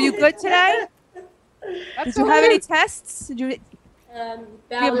 school? Were you good today? Did you have any tests? Did you?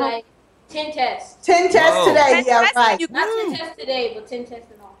 About like 10 tests. 10 tests today. 10 Yeah, tests? right. Not 10 tests today, but 10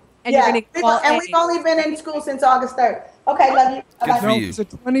 tests in all. And you're gonna we've only been in school since August 3rd. Okay, love you. Bye-bye. No, he's a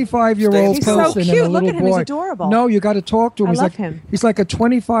 25-year-old He's person so and cute. a Look little at him. He's boy. adorable. No, you got to talk to him. I He's love like him. He's like a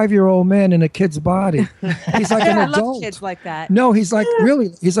 25-year-old man in a kid's body. He's like an I adult. love kids like that. No, he's like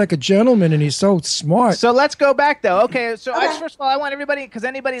he's like a gentleman, and he's so smart. So let's go back though. Okay, so first of all, I want everybody, because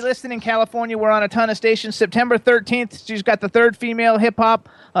anybody listening in California, we're on a ton of stations. September 13th, she's got the 3rd Female Hip Hop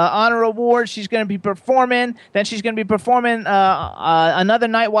Honor Award. She's going to be performing. Then she's going to be performing another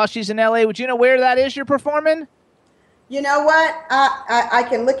night while she's in LA. Would you know where that is you're performing? You know what? I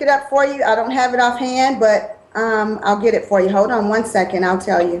can look it up for you. I don't have it offhand, but I'll get it for you. Hold on 1 second. I'll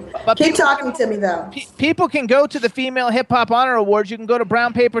tell you. Keep talking to me, though. People can go to the Female Hip Hop Honor Awards. You can go to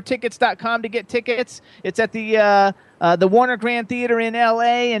brownpapertickets.com to get tickets. It's at the Warner Grand Theater in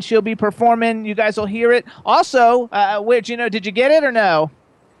L.A., and she'll be performing. You guys will hear it. Also, did you get it or no?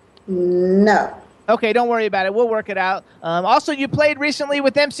 No. Okay, don't worry about it. We'll work it out. Also, you played recently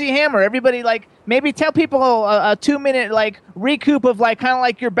with MC Hammer. Everybody, maybe tell people a 2-minute, recoup of,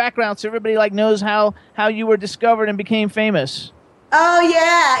 kind of your background so everybody, knows how you were discovered and became famous. Oh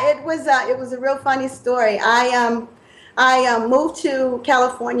yeah, it was a real funny story. I moved to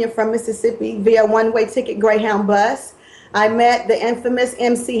California from Mississippi via one-way ticket Greyhound bus. I met the infamous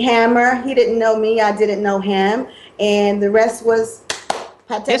MC Hammer. He didn't know me, I didn't know him, and the rest was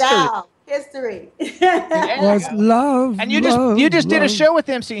history. It was love. And you love, just did a love. show with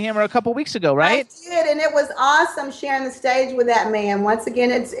MC Hammer a couple weeks ago, right? I did, and it was awesome sharing the stage with that man. Once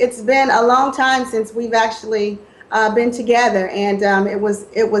again, it's been a long time since we've actually been together, and it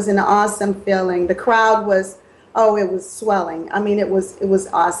was an awesome feeling. The crowd was it was swelling. I mean, it was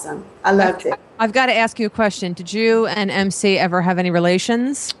awesome. I loved it. I've got to ask you a question. Did you and MC ever have any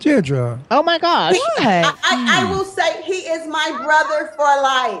relations? Deirdre. Oh my gosh. I will say he is my brother for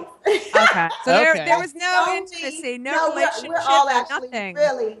life. Okay. So Okay. there was no intimacy, no relationship, we're all actually nothing.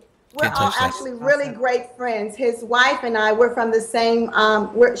 We're all actually really great friends. His wife and I, we're from the same,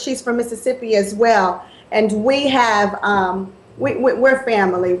 she's from Mississippi as well. And we have, we're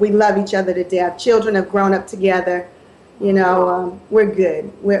family. We love each other to death. Children have grown up together. You know, we're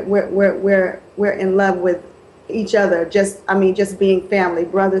good. We're in love with each other. Just being family,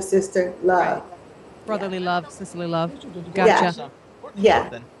 brother, sister, love. Brotherly love, sisterly love. Gotcha.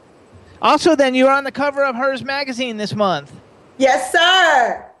 Yeah. Also, then you were on the cover of Hers magazine this month. Yes,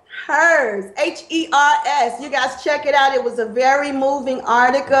 sir. Hers, Hers. You guys check it out. It was a very moving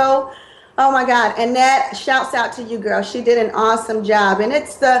article. Oh my God. Annette, shouts out to you, girl. She did an awesome job. And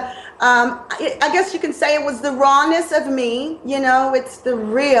it's I guess you can say it was the rawness of me. You know, it's the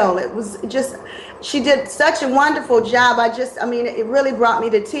real. It was just, she did such a wonderful job. It really brought me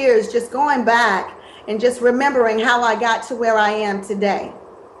to tears just going back and just remembering how I got to where I am today.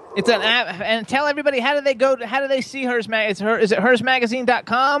 It's an app, and tell everybody, how do they see Hers Mag? Is it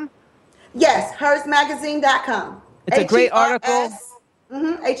hersmagazine.com? Yes, hersmagazine.com. It's a great article.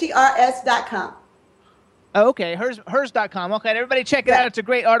 HERS.com. Oh, okay, hers.com. Okay, everybody check it out. It's a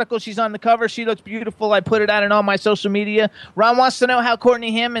great article. She's on the cover. She looks beautiful. I put it out on all my social media. Ron wants to know how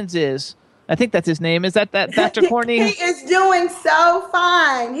Courtney Hammonds is. I think that's his name. Is that Dr. Courtney? He is doing so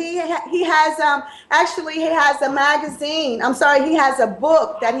fine. He has he has a magazine. I'm sorry, he has a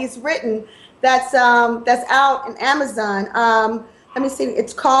book that he's written that's out in Amazon. Let me see.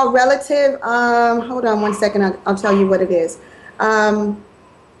 It's called Relative. Hold on one second. I'll tell you what it is.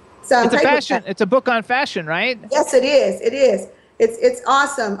 It's a fashion. It's a book on fashion, right? Yes, it is. It is. It's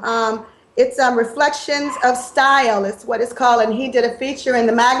awesome. It's Reflections of Style. It's what it's called, and he did a feature in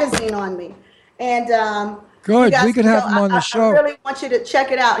the magazine on me. And good, we could have him on the show. I really want you to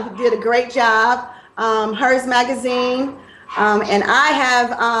check it out. He did a great job. Hers magazine, and I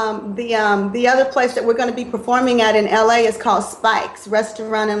have the other place that we're going to be performing at in LA is called Spike's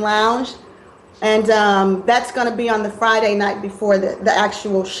Restaurant and Lounge, and that's going to be on the Friday night before the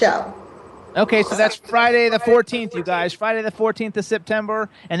actual show. Okay, so that's Friday the 14th, you guys. Friday the 14th of September.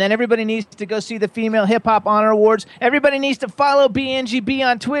 And then everybody needs to go see the Female Hip Hop Honor Awards. Everybody needs to follow Angie B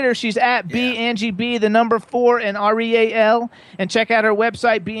on Twitter. She's at Angie B, the number 4 and REAL. And check out her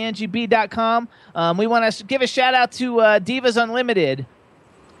website, bangieb.com. We want to give a shout out to Divas Unlimited.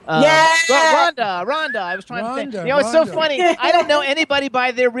 Rhonda. I was trying to think. You know, it's so funny. I don't know anybody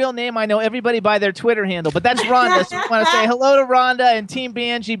by their real name. I know everybody by their Twitter handle. But that's Rhonda. So we want to say hello to Rhonda and Team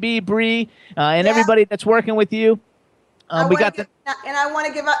Angie B, Bree, and everybody that's working with you. And I want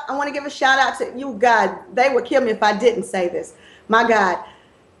to give a shout out to you. God, they would kill me if I didn't say this. My God,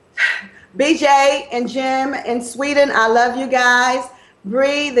 BJ and Jim in Sweden. I love you guys.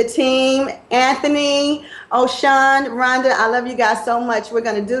 Bree, the team, Anthony, O'Shawn, Rhonda, I love you guys so much. We're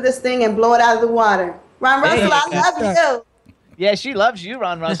going to do this thing and blow it out of the water. Ron Russell, I love you. Yeah, she loves you,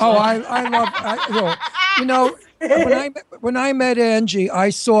 Ron Russell. Oh, I love, when I met Angie, I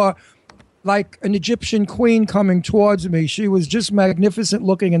saw like an Egyptian queen coming towards me. She was just magnificent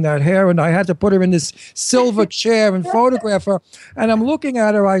looking in that hair, and I had to put her in this silver chair and photograph her. And I'm looking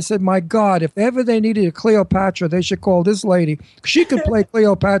at her, I said, my God, if ever they needed a Cleopatra, they should call this lady. She could play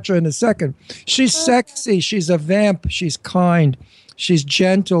Cleopatra in a second. She's sexy, she's a vamp, she's kind, she's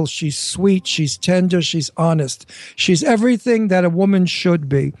gentle, she's sweet, she's tender, she's honest. She's everything that a woman should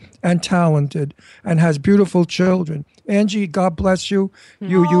be, and talented, and has beautiful children. Angie, God bless you.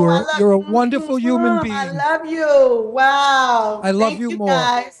 You're a wonderful human being. I love you. Wow. I love you more.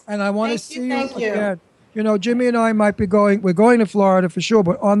 Guys. And I want to see you again. You know, Jimmy and I might be we're going to Florida for sure,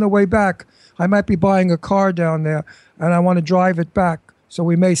 but on the way back, I might be buying a car down there, and I want to drive it back. So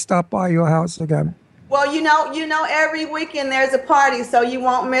we may stop by your house again. Well, you know, every weekend there's a party, so you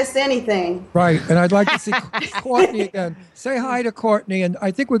won't miss anything. Right, and I'd like to see Courtney again. Say hi to Courtney, and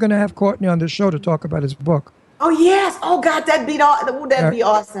I think we're going to have Courtney on the show to talk about his book. Oh yes. Oh God, that'd be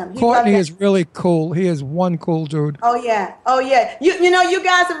awesome. Courtney is really cool. He is one cool dude. Oh yeah. Oh yeah. You know, you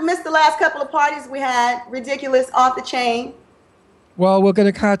guys have missed the last couple of parties we had. Ridiculous, off the chain. Well, we're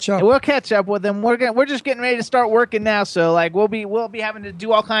gonna catch up. We'll catch up with them. We're just getting ready to start working now. So like we'll be having to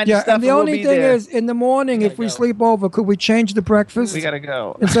do all kinds of stuff. And the only thing is, in the morning, if we sleep over, could we change the breakfast? We gotta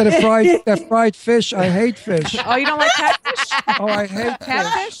go Instead of fried fish. I hate fish. Oh, you don't like catfish? Oh, I hate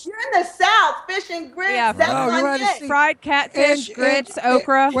catfish. You're in the South, fish and grits. Yeah, fried catfish, grits,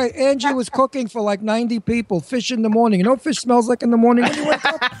 okra. Wait, Angie was cooking for like 90 people. Fish in the morning. You know what fish smells like in the morning when you wake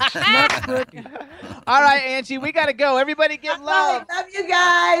up? All right, Angie, we gotta go. Everybody give love. Love you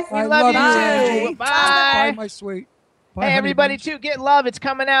guys. We love you Bye. too. Bye. Bye, my sweet. Bye, Hey, honey everybody, buns. too, get love. It's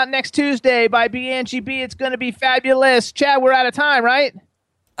coming out next Tuesday by Angie B. It's going to be fabulous. Chad, we're out of time, right?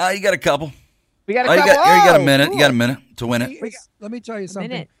 You got a couple. We got a You couple. got a minute. You got a minute to win it. Let me tell you something.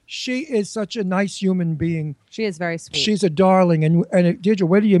 minute. She is such a nice human being. She is very sweet. She's a darling. And Deirdre,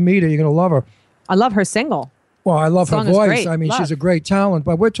 where do you meet her? You're going to love her. I love her single. Well, I love her Song is voice. great. I mean, Love. she's a great talent,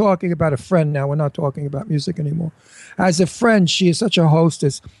 but we're talking about a friend now. We're not talking about music anymore. As a friend, she is such a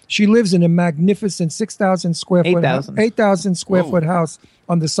hostess. She lives in a magnificent 6,000 square foot, 8,000 square foot house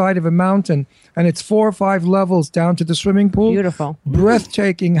on the side of a mountain, and it's 4 or 5 levels down to the swimming pool. Beautiful.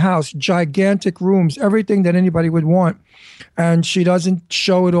 Breathtaking house, gigantic rooms, everything that anybody would want. And she doesn't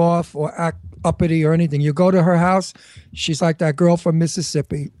show it off or act uppity or anything. You go to her house, she's like that girl from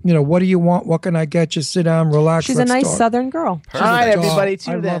Mississippi. You know, what do you want? What can I get? Just sit down, relax. She's a nice Southern girl. All right, everybody,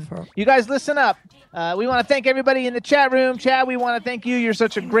 too, I then. love her. You guys listen up. We want to thank everybody in the chat room. Chad, we want to thank you. You're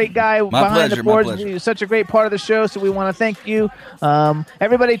such a great guy behind the boards. You're such a great part of the show, so we want to thank you.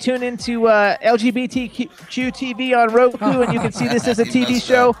 Everybody tune into LGBTQ TV on Roku, and you can see this as a TV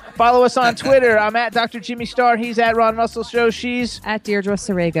show. Follow us on Twitter. I'm at Dr. Jimmy Star. He's at Ron Russell Show. She's at Deirdre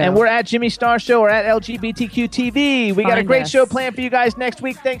Sorego. And we're at Jimmy Star Show or at LGBTQ TV. We got a great show planned for you guys next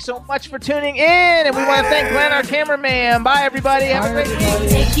week. Thanks so much for tuning in, and we want to thank Glenn, our cameraman. Bye, everybody. Have a great week.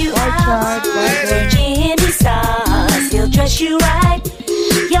 Take you out. Jimmy Stars, he'll dress you right.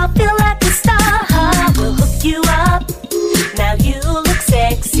 You'll feel like a star. We'll hook you up. Now you look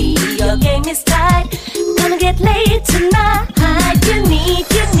sexy. Your game is tight. Gonna get laid tonight. You need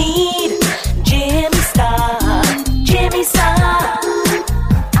Jimmy Star. Jimmy Star.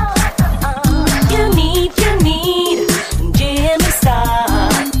 You need Jimmy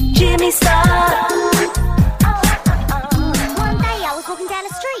Star. Jimmy Star. One day I was walking down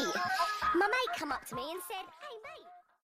the street. My mate come up to me and said, "Hey mate."